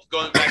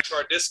 going back to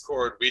our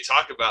Discord, we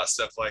talk about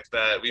stuff like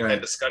that. We've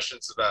had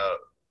discussions about,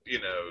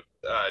 dealing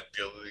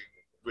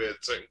with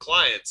certain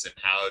clients and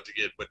how to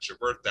get what you're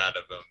worth out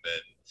of them,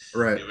 and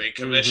Right. doing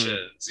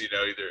commissions,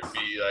 either it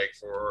be like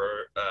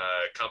for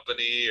a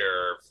company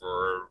or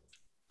for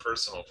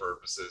personal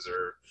purposes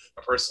or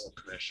a personal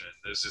commission.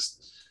 There's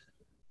just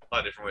a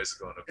lot of different ways of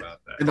going about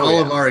that. And all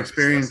of our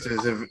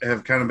experiences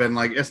have kind of been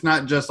like, it's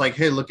not just like,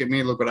 hey, look at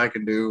me, look what I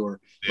can do, or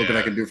look what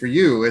I can do for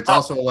you. It's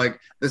also like,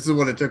 this is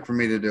what it took for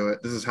me to do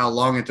it. This is how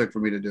long it took for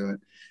me to do it.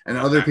 And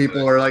other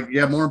people are like,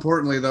 yeah, more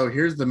importantly, though,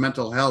 here's the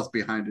mental health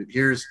behind it.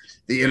 Here's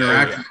the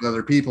interaction with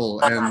other people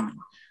and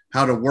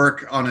how to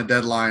work on a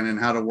deadline and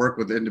how to work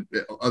with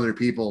other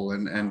people.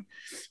 And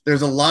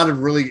there's a lot of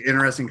really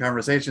interesting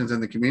conversations in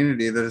the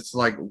community that it's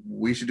like,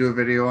 we should do a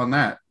video on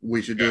that.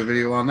 We should do a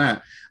video on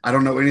that. I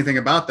don't know anything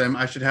about them.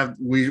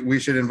 We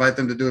should invite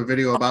them to do a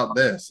video about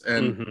this.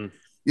 And,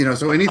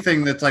 so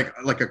anything that's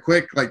like a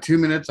quick, 2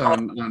 minutes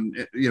on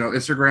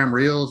Instagram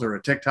Reels or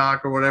a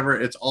TikTok or whatever,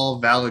 it's all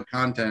valid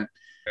content.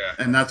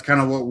 Yeah. And that's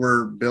kind of what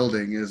we're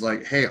building is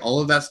like, hey,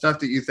 all of that stuff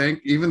that you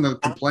think, even the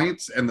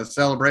complaints and the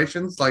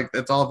celebrations, like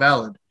it's all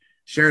valid.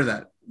 Share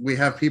that. We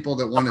have people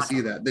that want to see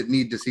that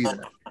need to see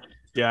that.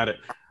 Got it.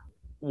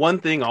 One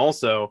thing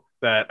also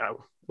that I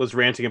was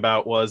ranting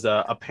about was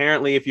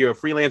apparently if you're a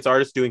freelance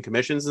artist doing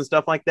commissions and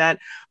stuff like that,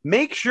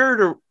 make sure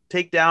to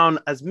take down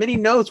as many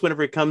notes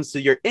whenever it comes to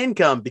your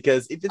income,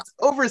 because if it's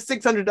over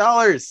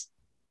 $600,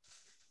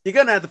 you're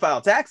going to have to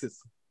file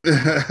taxes.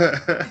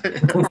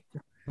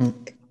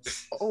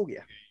 Oh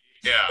yeah.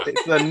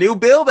 It's a new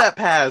bill that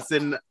passed,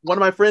 and one of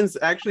my friends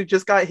actually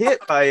just got hit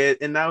by it,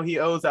 and now he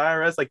owes the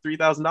IRS like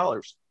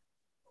 $3,000.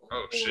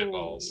 Oh shit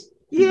balls.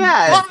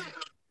 Yeah.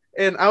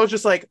 And I was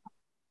just like,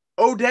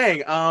 oh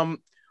dang.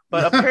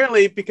 But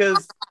apparently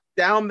because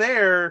down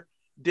there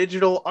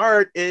digital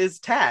art is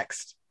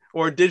taxed,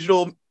 or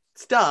digital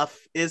stuff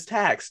is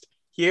taxed.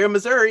 Here in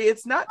Missouri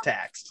it's not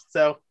taxed.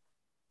 So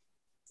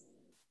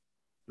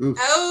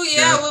oh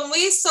yeah, when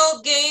we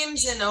sold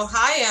games in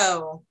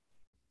Ohio,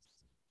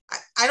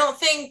 I don't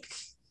think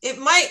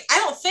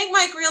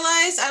Mike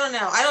realized. I don't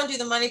know. I don't do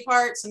the money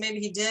part, so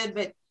maybe he did,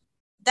 but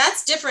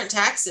that's different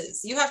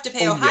taxes. You have to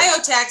pay Ohio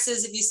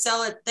taxes if you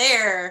sell it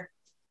there,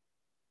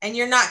 and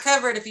you're not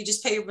covered if you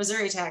just pay your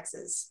Missouri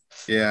taxes.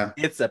 Yeah.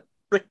 It's a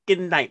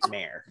freaking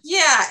nightmare.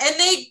 Yeah, and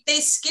they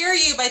scare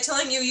you by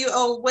telling you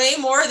owe way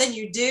more than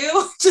you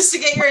do just to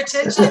get your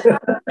attention.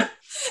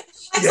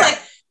 It's like,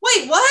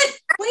 wait, what?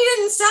 We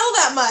didn't sell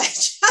that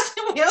much. How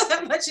can we owe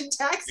that much in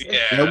taxes?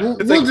 Yeah, we'll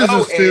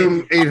just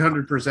assume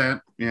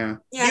 800%. Yeah.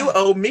 You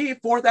owe me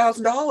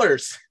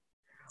 $4,000.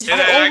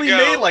 I only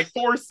made like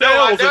 4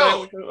 sales and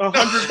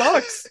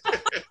 $100.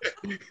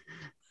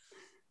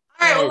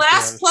 All right, well,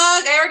 last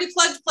plug. I already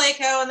plugged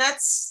Playco, and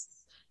that's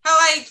how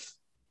I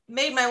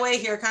made my way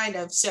here, kind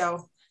of.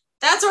 So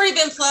that's already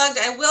been plugged.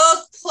 I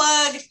will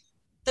plug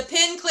the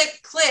Pin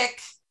Clique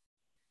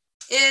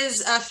is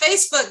a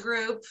Facebook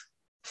group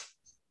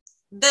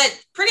that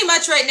pretty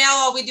much right now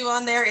all we do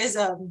on there is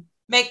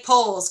make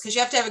polls, because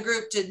you have to have a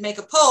group to make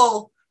a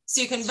poll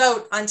so you can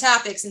vote on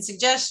topics and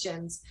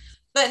suggestions.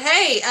 But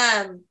hey,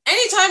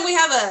 anytime we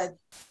have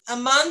a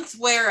month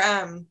where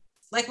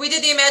like we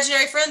did the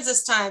Imaginary Friends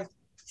this time,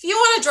 if you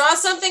want to draw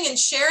something and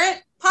share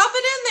it, pop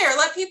it in there,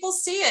 let people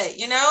see it,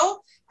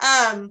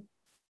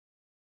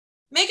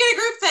 make it a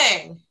group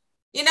thing.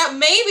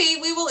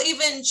 Maybe we will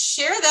even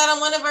share that on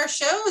one of our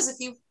shows if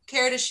you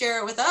care to share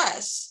it with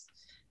us.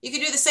 You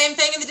could do the same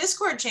thing in the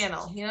Discord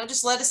channel.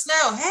 Just let us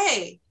know,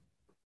 hey,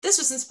 this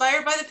was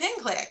inspired by the Pin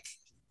Clique.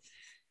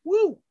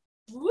 Woo!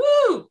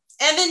 Woo!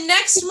 And then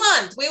next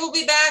month, we will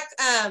be back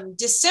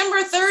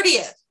December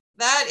 30th.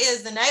 That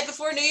is the night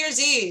before New Year's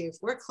Eve.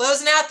 We're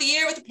closing out the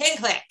year with the Pin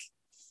Clique.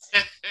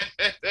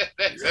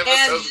 This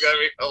episode's going to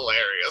be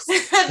hilarious. The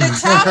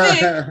topic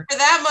for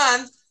that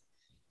month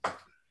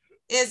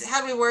is, how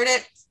do we word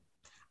it?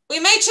 We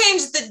may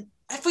change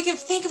if we can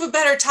think of a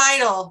better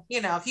title,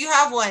 if you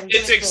have one.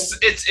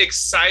 It's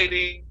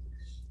exciting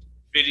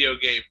video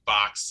game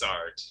box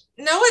art.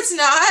 No, it's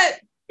not.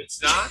 It's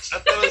not? I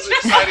thought it was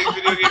exciting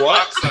video game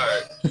box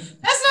art.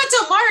 That's not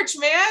till March,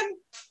 man.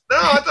 No,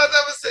 I thought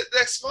that was it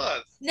next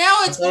month.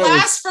 No, it's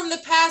Blast from the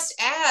Past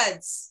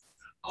ads.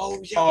 Oh,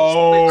 yeah.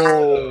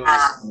 Oh.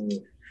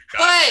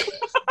 But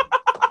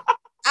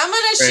I'm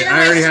going to share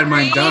I already had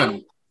mine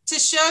done. To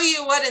show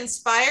you what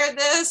inspired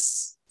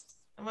this.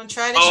 I'm going to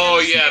try to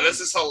this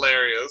is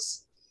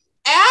hilarious.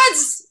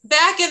 Ads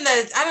back in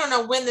the, I don't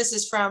know when this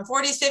is from,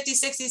 40s, 50s,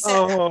 60s.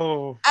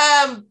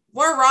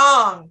 We're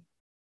wrong.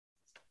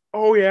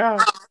 Oh, yeah.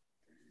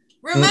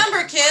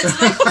 Remember, kids,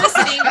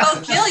 electricity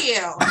will kill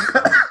you.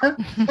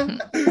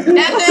 And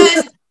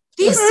then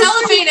these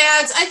cellophane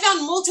ads, I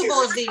found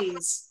multiple of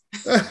these.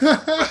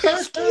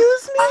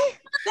 Excuse me?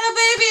 That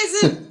baby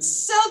is a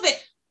cellophane.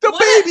 The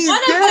baby's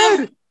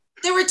dead.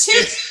 There were 2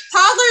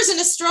 toddlers in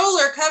a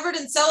stroller covered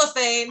in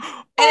cellophane, and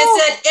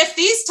it said, if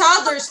these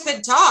toddlers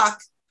could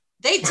talk,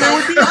 they'd tell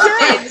you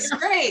cellophane is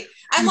great.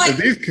 I'm like,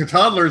 if these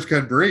toddlers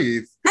could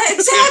breathe.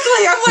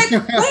 Exactly. I'm like,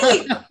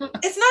 wait,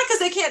 it's not because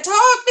they can't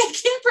talk, they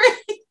can't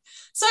breathe.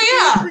 So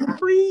yeah,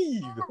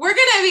 we're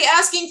going to be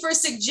asking for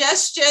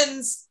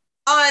suggestions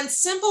on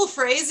simple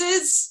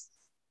phrases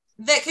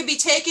that could be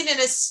taken in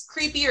a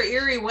creepy or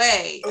eerie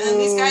way. And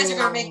these guys are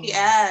going to make the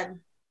ad.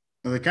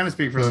 Well, they kind of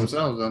speak for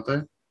themselves, don't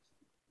they?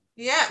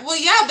 Yeah. Well,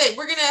 yeah, but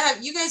we're going to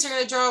have, you guys are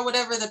going to draw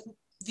whatever the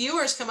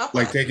viewers come up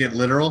with. Like, take it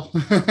literal?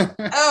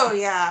 Oh,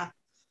 yeah.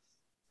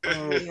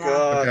 Oh,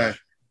 God. Okay.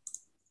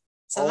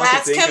 So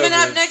that's coming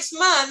up next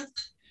month.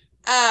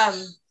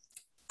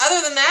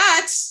 Other than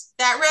that,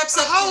 that wraps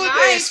up holiday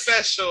tonight.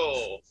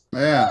 special.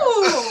 Yeah.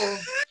 Ooh.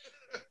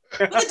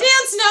 With a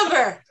dance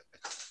number.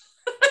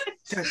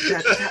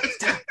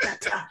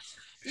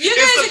 You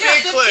guys have got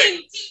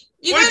 15.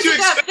 You What guys did you have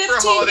got expect for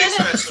a 15 holiday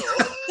minutes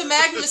special? to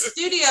Magma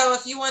Studio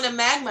if you want a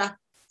Magma.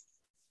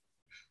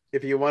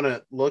 If you want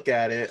to look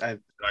at it,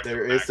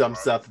 there is some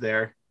stuff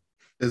there.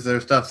 Is there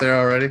stuff there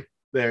already?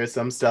 There is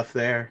some stuff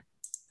there.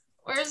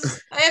 I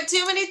have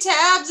too many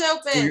tabs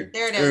open.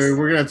 There it is.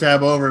 We're going to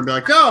tab over and be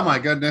like, oh my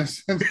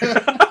goodness. All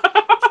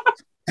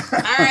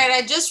right,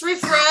 I just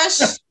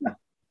refreshed.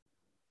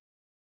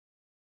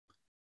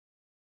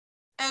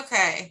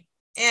 Okay,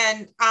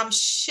 and I'm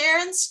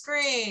sharing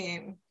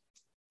screen.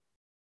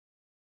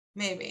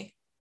 Maybe.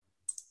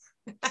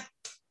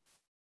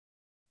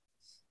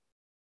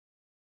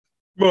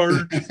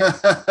 Marge.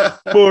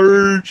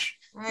 Marge.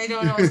 I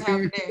don't know what's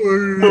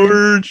happening.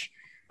 Marge.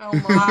 Oh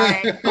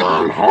my.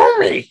 I'm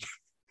hungry.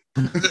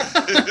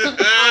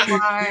 Oh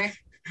my.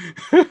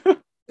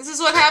 This is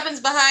what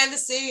happens behind the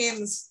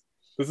scenes.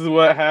 This is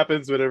what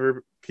happens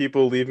whenever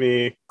people leave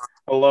me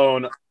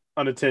alone,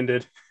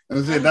 unattended.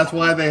 That's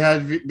why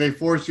they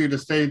forced you to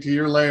stay to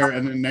your lair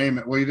and then name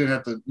it. Well, you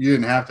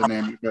didn't have to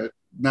name it, but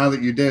now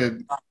that you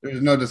did,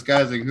 there's no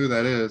disguising who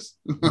that is.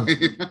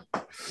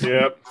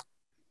 Yep.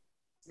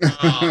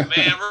 Oh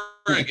man,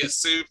 we're gonna get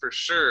sued for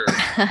sure.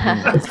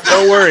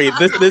 Don't worry.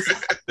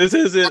 This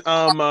isn't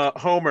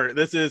Homer.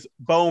 This is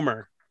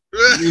Bomer.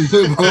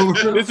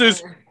 This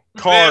is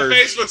Cars. Man,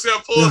 Facebook's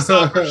gonna pull us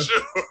off for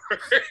sure.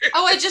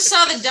 Oh, I just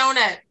saw the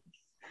donut.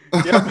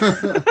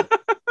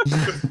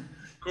 Yep.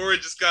 Corey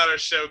just got our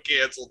show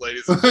canceled,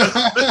 ladies and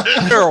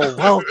gentlemen. You're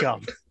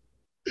welcome.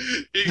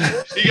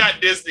 he got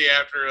Disney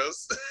after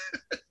us.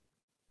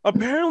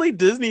 Apparently,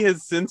 Disney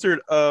has censored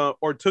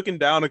or taken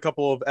down a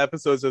couple of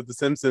episodes of The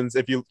Simpsons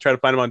if you try to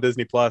find them on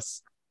Disney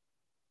Plus.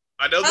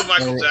 I know the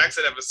Michael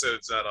Jackson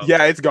episode's not on.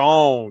 Yeah, it's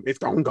gone. It's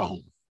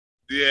gone.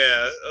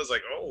 Yeah, I was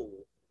like, oh.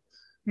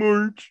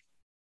 March.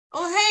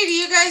 Oh, hey, do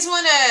you guys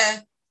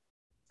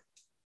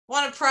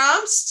want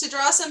prompts to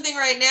draw something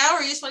right now,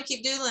 or you just want to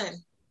keep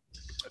doodling?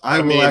 I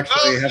will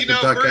actually have to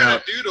duck we're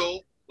out. gonna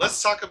doodle.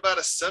 Let's talk about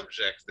a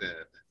subject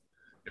then.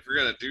 If we're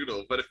gonna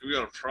doodle, but if we're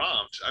gonna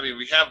prompt, I mean,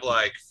 we have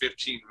like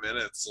 15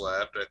 minutes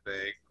left, I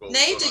think.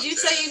 Nate, did you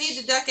say you need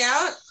to duck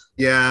out?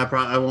 Yeah,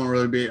 I won't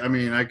really be. I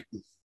mean,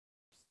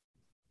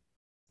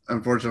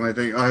 unfortunately, I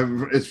think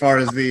as far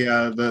as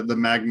the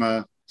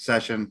magma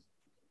session.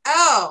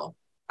 Oh,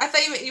 I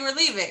thought you were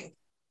leaving.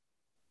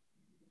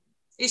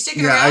 Are you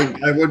sticking around?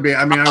 Yeah, I would be.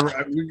 I mean,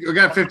 we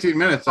got 15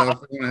 minutes, so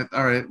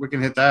all right, we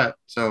can hit that.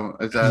 So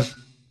is that?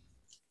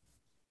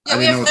 Yeah,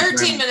 we have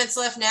 13 minutes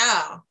left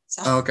now.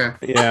 So. Oh, okay.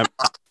 Yeah,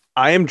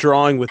 I am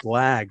drawing with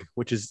lag,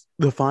 which is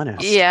the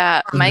funnest.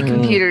 Yeah, my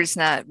computer's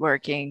not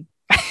working.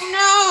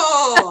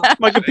 No.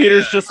 My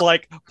computer's just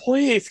like,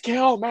 please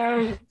kill me.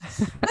 Are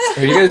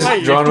you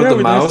guys drawing with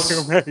the mouse,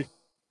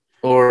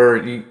 or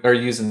are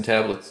you using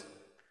tablets?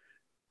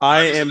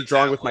 I am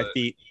drawing with my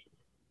feet.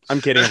 I'm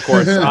kidding, of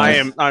course.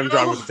 I'm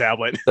drawing with a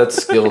tablet.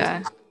 That's skilled.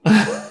 Yeah.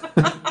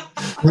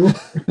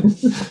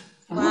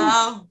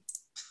 Wow.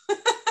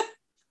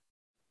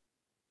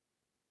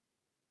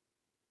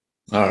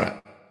 All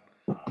right.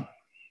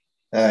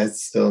 I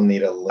still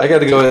need a. I got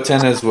to go at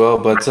 10 as well,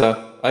 but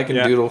I can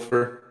doodle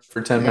for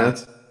 10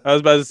 minutes. I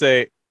was about to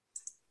say,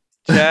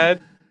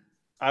 Chad,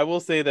 I will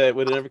say that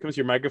when it ever comes to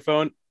your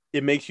microphone,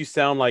 it makes you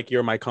sound like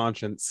you're my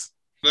conscience.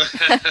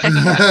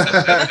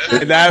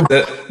 And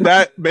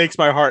that makes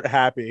my heart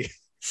happy.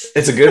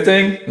 It's a good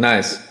thing?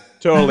 Nice.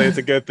 Totally, it's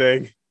a good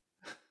thing.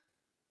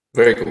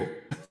 Very cool.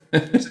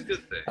 It's a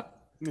good thing.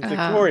 It's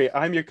like, Corey,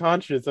 I'm your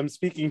conscience. I'm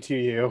speaking to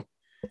you.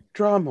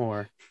 Draw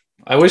more.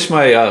 I wish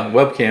my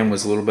webcam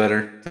was a little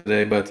better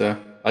today, but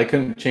I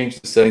couldn't change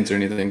the settings or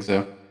anything,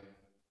 so.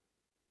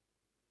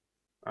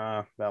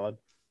 Valid.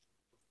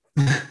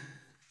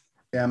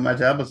 Yeah, my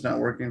tablet's not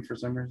working for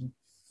some reason.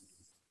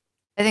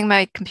 I think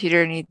my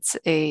computer needs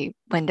a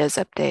Windows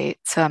update,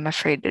 so I'm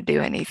afraid to do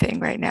anything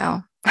right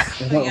now. I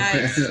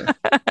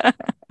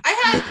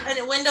had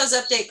a Windows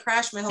update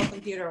crash my whole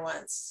computer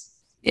once.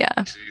 Yeah.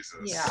 Jesus.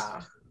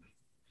 Yeah.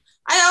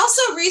 I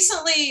also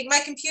recently,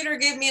 my computer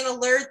gave me an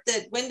alert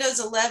that Windows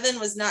 11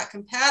 was not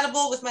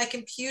compatible with my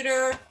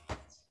computer.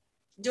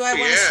 Do I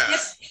want to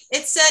skip?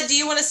 It said, do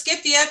you want to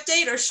skip the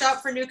update or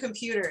shop for new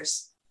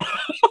computers?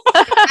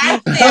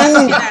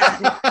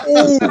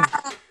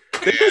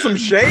 They put some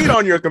shade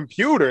on your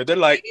computer. They're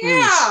like,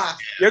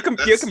 your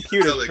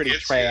computer's pretty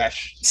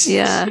trash.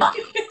 Yeah.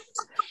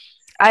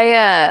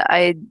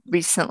 I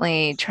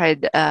recently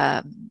tried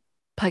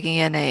plugging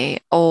in a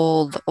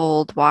old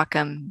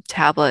Wacom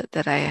tablet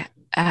that I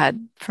I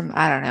had from,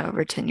 I don't know,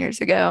 over 10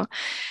 years ago.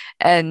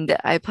 And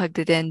I plugged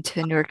it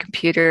into a newer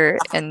computer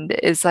and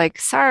it's like,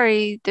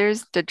 sorry,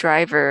 there's the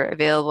driver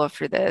available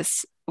for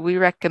this. We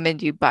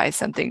recommend you buy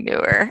something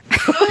newer.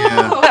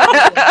 Oh,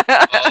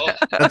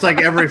 That's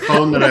like every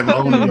phone that I've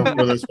owned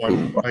for this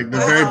one. Like the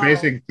very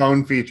basic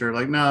phone feature.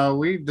 Like, no,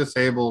 we've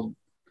disabled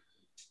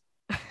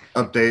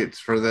updates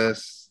for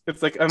this.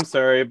 It's like, I'm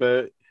sorry,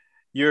 but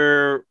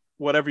your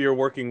whatever you're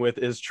working with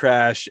is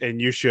trash and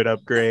you should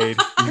upgrade.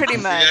 Pretty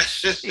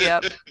much.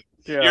 Yeah.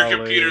 Yep. Your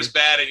computer's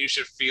bad and you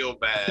should feel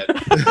bad.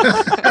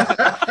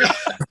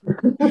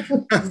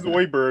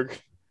 Zoidberg.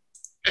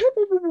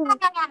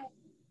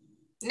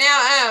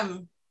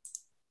 Now,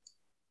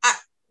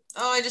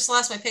 I just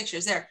lost my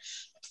pictures there.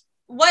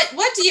 What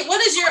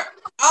is your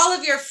all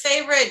of your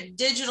favorite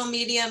digital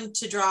medium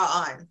to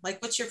draw on?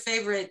 Like, what's your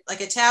favorite,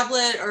 like a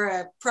tablet or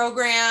a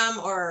program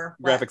or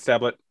what? Graphics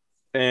tablet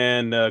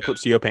and Clip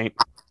Studio Paint.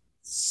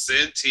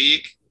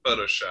 Cintiq,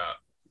 Photoshop.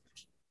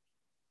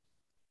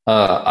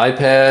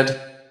 iPad,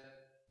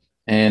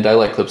 and I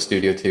like Clip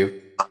Studio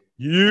too.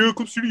 Yeah,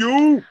 Clip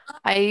Studio.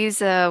 I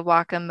use a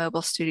Wacom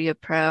Mobile Studio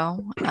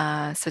Pro.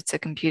 So it's a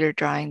computer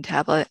drawing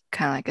tablet,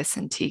 kind of like a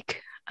Cintiq.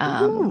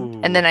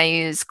 And then I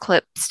use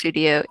Clip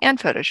Studio and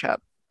Photoshop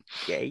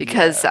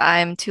because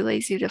I'm too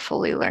lazy to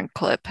fully learn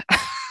Clip.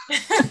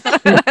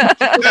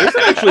 There's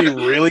actually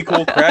really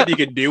cool crap you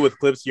could do with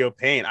Clip Studio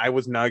Paint. I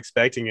was not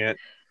expecting it.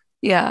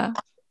 Yeah.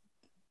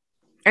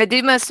 I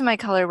do most of my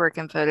color work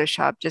in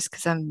Photoshop just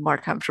because I'm more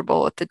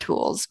comfortable with the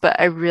tools, but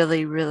I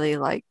really, really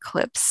like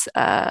Clip's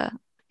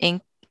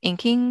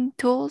inking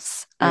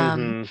tools.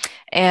 And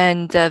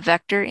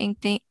vector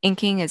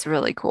inking is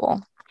really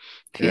cool.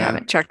 If you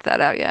haven't checked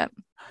that out yet.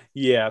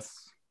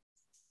 Yes.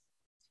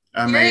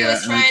 Mary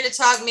was trying to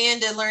talk me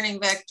into learning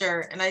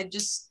vector, and I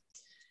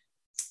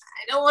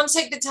don't want to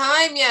take the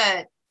time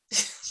yet.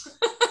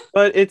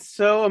 But it's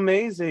so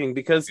amazing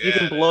because you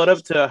can blow it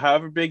up to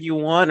however big you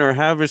want or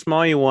however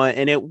small you want,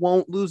 and it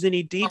won't lose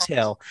any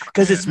detail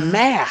because it's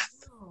math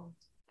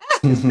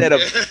instead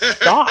of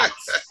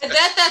dots. I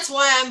bet that's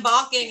why I'm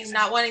balking and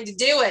not wanting to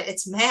do it.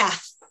 It's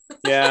math.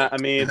 Yeah, I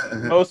mean,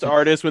 most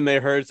artists, when they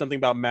heard something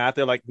about math,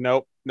 they're like,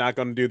 nope, not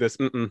going to do this.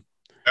 Nope.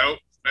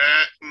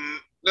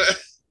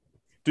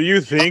 Do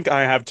you think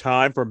I have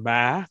time for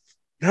math?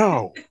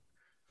 No.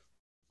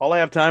 All I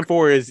have time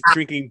for is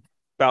drinking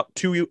about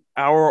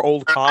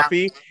 2-hour-old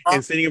coffee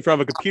and sitting in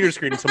front of a computer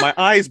screen until my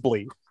eyes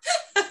bleed.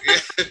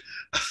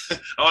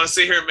 I want to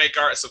sit here and make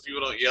art so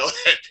people don't yell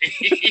at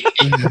me.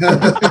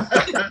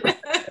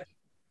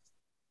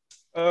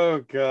 Oh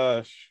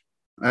gosh.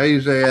 I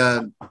use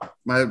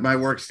my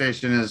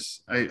workstation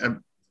is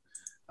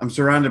I'm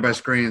surrounded by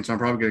screens, so I'm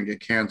probably gonna get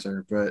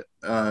cancer. But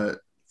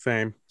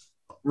same.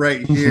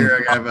 Right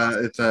here, I have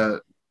it's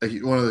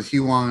one of the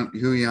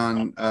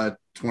Huion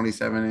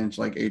 27-inch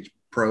like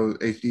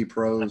HD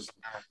Pros,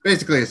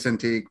 basically a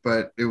Cintiq,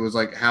 but it was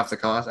like half the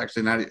cost.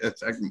 Actually,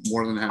 it's like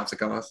more than half the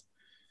cost.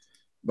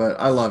 But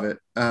I love it.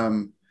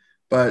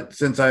 But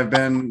since I've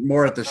been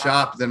more at the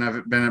shop than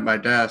I've been at my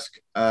desk,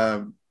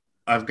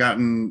 I've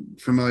gotten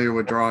familiar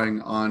with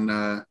drawing on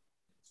my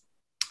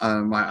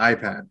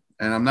iPad,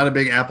 and I'm not a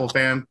big Apple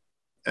fan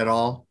at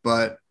all,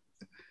 but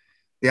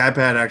the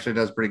iPad actually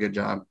does a pretty good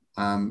job.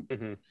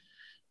 And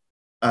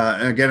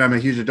again, I'm a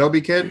huge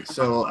Adobe kid,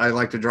 so I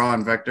like to draw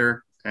on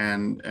Vector,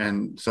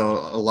 and so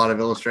a lot of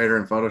Illustrator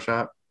and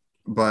Photoshop.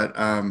 But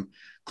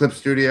Clip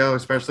Studio,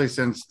 especially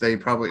since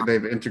they've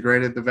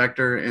integrated the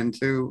Vector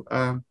into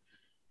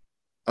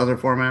other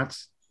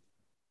formats,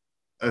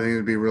 I think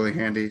it'd be really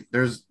handy.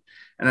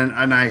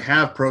 And I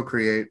have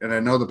Procreate, and I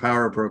know the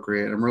power of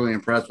Procreate. I'm really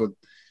impressed with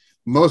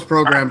most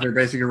programs are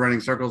basically running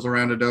circles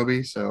around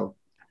Adobe, so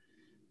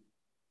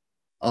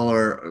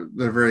they're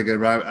very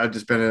good. But I've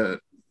just been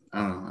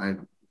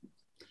I've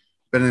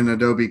been an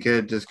Adobe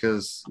kid just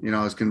because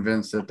I was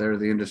convinced that they're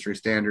the industry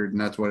standard, and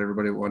that's what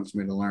everybody wants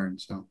me to learn.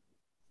 So,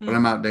 but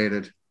I'm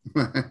outdated.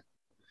 Yeah,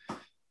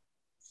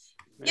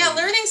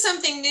 learning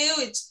something new.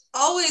 It's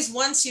always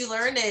once you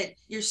learn it,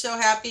 you're so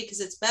happy because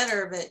it's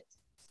better, but.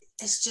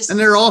 It's just, and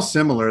they're all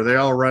similar. They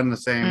all run the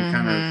same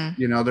kind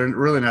of, they're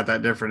really not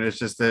that different. It's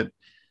just that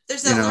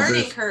there's a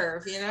learning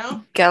curve,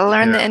 Gotta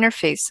learn the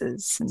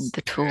interfaces and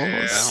the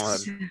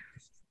tools. Yeah.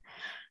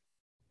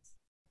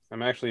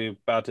 I'm actually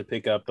about to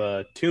pick up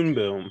Toon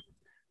Boom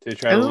to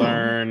try to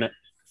learn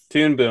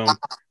Toon Boom.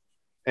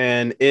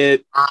 And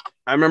I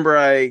remember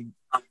I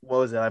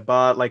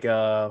bought like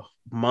a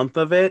month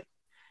of it.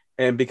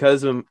 And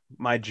because of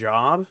my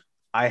job,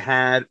 I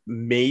had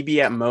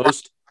maybe at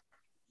most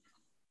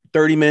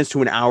 30 minutes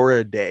to an hour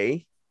a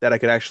day that I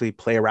could actually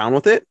play around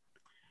with it.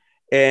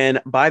 And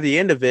by the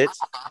end of it,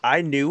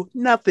 I knew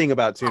nothing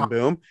about Toon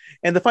Boom.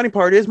 And the funny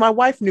part is my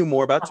wife knew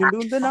more about Toon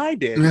Boom than I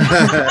did. And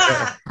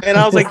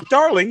I was like,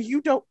 darling,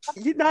 you're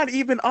not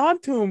even on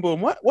Toon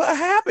Boom. What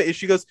happened? And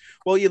she goes,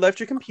 well, you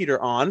left your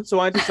computer on. So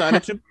I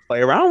decided to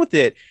play around with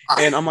it.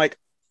 And I'm like,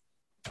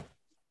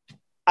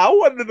 I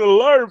wanted to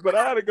learn, but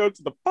I had to go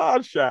to the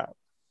pawn shop.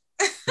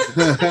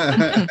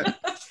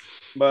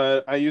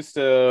 but I used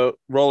to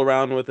roll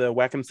around with a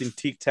Wacom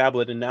Cintiq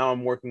tablet, and now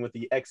I'm working with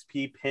the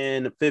XP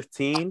Pen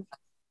 15.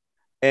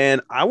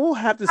 And I will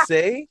have to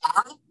say,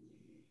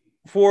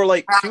 for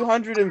like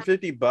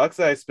 $250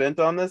 I spent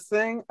on this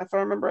thing, if I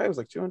remember right, it was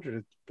like 200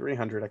 or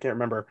 300. I can't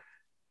remember.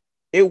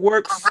 It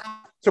works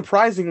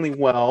surprisingly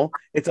well.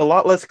 It's a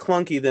lot less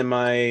clunky than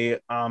my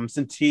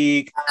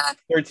Cintiq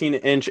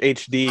 13-inch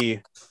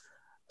HD.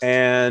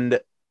 And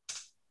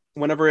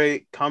whenever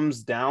it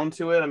comes down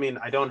to it, I mean,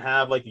 I don't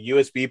have like a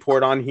USB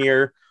port on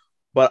here,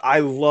 but I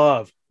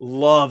love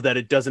that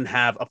it doesn't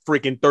have a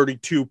freaking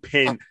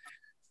 32-pin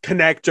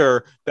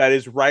connector that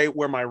is right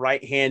where my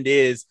right hand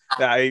is,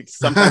 that I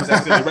sometimes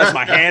accidentally rest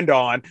my hand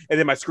on, and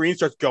then my screen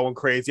starts going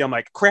crazy. I'm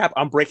like, crap,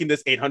 I'm breaking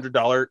this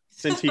 $800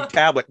 Cintiq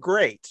tablet.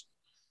 Great.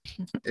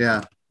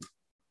 Yeah.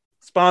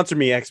 Sponsor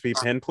me, XP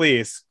Pen,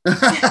 please.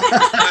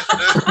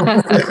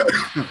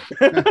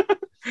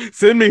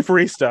 Send me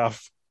free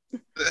stuff.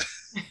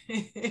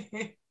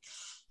 Yes,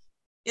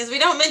 we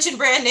don't mention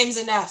brand names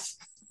enough.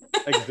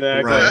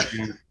 Exactly. Right.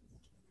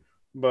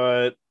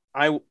 But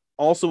I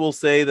also will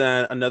say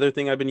that another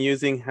thing I've been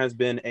using has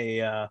been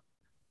a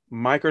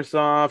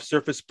Microsoft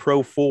Surface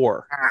Pro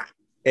 4.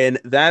 And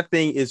that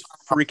thing is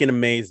freaking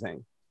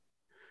amazing.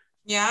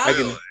 Yeah. I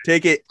can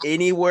take it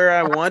anywhere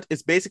I want.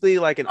 It's basically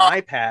like an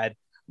iPad,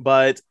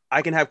 but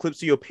I can have Clip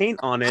Studio Paint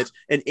on it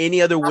and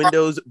any other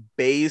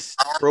Windows-based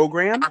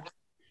program,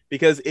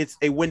 because it's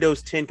a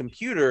Windows 10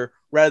 computer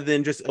rather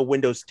than just a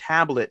Windows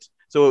tablet.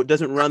 So it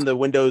doesn't run the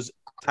Windows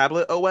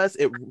tablet OS.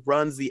 It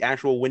runs the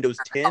actual Windows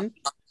 10.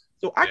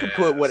 So I could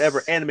put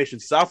whatever animation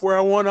software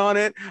I want on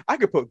it. I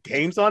could put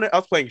games on it. I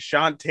was playing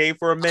Shantae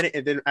for a minute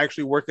and then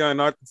actually working on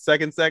it the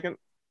second.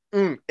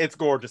 It's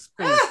gorgeous.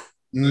 Put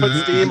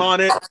Steam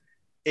on it.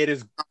 It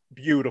is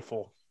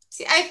beautiful.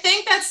 See, I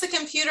think that's the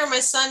computer my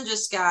son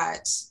just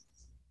got.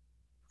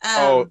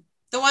 The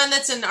one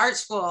that's in art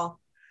school.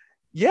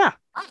 Yeah.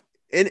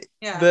 And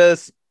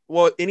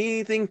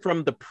anything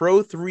from the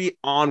Pro 3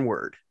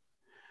 onward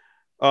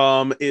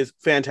is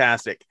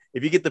fantastic.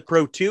 If you get the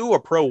Pro 2 or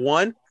Pro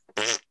 1,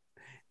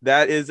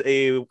 that is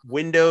a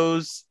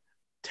Windows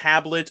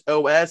tablet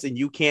OS, and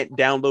you can't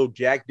download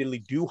Jack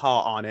Diddley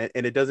Doo-ha on it,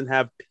 and it doesn't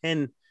have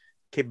pen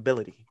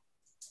capability.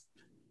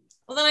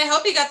 Well, then I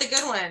hope you got the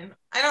good one.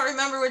 I don't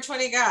remember which one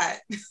he got.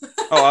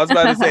 Oh, I was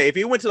about to say, if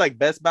he went to like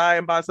Best Buy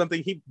and bought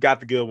something, he got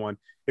the good one.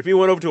 If he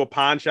went over to a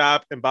pawn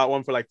shop and bought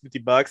one for like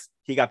 $50,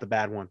 he got the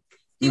bad one.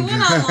 He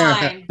went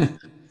online.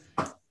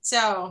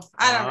 So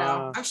I don't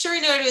know. I'm sure he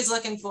knew what he was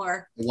looking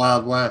for.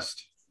 Wild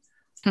West.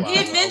 He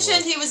had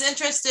mentioned he was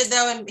interested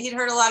though, and he'd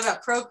heard a lot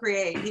about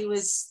Procreate. He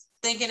was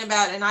thinking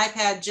about an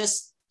iPad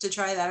just to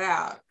try that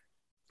out.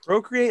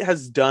 Procreate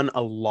has done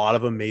a lot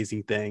of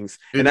amazing things.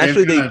 And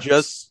actually they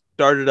just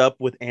started up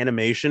with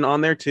animation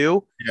on there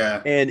too.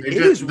 Yeah. And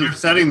they're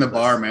setting the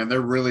bar, man.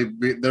 They're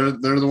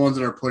the ones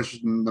that are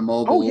pushing the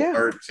mobile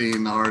art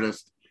scene the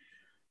hardest.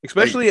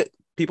 Especially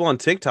people on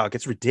TikTok.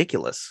 It's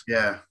ridiculous.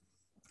 Yeah.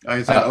 Like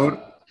I said,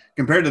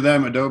 compared to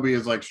them, Adobe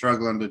is like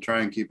struggling to try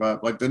and keep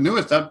up. Like the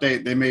newest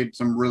update, they made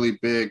some really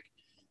big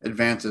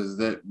advances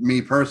that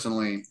me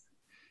personally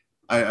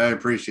I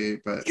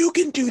appreciate, but you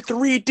can do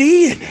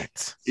 3D in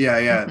it.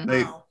 Yeah.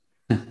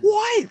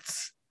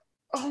 What?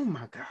 Oh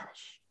my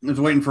gosh. I was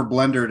waiting for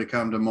Blender to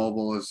come to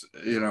mobile, as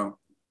you know.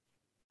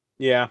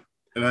 Yeah.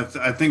 And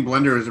I think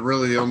Blender is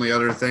really the only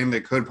other thing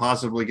that could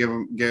possibly give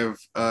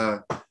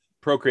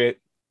Procreate.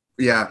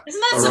 Yeah.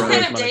 Isn't that some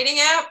kind of dating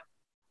app?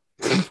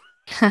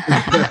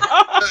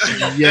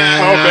 Yeah.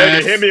 Oh,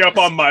 baby, hit me up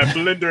on my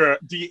Blender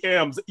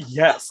DMs.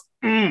 Yes.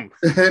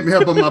 Hit me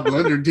up on my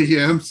Blender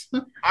DMs.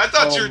 I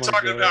thought you were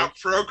talking about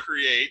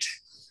Procreate.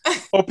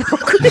 Oh,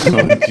 Procreate.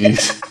 Oh,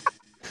 jeez.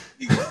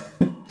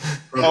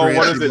 Oh,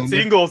 what is it?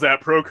 Singles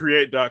at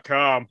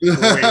procreate.com. Well,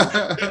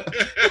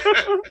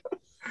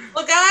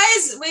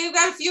 guys, we've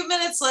got a few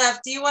minutes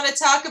left. Do you want to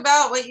talk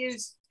about what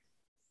you've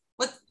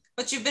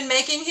been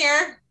making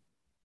here?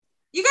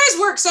 You guys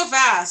work so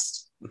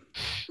fast.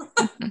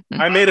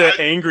 I made an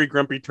angry,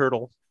 grumpy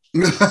turtle.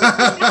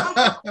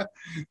 I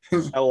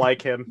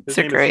like him. His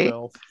name is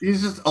Phil.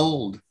 He's just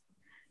old.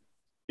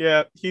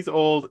 Yeah, he's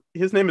old.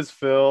 His name is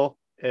Phil,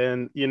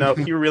 and he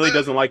really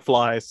doesn't like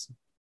flies.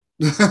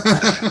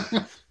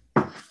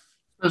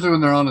 Especially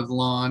when they're on his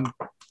lawn.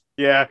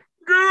 Yeah.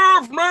 Get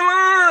off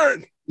my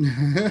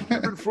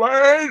lawn!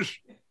 Flies!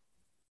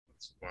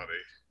 That's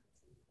funny.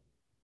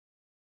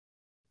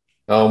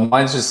 Oh,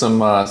 mine's just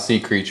some sea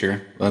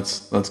creature.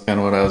 That's kind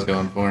of what I was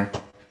going for.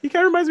 He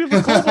kind of reminds me of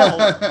a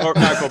kobold. Or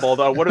not kobold.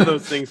 What are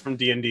those things from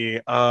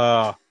D&D?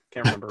 Can't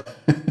remember.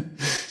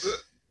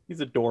 He's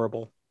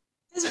adorable.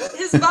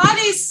 His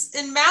body's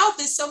and mouth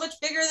is so much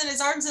bigger than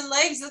his arms and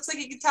legs. It looks like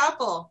he could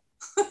topple.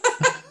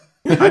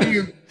 How do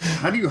you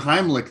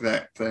Heimlich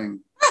that thing?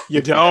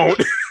 You don't.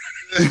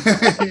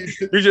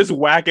 You just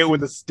whack it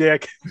with a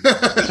stick. You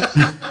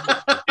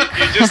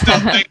just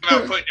don't think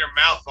about putting your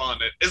mouth on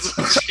it. Is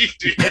what you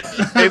do.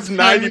 It's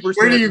 90%.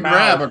 Where do you mouth.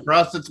 grab?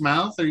 Across its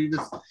mouth, or you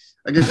just?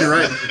 I guess you're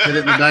right. Just hit it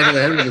in the back of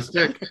the head with a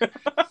stick.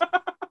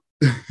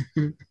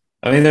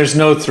 I mean, there's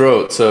no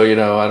throat, so I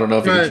don't know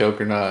if you Right. can choke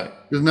or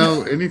not. There's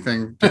no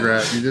anything to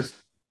grab. You just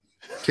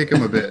kick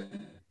him a bit.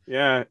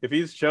 Yeah, if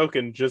he's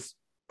choking, just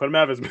put him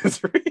out of his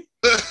misery.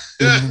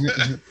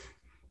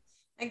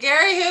 And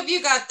Gary, who have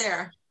you got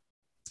there?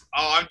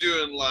 Oh, I'm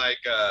doing like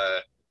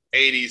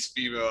 80s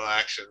female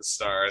action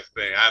star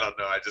thing. I don't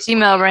know. I just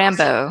Female want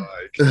to know Rambo. what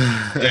they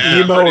look like. Yeah,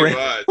 Emo pretty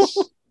Rambo. much.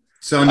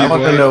 Sonya I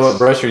want to Boy. know what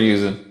brush you're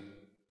using.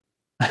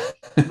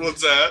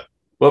 What's that?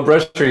 What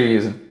brush are you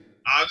using?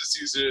 I'm just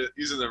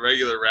using the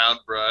regular round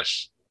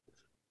brush.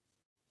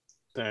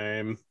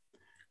 Same.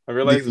 I The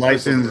realize the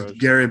pencil licensed brush.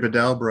 Gary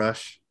Bedell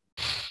brush.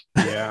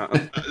 Yeah,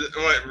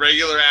 What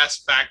regular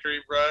ass factory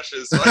brush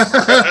is my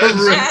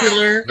brush.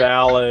 Regular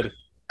valid.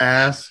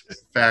 ass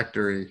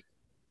factory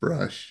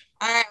brush.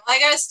 All right, well, I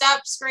gotta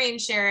stop screen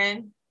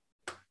sharing.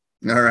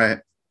 All right.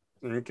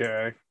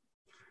 Okay.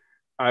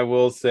 I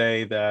will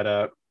say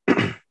that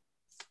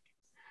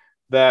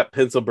that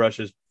pencil brush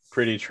is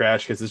pretty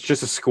trash because it's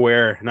just a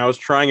square. And I was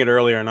trying it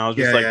earlier, and I was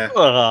just Yeah,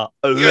 like,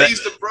 You gotta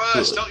use the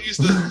brush. Don't use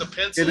the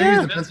pencil. Yeah, they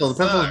use the pencil.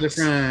 The pencil sucks. is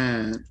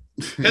different.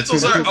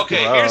 Pencils are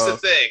okay. Here's the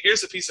Gross. thing.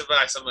 Here's the piece of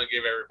advice I'm gonna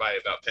give everybody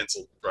about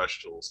pencil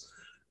brush tools.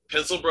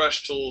 Pencil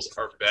brush tools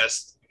are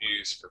best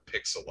used for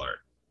pixel art,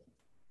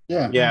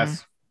 Yeah.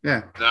 yes.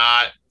 Yeah.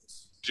 not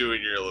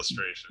doing your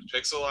illustration.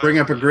 Pixel art. Bring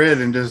up a grid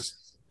and just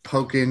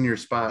poke in your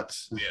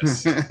spots.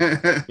 Yes.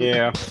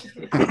 Yeah.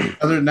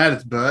 Other than that,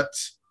 it's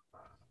butts.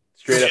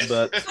 Straight up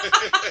butts.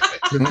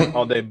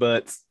 All day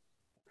butts.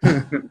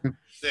 Yeah,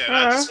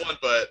 not just one,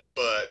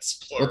 butts.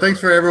 Plural. Well, thanks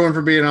for everyone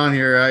for being on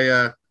here.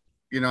 I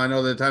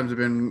know the times have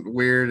been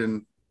weird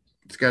and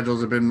schedules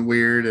have been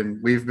weird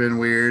and we've been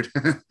weird.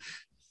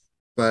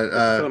 But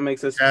So it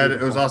makes us Chad, it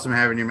beautiful. was awesome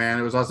having you, man.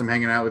 It was awesome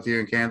hanging out with you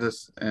in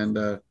Kansas. And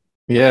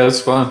Yeah,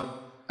 it's fun.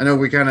 I know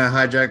we kind of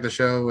hijacked the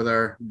show with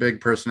our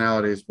big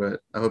personalities, but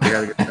I hope you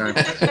had a good time.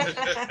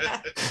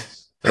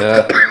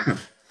 Yeah.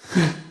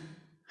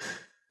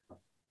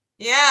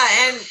 Yeah,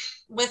 and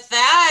with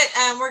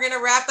that, we're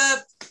gonna wrap up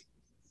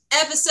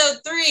episode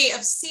 3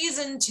 of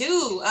season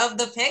 2 of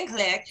the Pen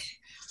Clique.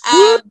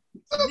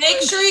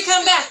 Make sure you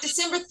come back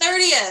December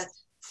 30th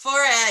for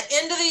an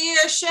end of the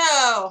year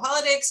show,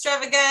 holiday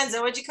extravaganza.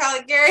 What'd you call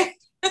it, Gary?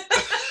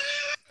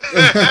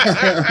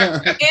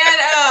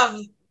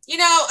 And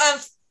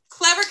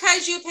Clever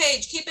Kaiju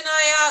page. Keep an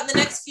eye out. In the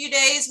next few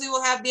days, we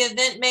will have the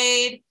event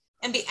made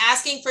and be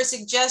asking for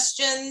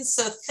suggestions.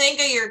 So think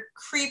of your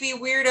creepy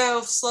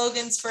weirdo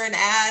slogans for an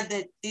ad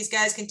that these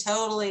guys can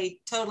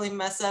totally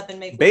mess up and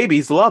make.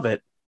 Babies love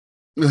it.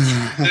 No,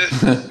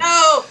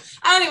 I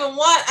don't even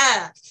want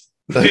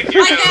Pick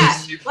your like that,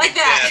 nose, you like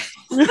pick that.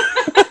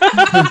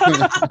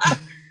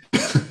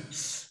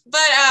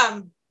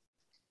 But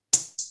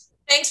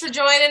thanks for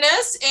joining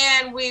us,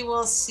 and we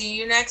will see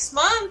you next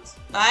month.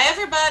 Bye,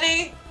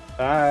 everybody.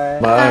 Bye.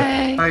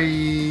 Bye.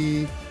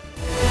 Bye. Bye.